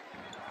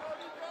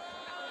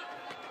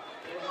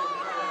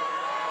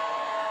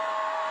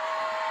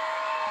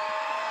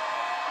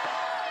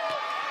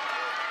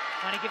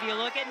 Want to give you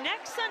a look at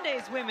next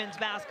Sunday's women's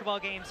basketball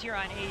games here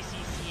on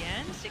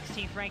ACCN.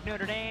 16th ranked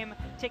Notre Dame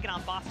taking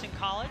on Boston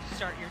College.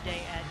 Start your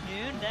day at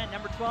noon. Then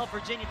number 12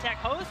 Virginia Tech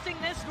hosting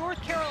this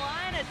North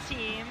Carolina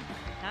team.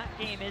 That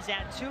game is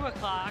at 2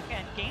 o'clock,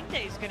 and game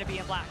day is going to be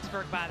in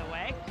Blacksburg, by the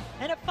way.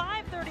 And at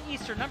 5:30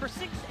 Eastern, number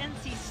 6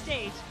 NC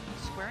State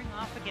squaring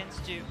off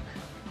against Duke.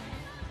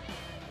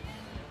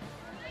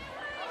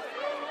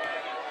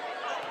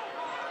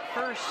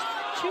 First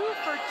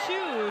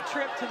 2-for-2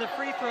 trip to the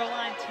free throw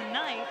line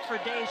tonight for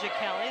Deja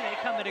Kelly. They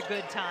come at a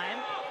good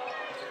time,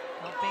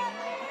 helping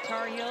the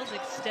Tar Heels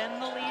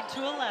extend the lead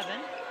to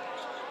 11.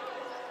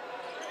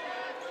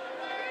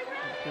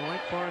 For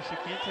Wake Forest, you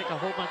can't take a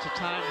whole bunch of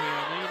time here.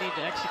 I know you need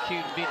to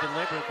execute and be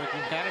deliberate, but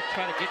you've got to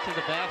try to get to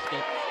the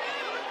basket.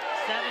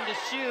 7 to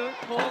shoot.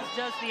 Coles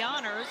does the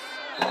honors.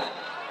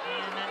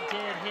 And that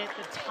did hit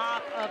the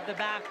top of the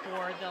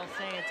backboard. They'll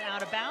say it's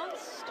out of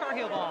bounds. Tar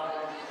Heel ball.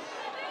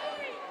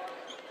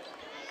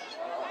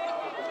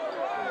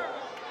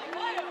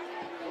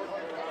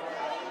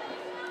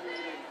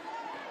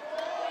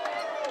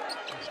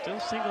 Still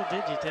single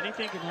digits.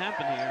 Anything can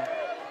happen here.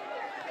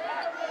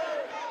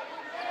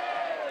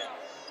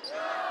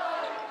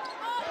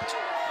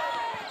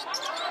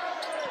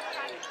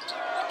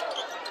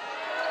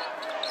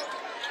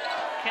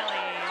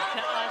 Kelly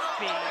to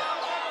Ustby.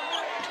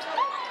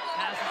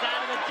 Passes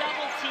out of a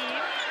double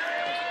team.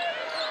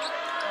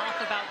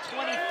 Off about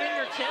 20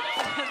 fingertips.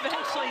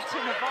 Eventually to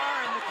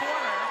Navarre in the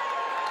corner.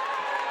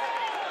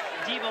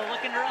 Devo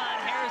looking to run.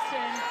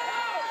 Harrison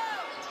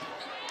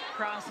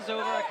crosses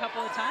over a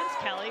couple of times.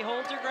 Kelly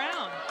holds her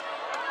ground.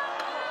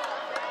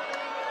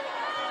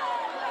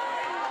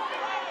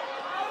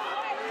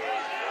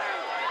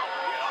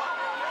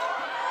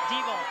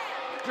 Devo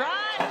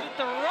drives with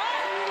the run.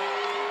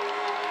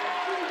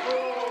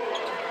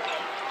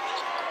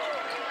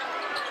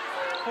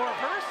 For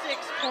her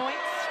 6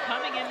 points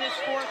coming in this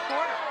 4th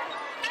quarter.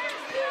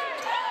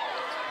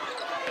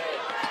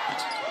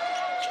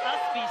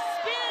 Ustby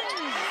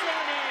spins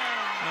and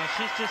in.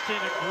 she's just in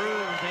a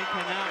groove. They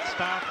cannot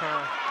stop her.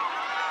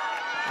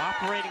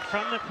 Operating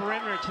from the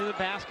perimeter to the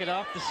basket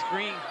off the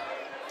screen.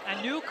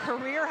 A new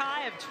career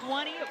high of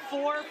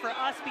 24 for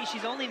Ustby.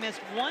 She's only missed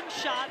one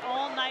shot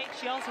all night.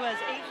 She also has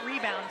 8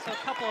 rebounds, so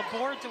a couple of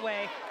boards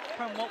away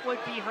from what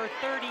would be her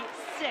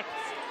 36th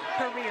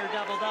career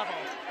double-double.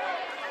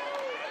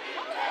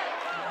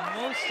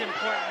 Most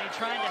importantly,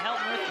 trying to help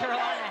North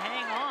Carolina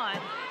hang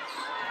on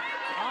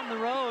the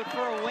road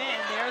for a win.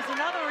 There's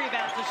another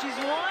rebound, so she's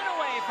 1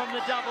 away from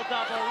the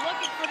double-double.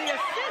 Looking for the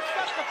assist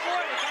up the floor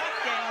to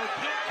Gaskell, who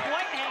can't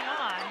quite hang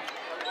on.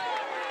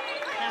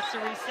 Has to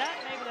reset.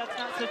 Maybe that's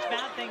not such a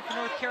bad thing for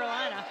North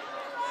Carolina.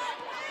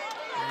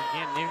 And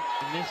again, the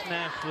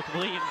mismatch with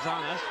Williams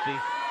on Ustby.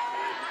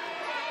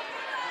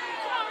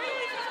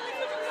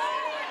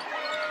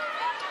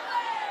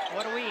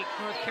 What a week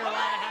North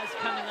Carolina has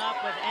coming up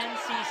with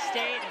NC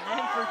State and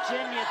then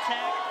Virginia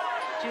Tech,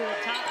 2 of the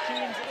top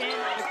teams in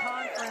the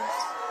conference.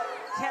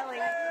 Kelly.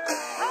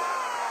 Oh!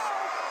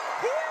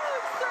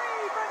 Huge 3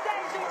 from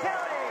Deja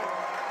Kelly.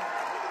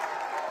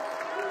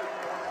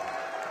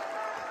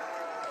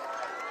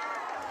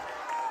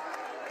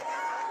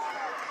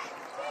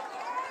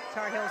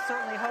 Tar Heels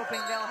certainly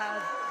hoping they'll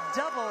have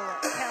double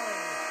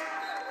Kelly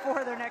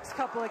for their next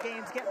couple of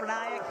games. Get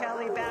Renaya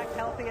Kelly back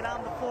healthy and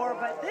on the floor,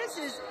 but this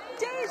is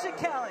Deja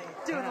Kelly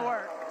doing the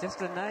work.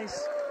 Just a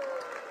nice,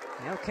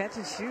 catch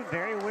and shoot.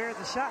 Very aware of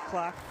the shot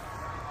clock.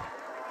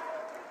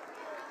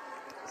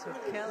 So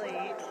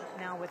Kelly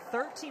now with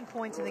 13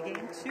 points in the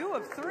game, 2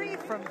 of 3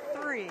 from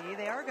 3.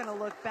 They are going to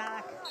look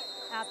back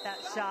at that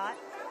shot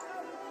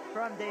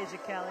from Deja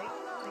Kelly.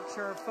 Make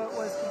sure her foot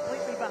was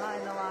completely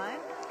behind the line.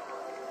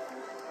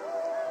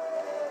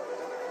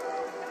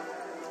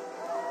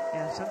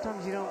 Yeah,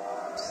 sometimes you don't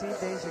see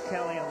Deja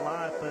Kelly a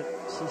lot, but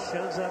she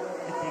shows up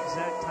at the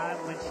exact time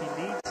when she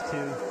needs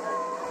to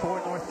for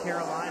North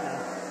Carolina.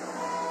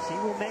 She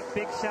will make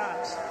big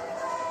shots.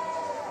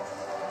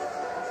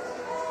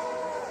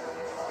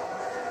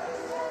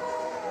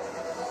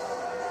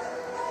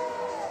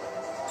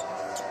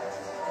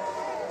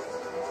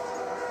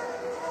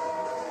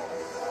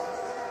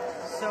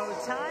 So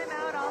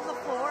timeout on the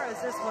floor as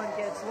this one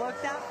gets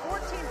looked at.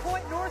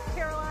 14-point North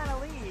Carolina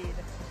lead.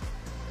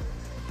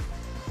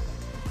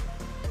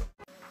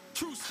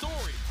 True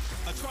story.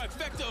 A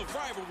trifecta of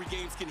rivalry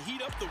games can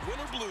heat up the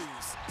winter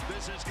blues.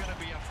 This is going to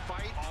be a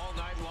fight all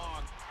night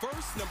long.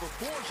 First, number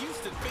 4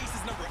 Houston faces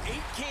number 8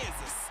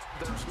 Kansas.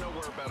 There's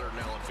nowhere better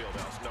than Allen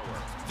Fieldhouse,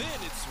 nowhere. Then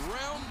it's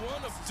round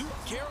 1 of Duke,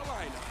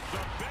 Carolina.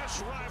 The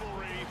best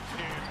rivalry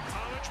in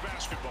college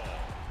basketball.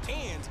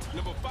 And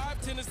number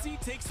 5 Tennessee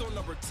takes on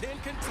number 10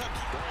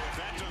 Kentucky. Boy, if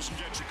that doesn't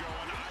get you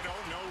going, I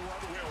don't know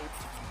what will.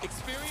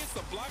 Experience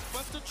a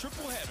blockbuster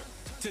triple header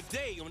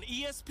today on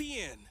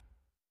ESPN.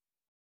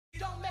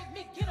 Don't make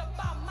me get up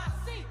out my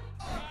seat.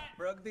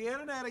 Broke the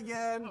internet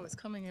again. Oh, it's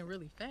coming in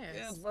really fast.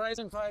 Yeah, it's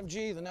Verizon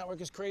 5G. The network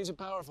is crazy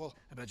powerful.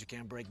 I bet you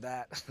can't break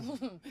that.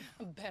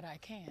 I bet I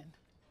can.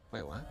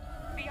 Wait, what?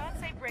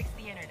 Beyonce breaks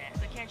the internet,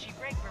 so can she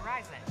break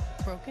Verizon?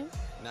 Broken?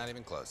 Not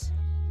even close.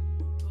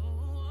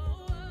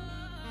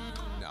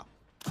 No.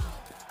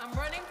 I'm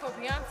running for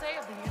Beyonce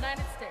of the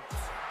United States.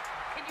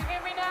 Can you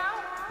hear me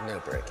now? No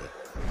breaking.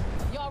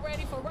 Y'all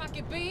ready for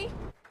Rocket B?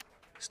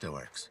 Still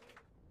works.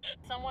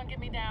 Someone get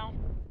me down.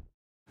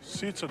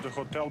 Seats at the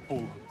hotel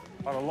pool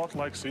are a lot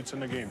like seats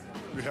in the game.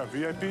 We have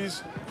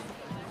VIPs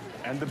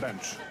and the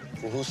bench.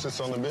 Well, who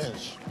sits on the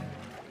bench?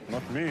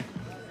 Not me.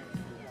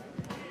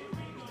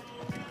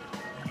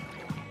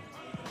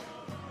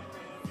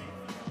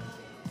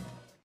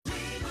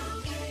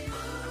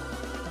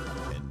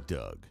 And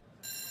Doug.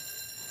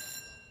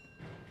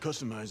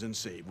 Customize and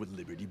save with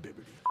Liberty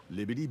Bibbity.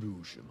 Liberty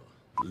Booshima.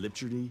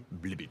 Liberty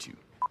Blibbitu.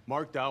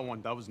 Mark that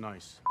one. That was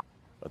nice.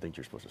 I think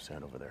you're supposed to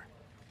stand over there.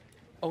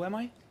 Oh, am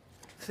I?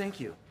 Thank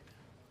you.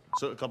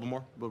 So a couple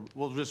more.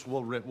 We'll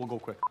go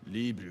quick.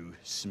 Libru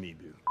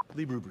Smeeboo.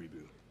 Libru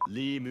Breeboo.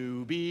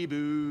 Limu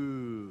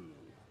Beeboo.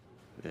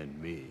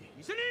 And me.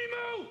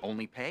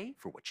 Only pay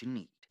for what you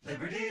need.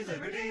 Liberty,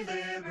 liberty,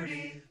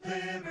 liberty,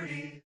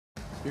 liberty.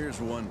 Here's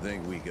one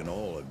thing we can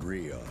all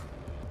agree on.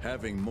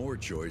 Having more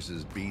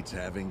choices beats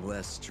having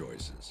less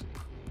choices.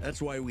 That's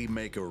why we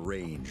make a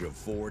range of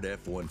Ford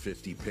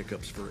F-150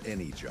 pickups for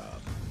any job.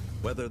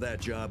 Whether that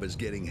job is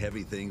getting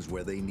heavy things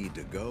where they need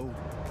to go,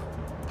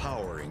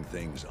 powering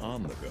things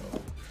on the go,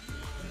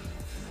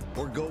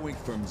 or going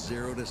from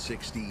 0 to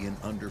 60 in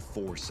under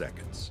 4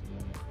 seconds.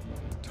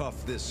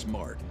 Tough this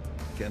smart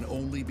can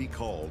only be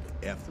called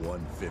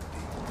F-150.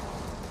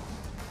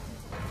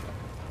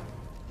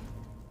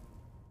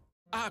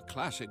 Our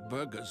classic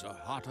burgers are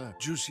hotter,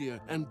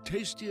 juicier, and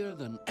tastier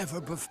than ever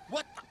before.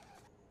 What the?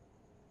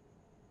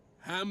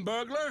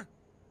 Hamburglar?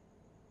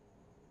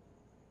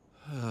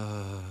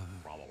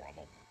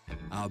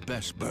 Our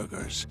best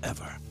burgers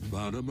ever.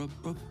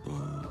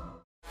 Ba-da-ba-ba-ba.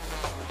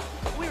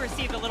 We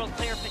received a little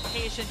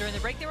clarification during the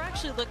break. They were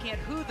actually looking at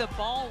who the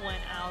ball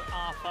went out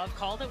off of.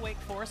 Called it Wake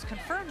Forest.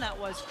 Confirmed that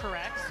was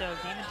correct. So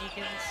Demon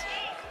Deacons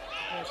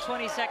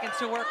 20 seconds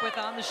to work with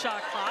on the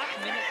shot clock.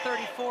 Minute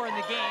 34 in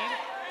the game.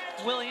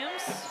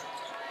 Williams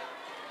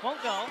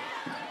won't go.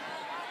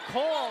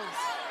 Coles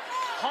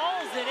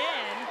hauls it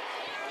in.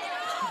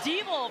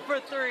 Deeble for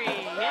three.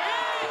 Yeah,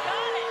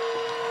 got it.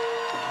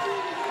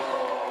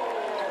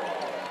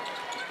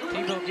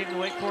 Deeble giving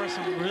Wake Forest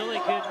some really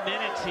good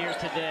minutes here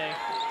today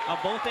on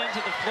both ends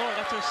of the floor.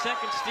 That's her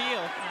second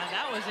steal.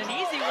 That was an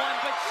easy one,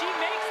 but she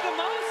makes the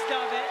most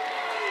of it.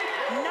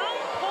 9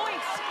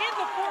 points in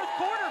the fourth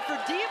quarter for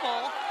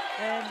Deeble,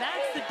 and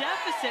that's the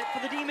deficit for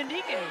the Demon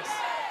Deacons.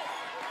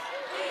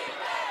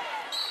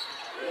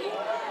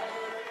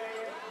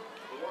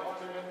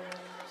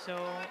 So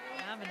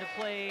having to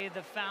play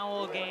the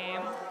foul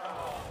game.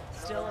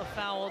 Still a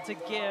foul to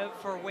give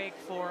for Wake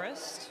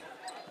Forest.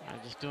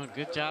 Just doing a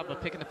good job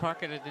of picking the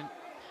pocket of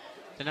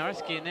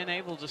Donarski and then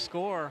able to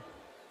score.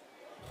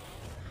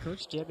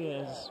 Coach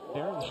Jebbia is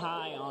very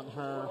high on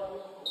her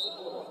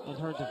in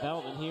her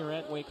development here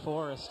at Wake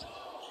Forest.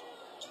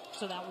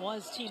 So that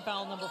was team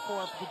foul number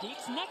 4 for the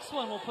Deeks. Next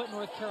one will put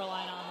North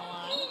Carolina on the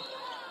line.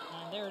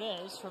 And there it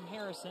is from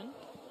Harrison.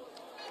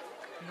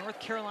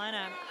 North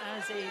Carolina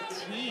as a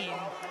team,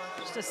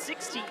 just a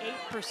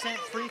 68%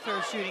 free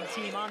throw shooting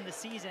team on the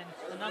season.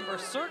 A number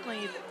certainly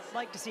you'd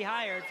like to see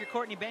higher if you're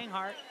Courtney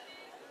Banghart.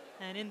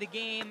 And in the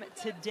game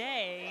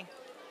today,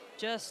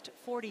 just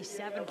 47%,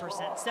 7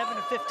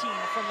 of 15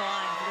 from the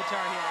line for the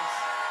Tar Heels.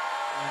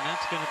 And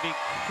that's going to be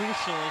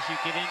crucial as you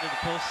get into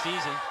the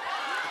postseason.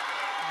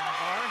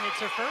 Navarre hits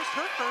her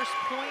first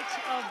point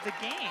of the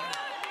game.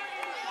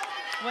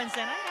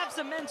 Wednesday night, have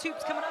some men's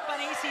hoops coming up on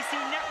ACC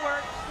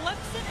Network.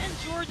 Clemson and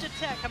Georgia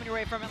Tech coming your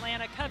way from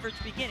Atlanta. Coverage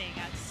beginning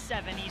at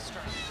 7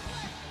 Eastern.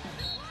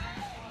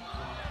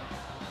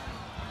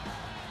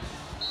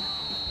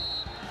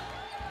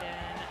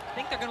 And I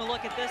think they're going to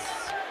look at this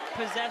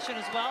possession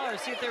as well, or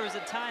see if there was a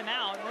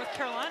timeout. North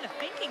Carolina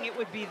thinking it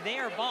would be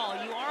their ball.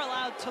 You are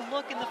allowed to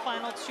look in the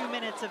final 2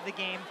 minutes of the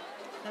game.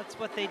 That's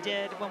what they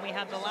did when we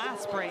had the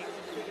last break.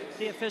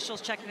 The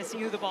officials checking to see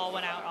who the ball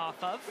went out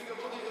off of.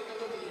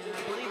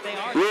 I believe they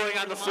are ruling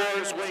on the floor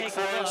is Wake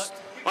Forest.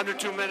 Under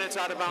 2 minutes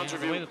out of bounds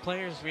review. The way the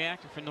players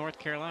reacted for North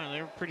Carolina,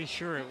 they were pretty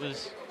sure it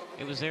was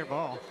their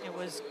ball. It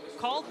was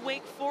called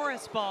Wake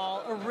Forest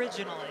ball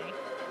originally.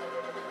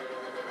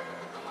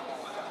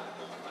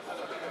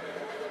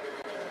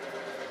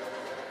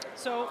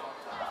 So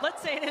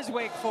let's say it is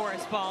Wake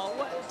Forest ball.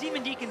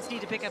 Demon Deacons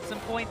need to pick up some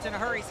points in a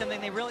hurry, something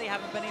they really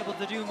haven't been able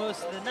to do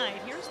most of the night.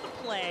 Here's the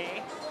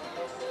play.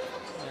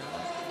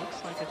 Yeah,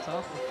 looks like it's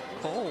off of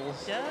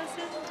Coles. Does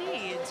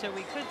indeed. So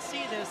we could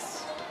see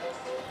this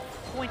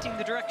pointing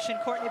the direction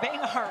Courtney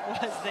Banghart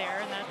was there,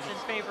 and that's in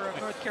favor of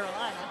North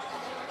Carolina.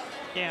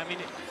 Yeah, I mean,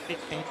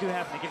 they do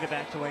have to give it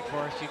back to Wake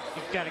Forest. You've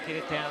got to get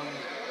it down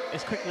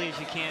as quickly as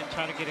you can.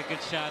 Try to get a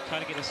good shot. Try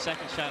to get a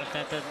second shot if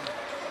that doesn't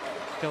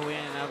go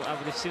in. I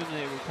would assume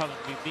that it would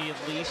probably be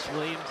Elise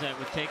Williams that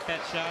would take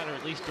that shot, or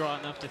at least draw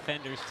enough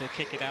defenders to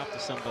kick it out to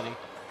somebody.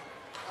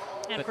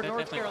 And but for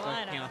North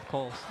Carolina,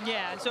 Coles.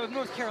 Yeah, so if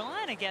North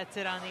Carolina gets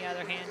it, on the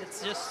other hand,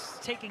 it's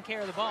just taking care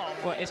of the ball.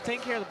 Well, it's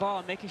taking care of the ball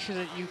and making sure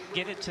that you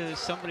get it to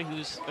somebody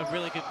who's a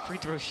really good free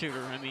throw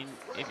shooter. I mean,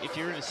 if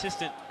you're an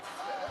assistant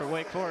for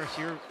Wake Forest,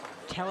 you're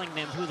telling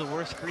them who the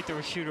worst free throw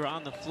shooter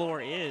on the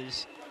floor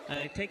is.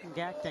 They've taken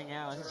Gacktang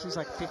out. I think she's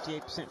like a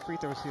 58% free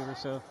throw shooter,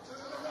 so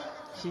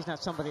she's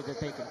not somebody that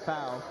they can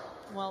foul.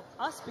 Well,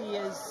 Ustby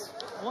is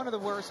one of the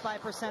worst by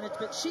percentage,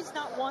 but she's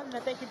not one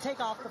that they can take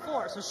off the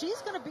floor. So she's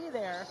going to be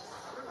there.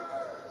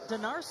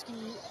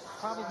 Donarski,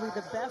 probably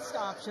the best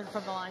option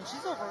from the line.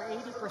 She's over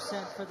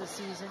 80% for the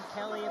season.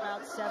 Kelly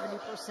about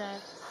 70%.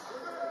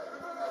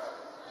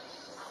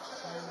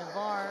 And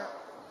Navarre,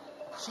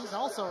 she's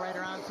also right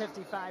around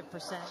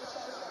 55%.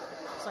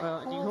 Like,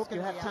 well, you hope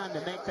you have time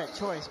to make that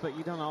choice, but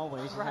you don't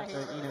always. Right. You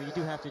have to, you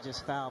do have to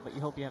just foul, but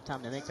you hope you have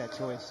time to make that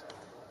choice.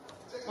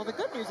 Well, the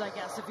good news, I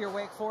guess, if you're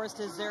Wake Forest,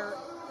 is there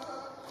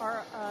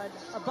are an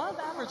above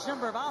average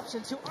number of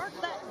options who aren't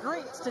that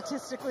great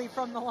statistically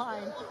from the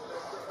line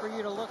for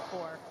you to look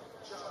for.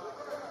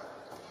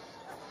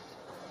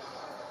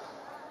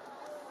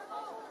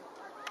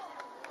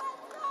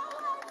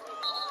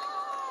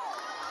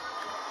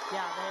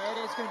 Yeah, it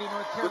is going to be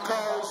North Carolina.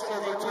 Because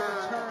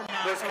overturn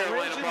that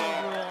original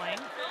ruling.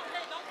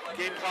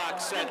 Game clock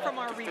set. And from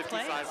our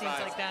replay, it seems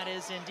like that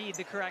is indeed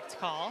the correct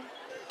call.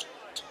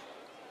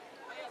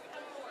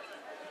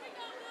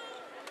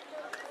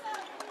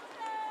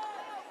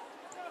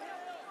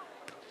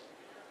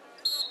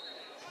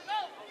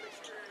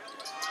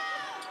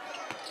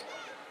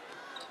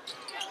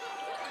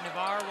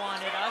 Navarre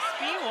wanted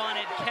Ustby,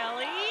 wanted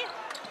Kelly.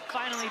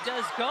 Finally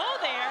does go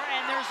there,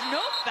 and there's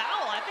no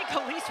foul. I think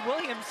Elise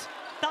Williams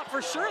thought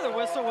for sure the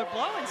whistle would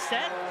blow.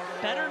 Instead,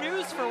 better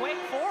news for Wake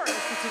Forest.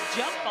 It's a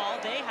jump ball.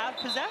 They have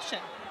possession.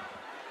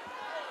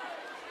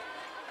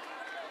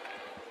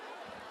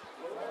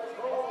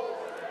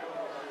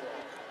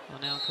 Well,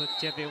 now Coach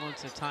Jebbia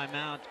wants a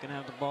timeout. Going to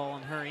have the ball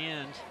on her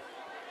end.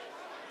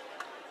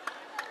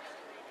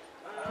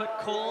 put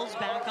Coles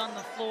back on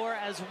the floor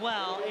as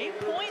well. 8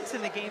 points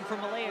in the game for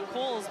Malaya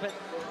Coles, but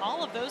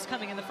all of those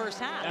coming in the first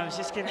half. I was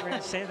just getting ready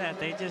to say that.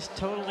 They just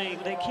totally,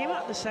 they came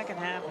out in the second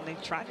half and they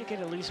tried to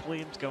get Elise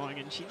Williams going,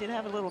 and she did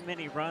have a little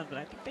mini run, but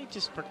I think they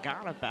just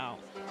forgot about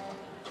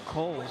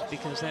Coles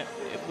because it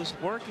was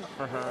working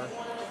for her.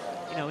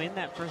 You know, in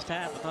that first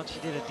half, I thought she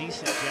did a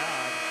decent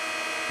job,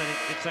 but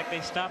it's like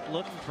they stopped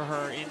looking for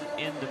her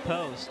in the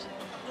post.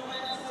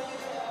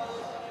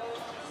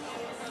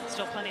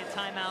 Still plenty of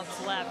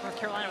timeouts left. North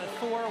Carolina with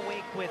 4,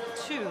 Wake with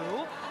 2. Give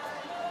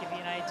you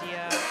an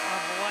idea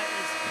of what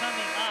is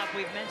coming up.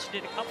 We've mentioned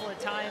it a couple of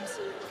times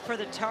for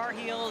the Tar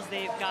Heels.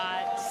 They've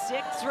got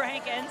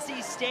 6th-ranked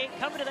NC State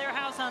coming to their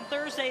house on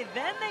Thursday.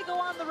 Then they go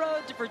on the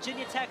road to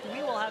Virginia Tech.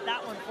 We will have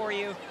that one for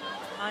you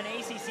on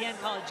ACCN.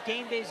 College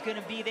Game Day is going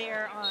to be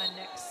there on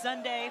next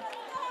Sunday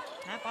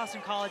at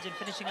Boston College and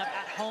finishing up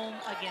at home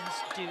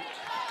against Duke.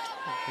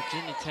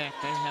 Virginia Tech,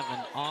 they have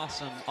an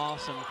awesome,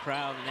 awesome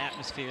crowd and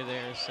atmosphere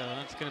there, so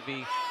that's going to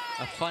be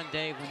a fun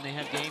day when they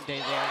have game day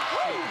there.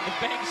 The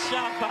bank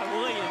shot by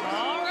Williams.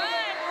 All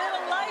right,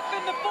 little life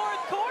in the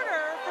 4th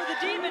quarter for the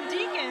Demon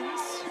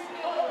Deacons.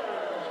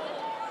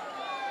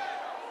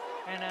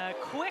 And a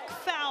quick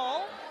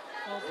foul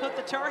will put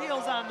the Tar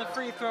Heels on the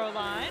free throw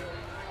line.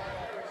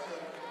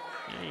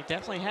 Yeah, you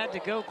definitely had to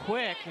go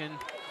quick, and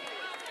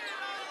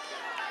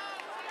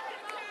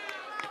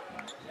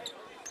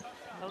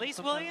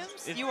Elise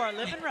Williams, you are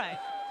living right.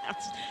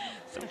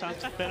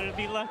 Sometimes it's better to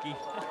be lucky.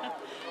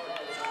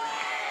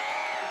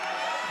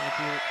 If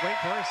you're Wake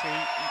Forest,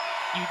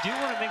 you do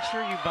want to make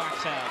sure you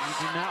box out. You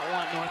do not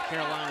want North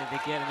Carolina to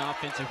get an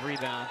offensive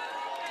rebound.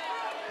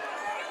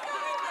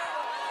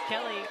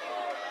 Kelly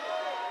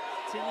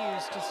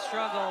continues to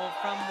struggle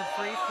from the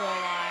free throw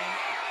line.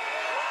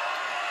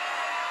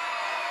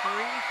 3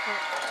 for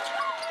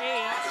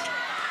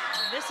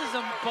 8. Misses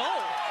them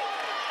both.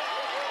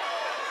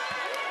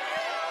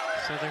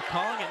 So they're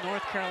calling it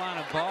North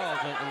Carolina ball,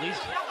 but at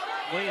least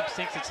Williams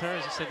thinks it's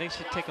hers and said they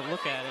should take a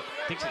look at it.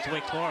 Thinks it's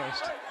Wake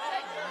Forest.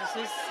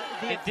 This is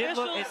the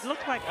It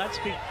looked like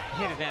Ustby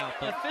hit it out,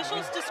 but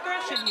officials'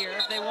 discretion here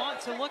if they want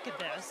to look at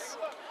this.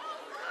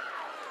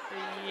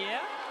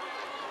 Yeah,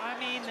 I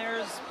mean,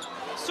 there's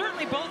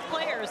certainly both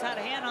players had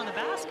a hand on the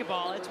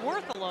basketball. It's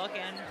worth a look,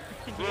 and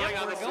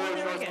yeah, we're going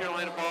there North again.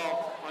 Carolina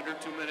ball under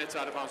 2 minutes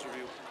out of bounds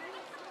review.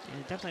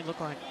 And it definitely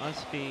looked like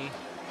Ustby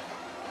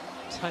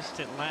touched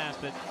it last,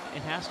 but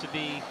it has to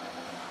be,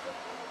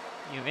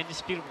 you know,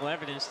 indisputable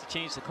evidence to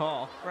change the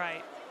call.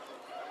 Right.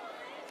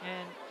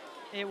 And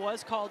it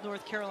was called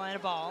North Carolina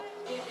ball.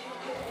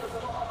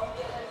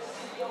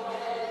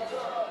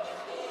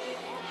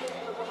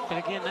 But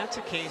again, that's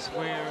a case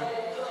where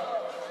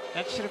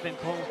that should have been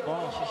Cole's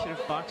ball. She should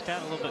have boxed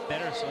out a little bit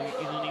better, so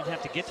you don't even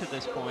have to get to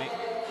this point.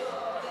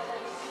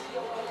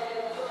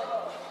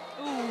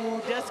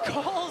 Ooh, does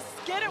Coles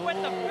get it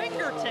with the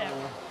fingertip?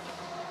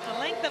 The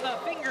length of a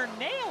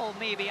fingernail,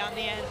 maybe, on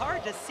the end.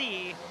 Hard to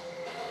see.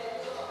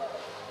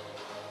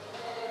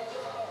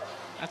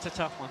 That's a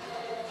tough one.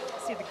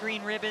 See the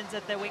green ribbons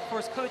that the Wake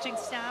Forest coaching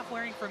staff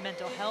wearing for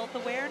mental health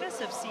awareness.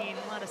 I've seen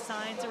a lot of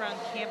signs around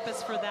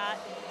campus for that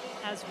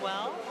as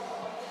well.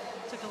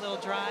 Took a little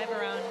drive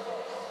around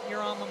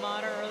your alma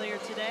mater earlier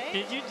today.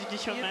 Did you? Did you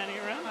show Maddie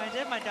around? I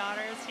did. My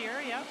daughter is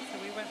here, yep. So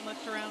we went and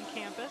looked around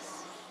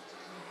campus.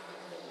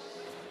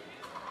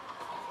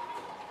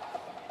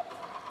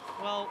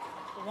 Well,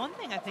 one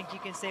thing I think you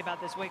can say about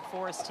this Wake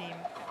Forest team,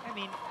 I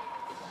mean,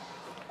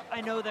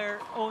 I know they're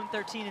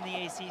 0-13 in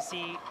the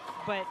ACC,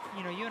 but,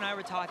 you know, you and I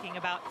were talking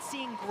about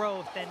seeing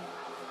growth and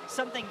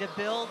something to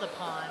build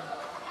upon.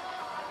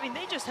 I mean,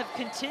 they just have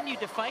continued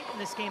to fight in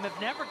this game,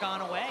 have never gone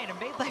away, and have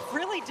made life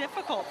really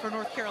difficult for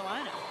North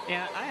Carolina.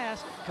 Yeah, I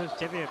asked Coach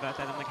Debbie about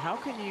that. I'm like, how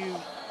can you,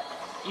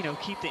 you know,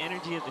 keep the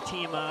energy of the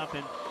team up?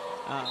 And,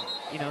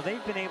 you know,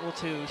 they've been able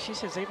to, she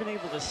says they've been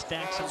able to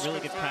stack some really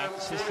good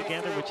practices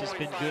together, which has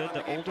been good.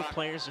 The older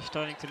players are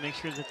starting to make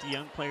sure that the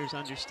young players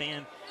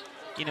understand,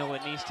 you know,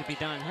 what needs to be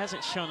done. It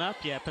hasn't shown up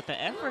yet, but the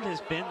effort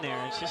has been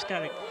there. It's just got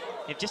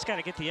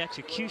to get the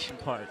execution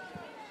part.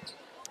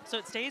 So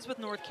it stays with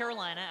North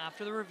Carolina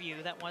after the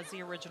review. That was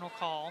the original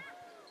call.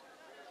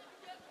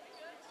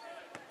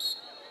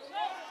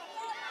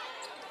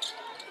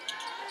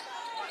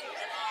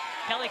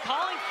 Kelly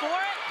calling for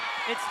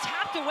it. It's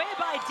tapped away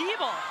by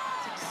Diebel.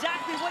 It's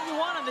exactly what you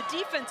want on the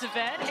defensive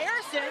end.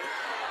 Harrison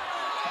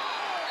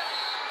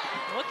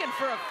looking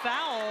for a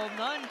foul,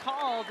 none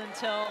called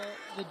until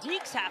the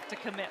Deeks have to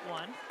commit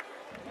one.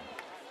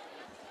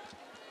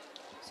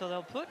 So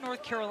they'll put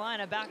North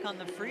Carolina back on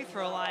the free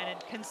throw line, and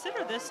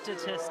consider this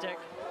statistic,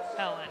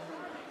 Helen.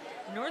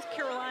 North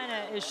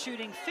Carolina is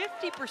shooting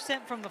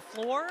 50% from the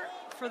floor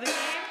for the game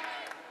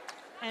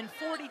and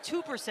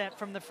 42%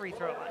 from the free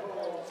throw line.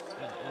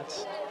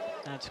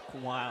 That's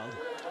wild.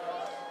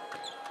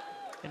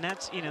 And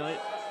that's, you know, it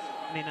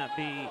may not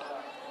be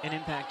an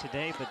impact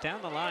today, but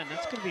down the line,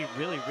 that's going to be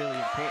really, really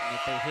important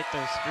if they hit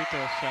those free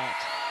throw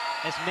shots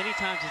as many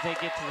times as they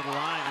get to the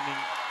line. I mean,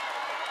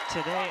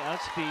 today,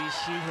 Ustby,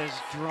 she has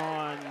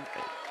drawn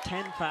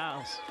 10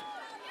 fouls.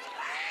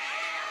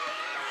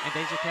 And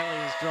Deja Kelly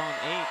has drawn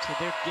 8, so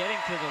they're getting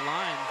to the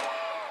line.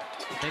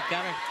 They've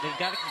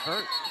got to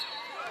convert.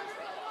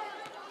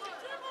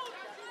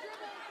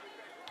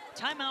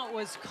 Timeout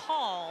was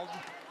called.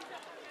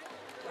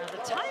 Now the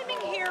timing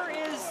here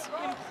is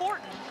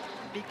important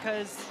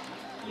because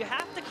you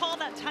have to call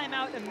that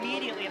timeout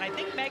immediately, and I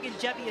think Megan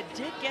Jebbia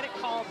did get it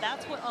called.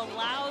 That's what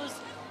allows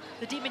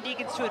the Demon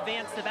Deacons to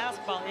advance the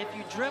basketball. If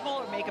you dribble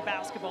or make a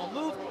basketball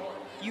move,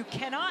 you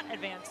cannot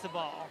advance the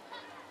ball.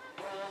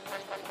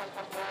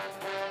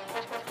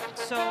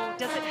 So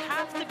does it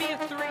have to be a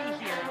 3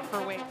 here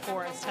for Wake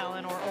Forest,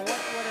 Helen, or what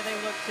do they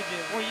look to do?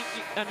 Well,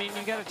 I mean,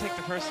 you got to take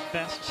the first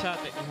best shot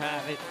that you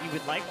have. You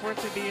would like for it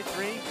to be a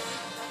 3,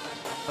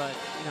 but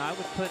you know, I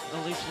would put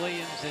Elise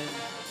Williams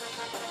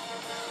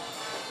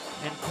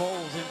and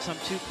Coles in some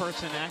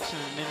 2-person action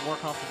and then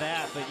work off of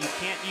that, but you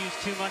can't use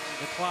too much of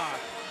the clock.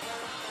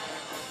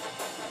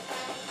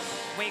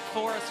 Wake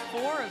Forest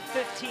 4 of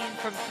 15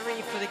 from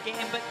 3 for the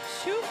game, but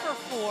 2 for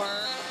 4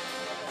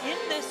 in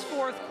this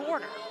 4th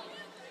quarter.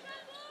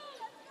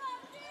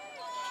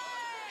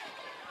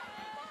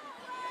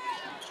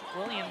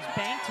 Williams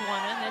banked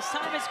one in. This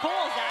time it's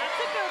Coles. That's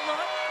a good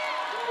look.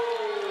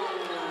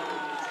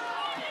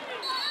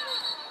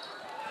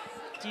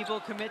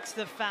 Debo commits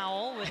the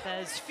foul with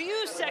as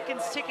few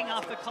seconds ticking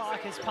off the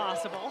clock as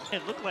possible.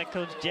 It looked like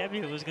Coach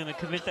Jebbia was going to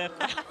commit that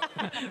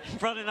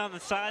running on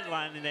the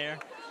sideline in there.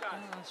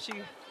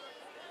 She's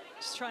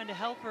trying to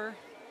help her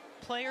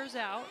players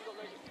out.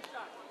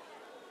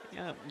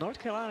 Yeah, North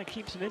Carolina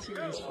keeps missing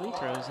these free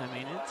throws. I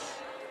mean,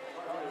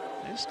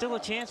 there's still a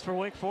chance for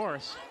Wake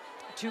Forest.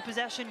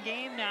 2-possession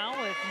game now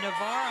with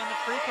Navarre on the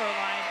free throw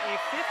line. A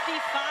 55%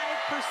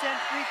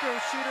 free throw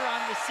shooter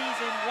on the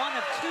season. 1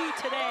 of 2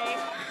 today,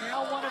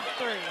 now 1 of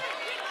 3.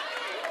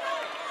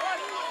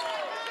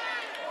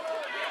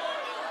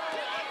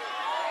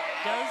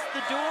 Does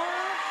the door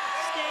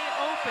stay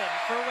open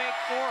for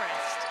Wake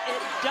Forest?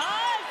 It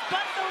does,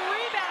 but the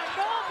rebound,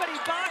 nobody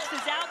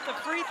boxes out the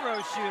free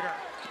throw shooter.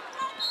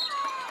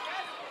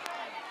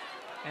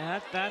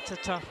 Yeah, that's a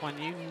tough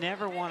one. You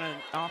never want an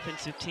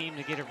offensive team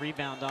to get a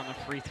rebound on a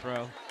free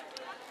throw.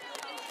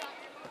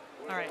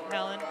 All right,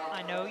 Helen,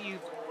 I know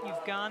you've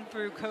gone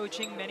through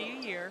coaching many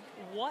a year.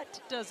 What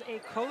does a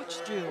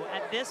coach do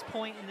at this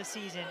point in the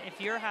season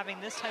if you're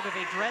having this type of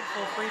a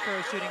dreadful free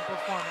throw shooting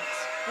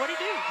performance? What do?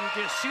 Do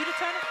you just shoot a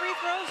ton of free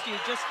throws? Do you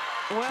just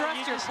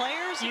trust your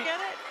players to get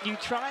it? You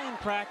try and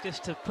practice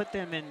to put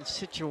them in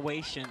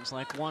situations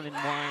like 1-on-1,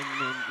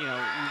 and you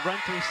run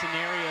through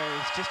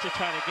scenarios just to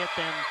try to get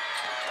them,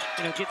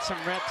 get some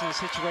reps in a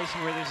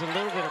situation where there's a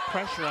little bit of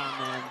pressure on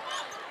them.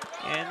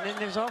 And then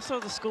there's also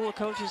the school of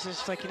coaches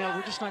that's like,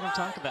 we're just not going to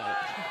talk about it.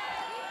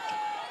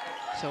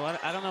 So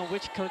I don't know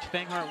which Coach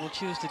Banghart will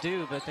choose to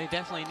do, but they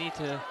definitely need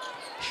to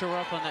shore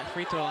up on that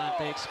free throw line if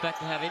they expect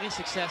to have any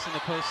success in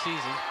the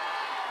postseason.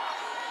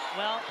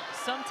 Well,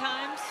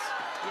 sometimes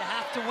you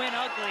have to win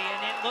ugly,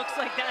 and it looks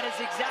like that is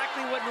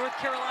exactly what North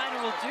Carolina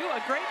will do.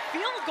 A great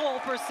field goal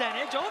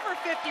percentage, over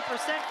 50%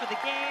 for the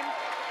game,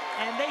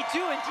 and they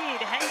do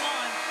indeed hang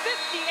on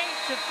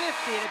 58-50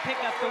 to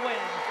pick up the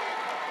win.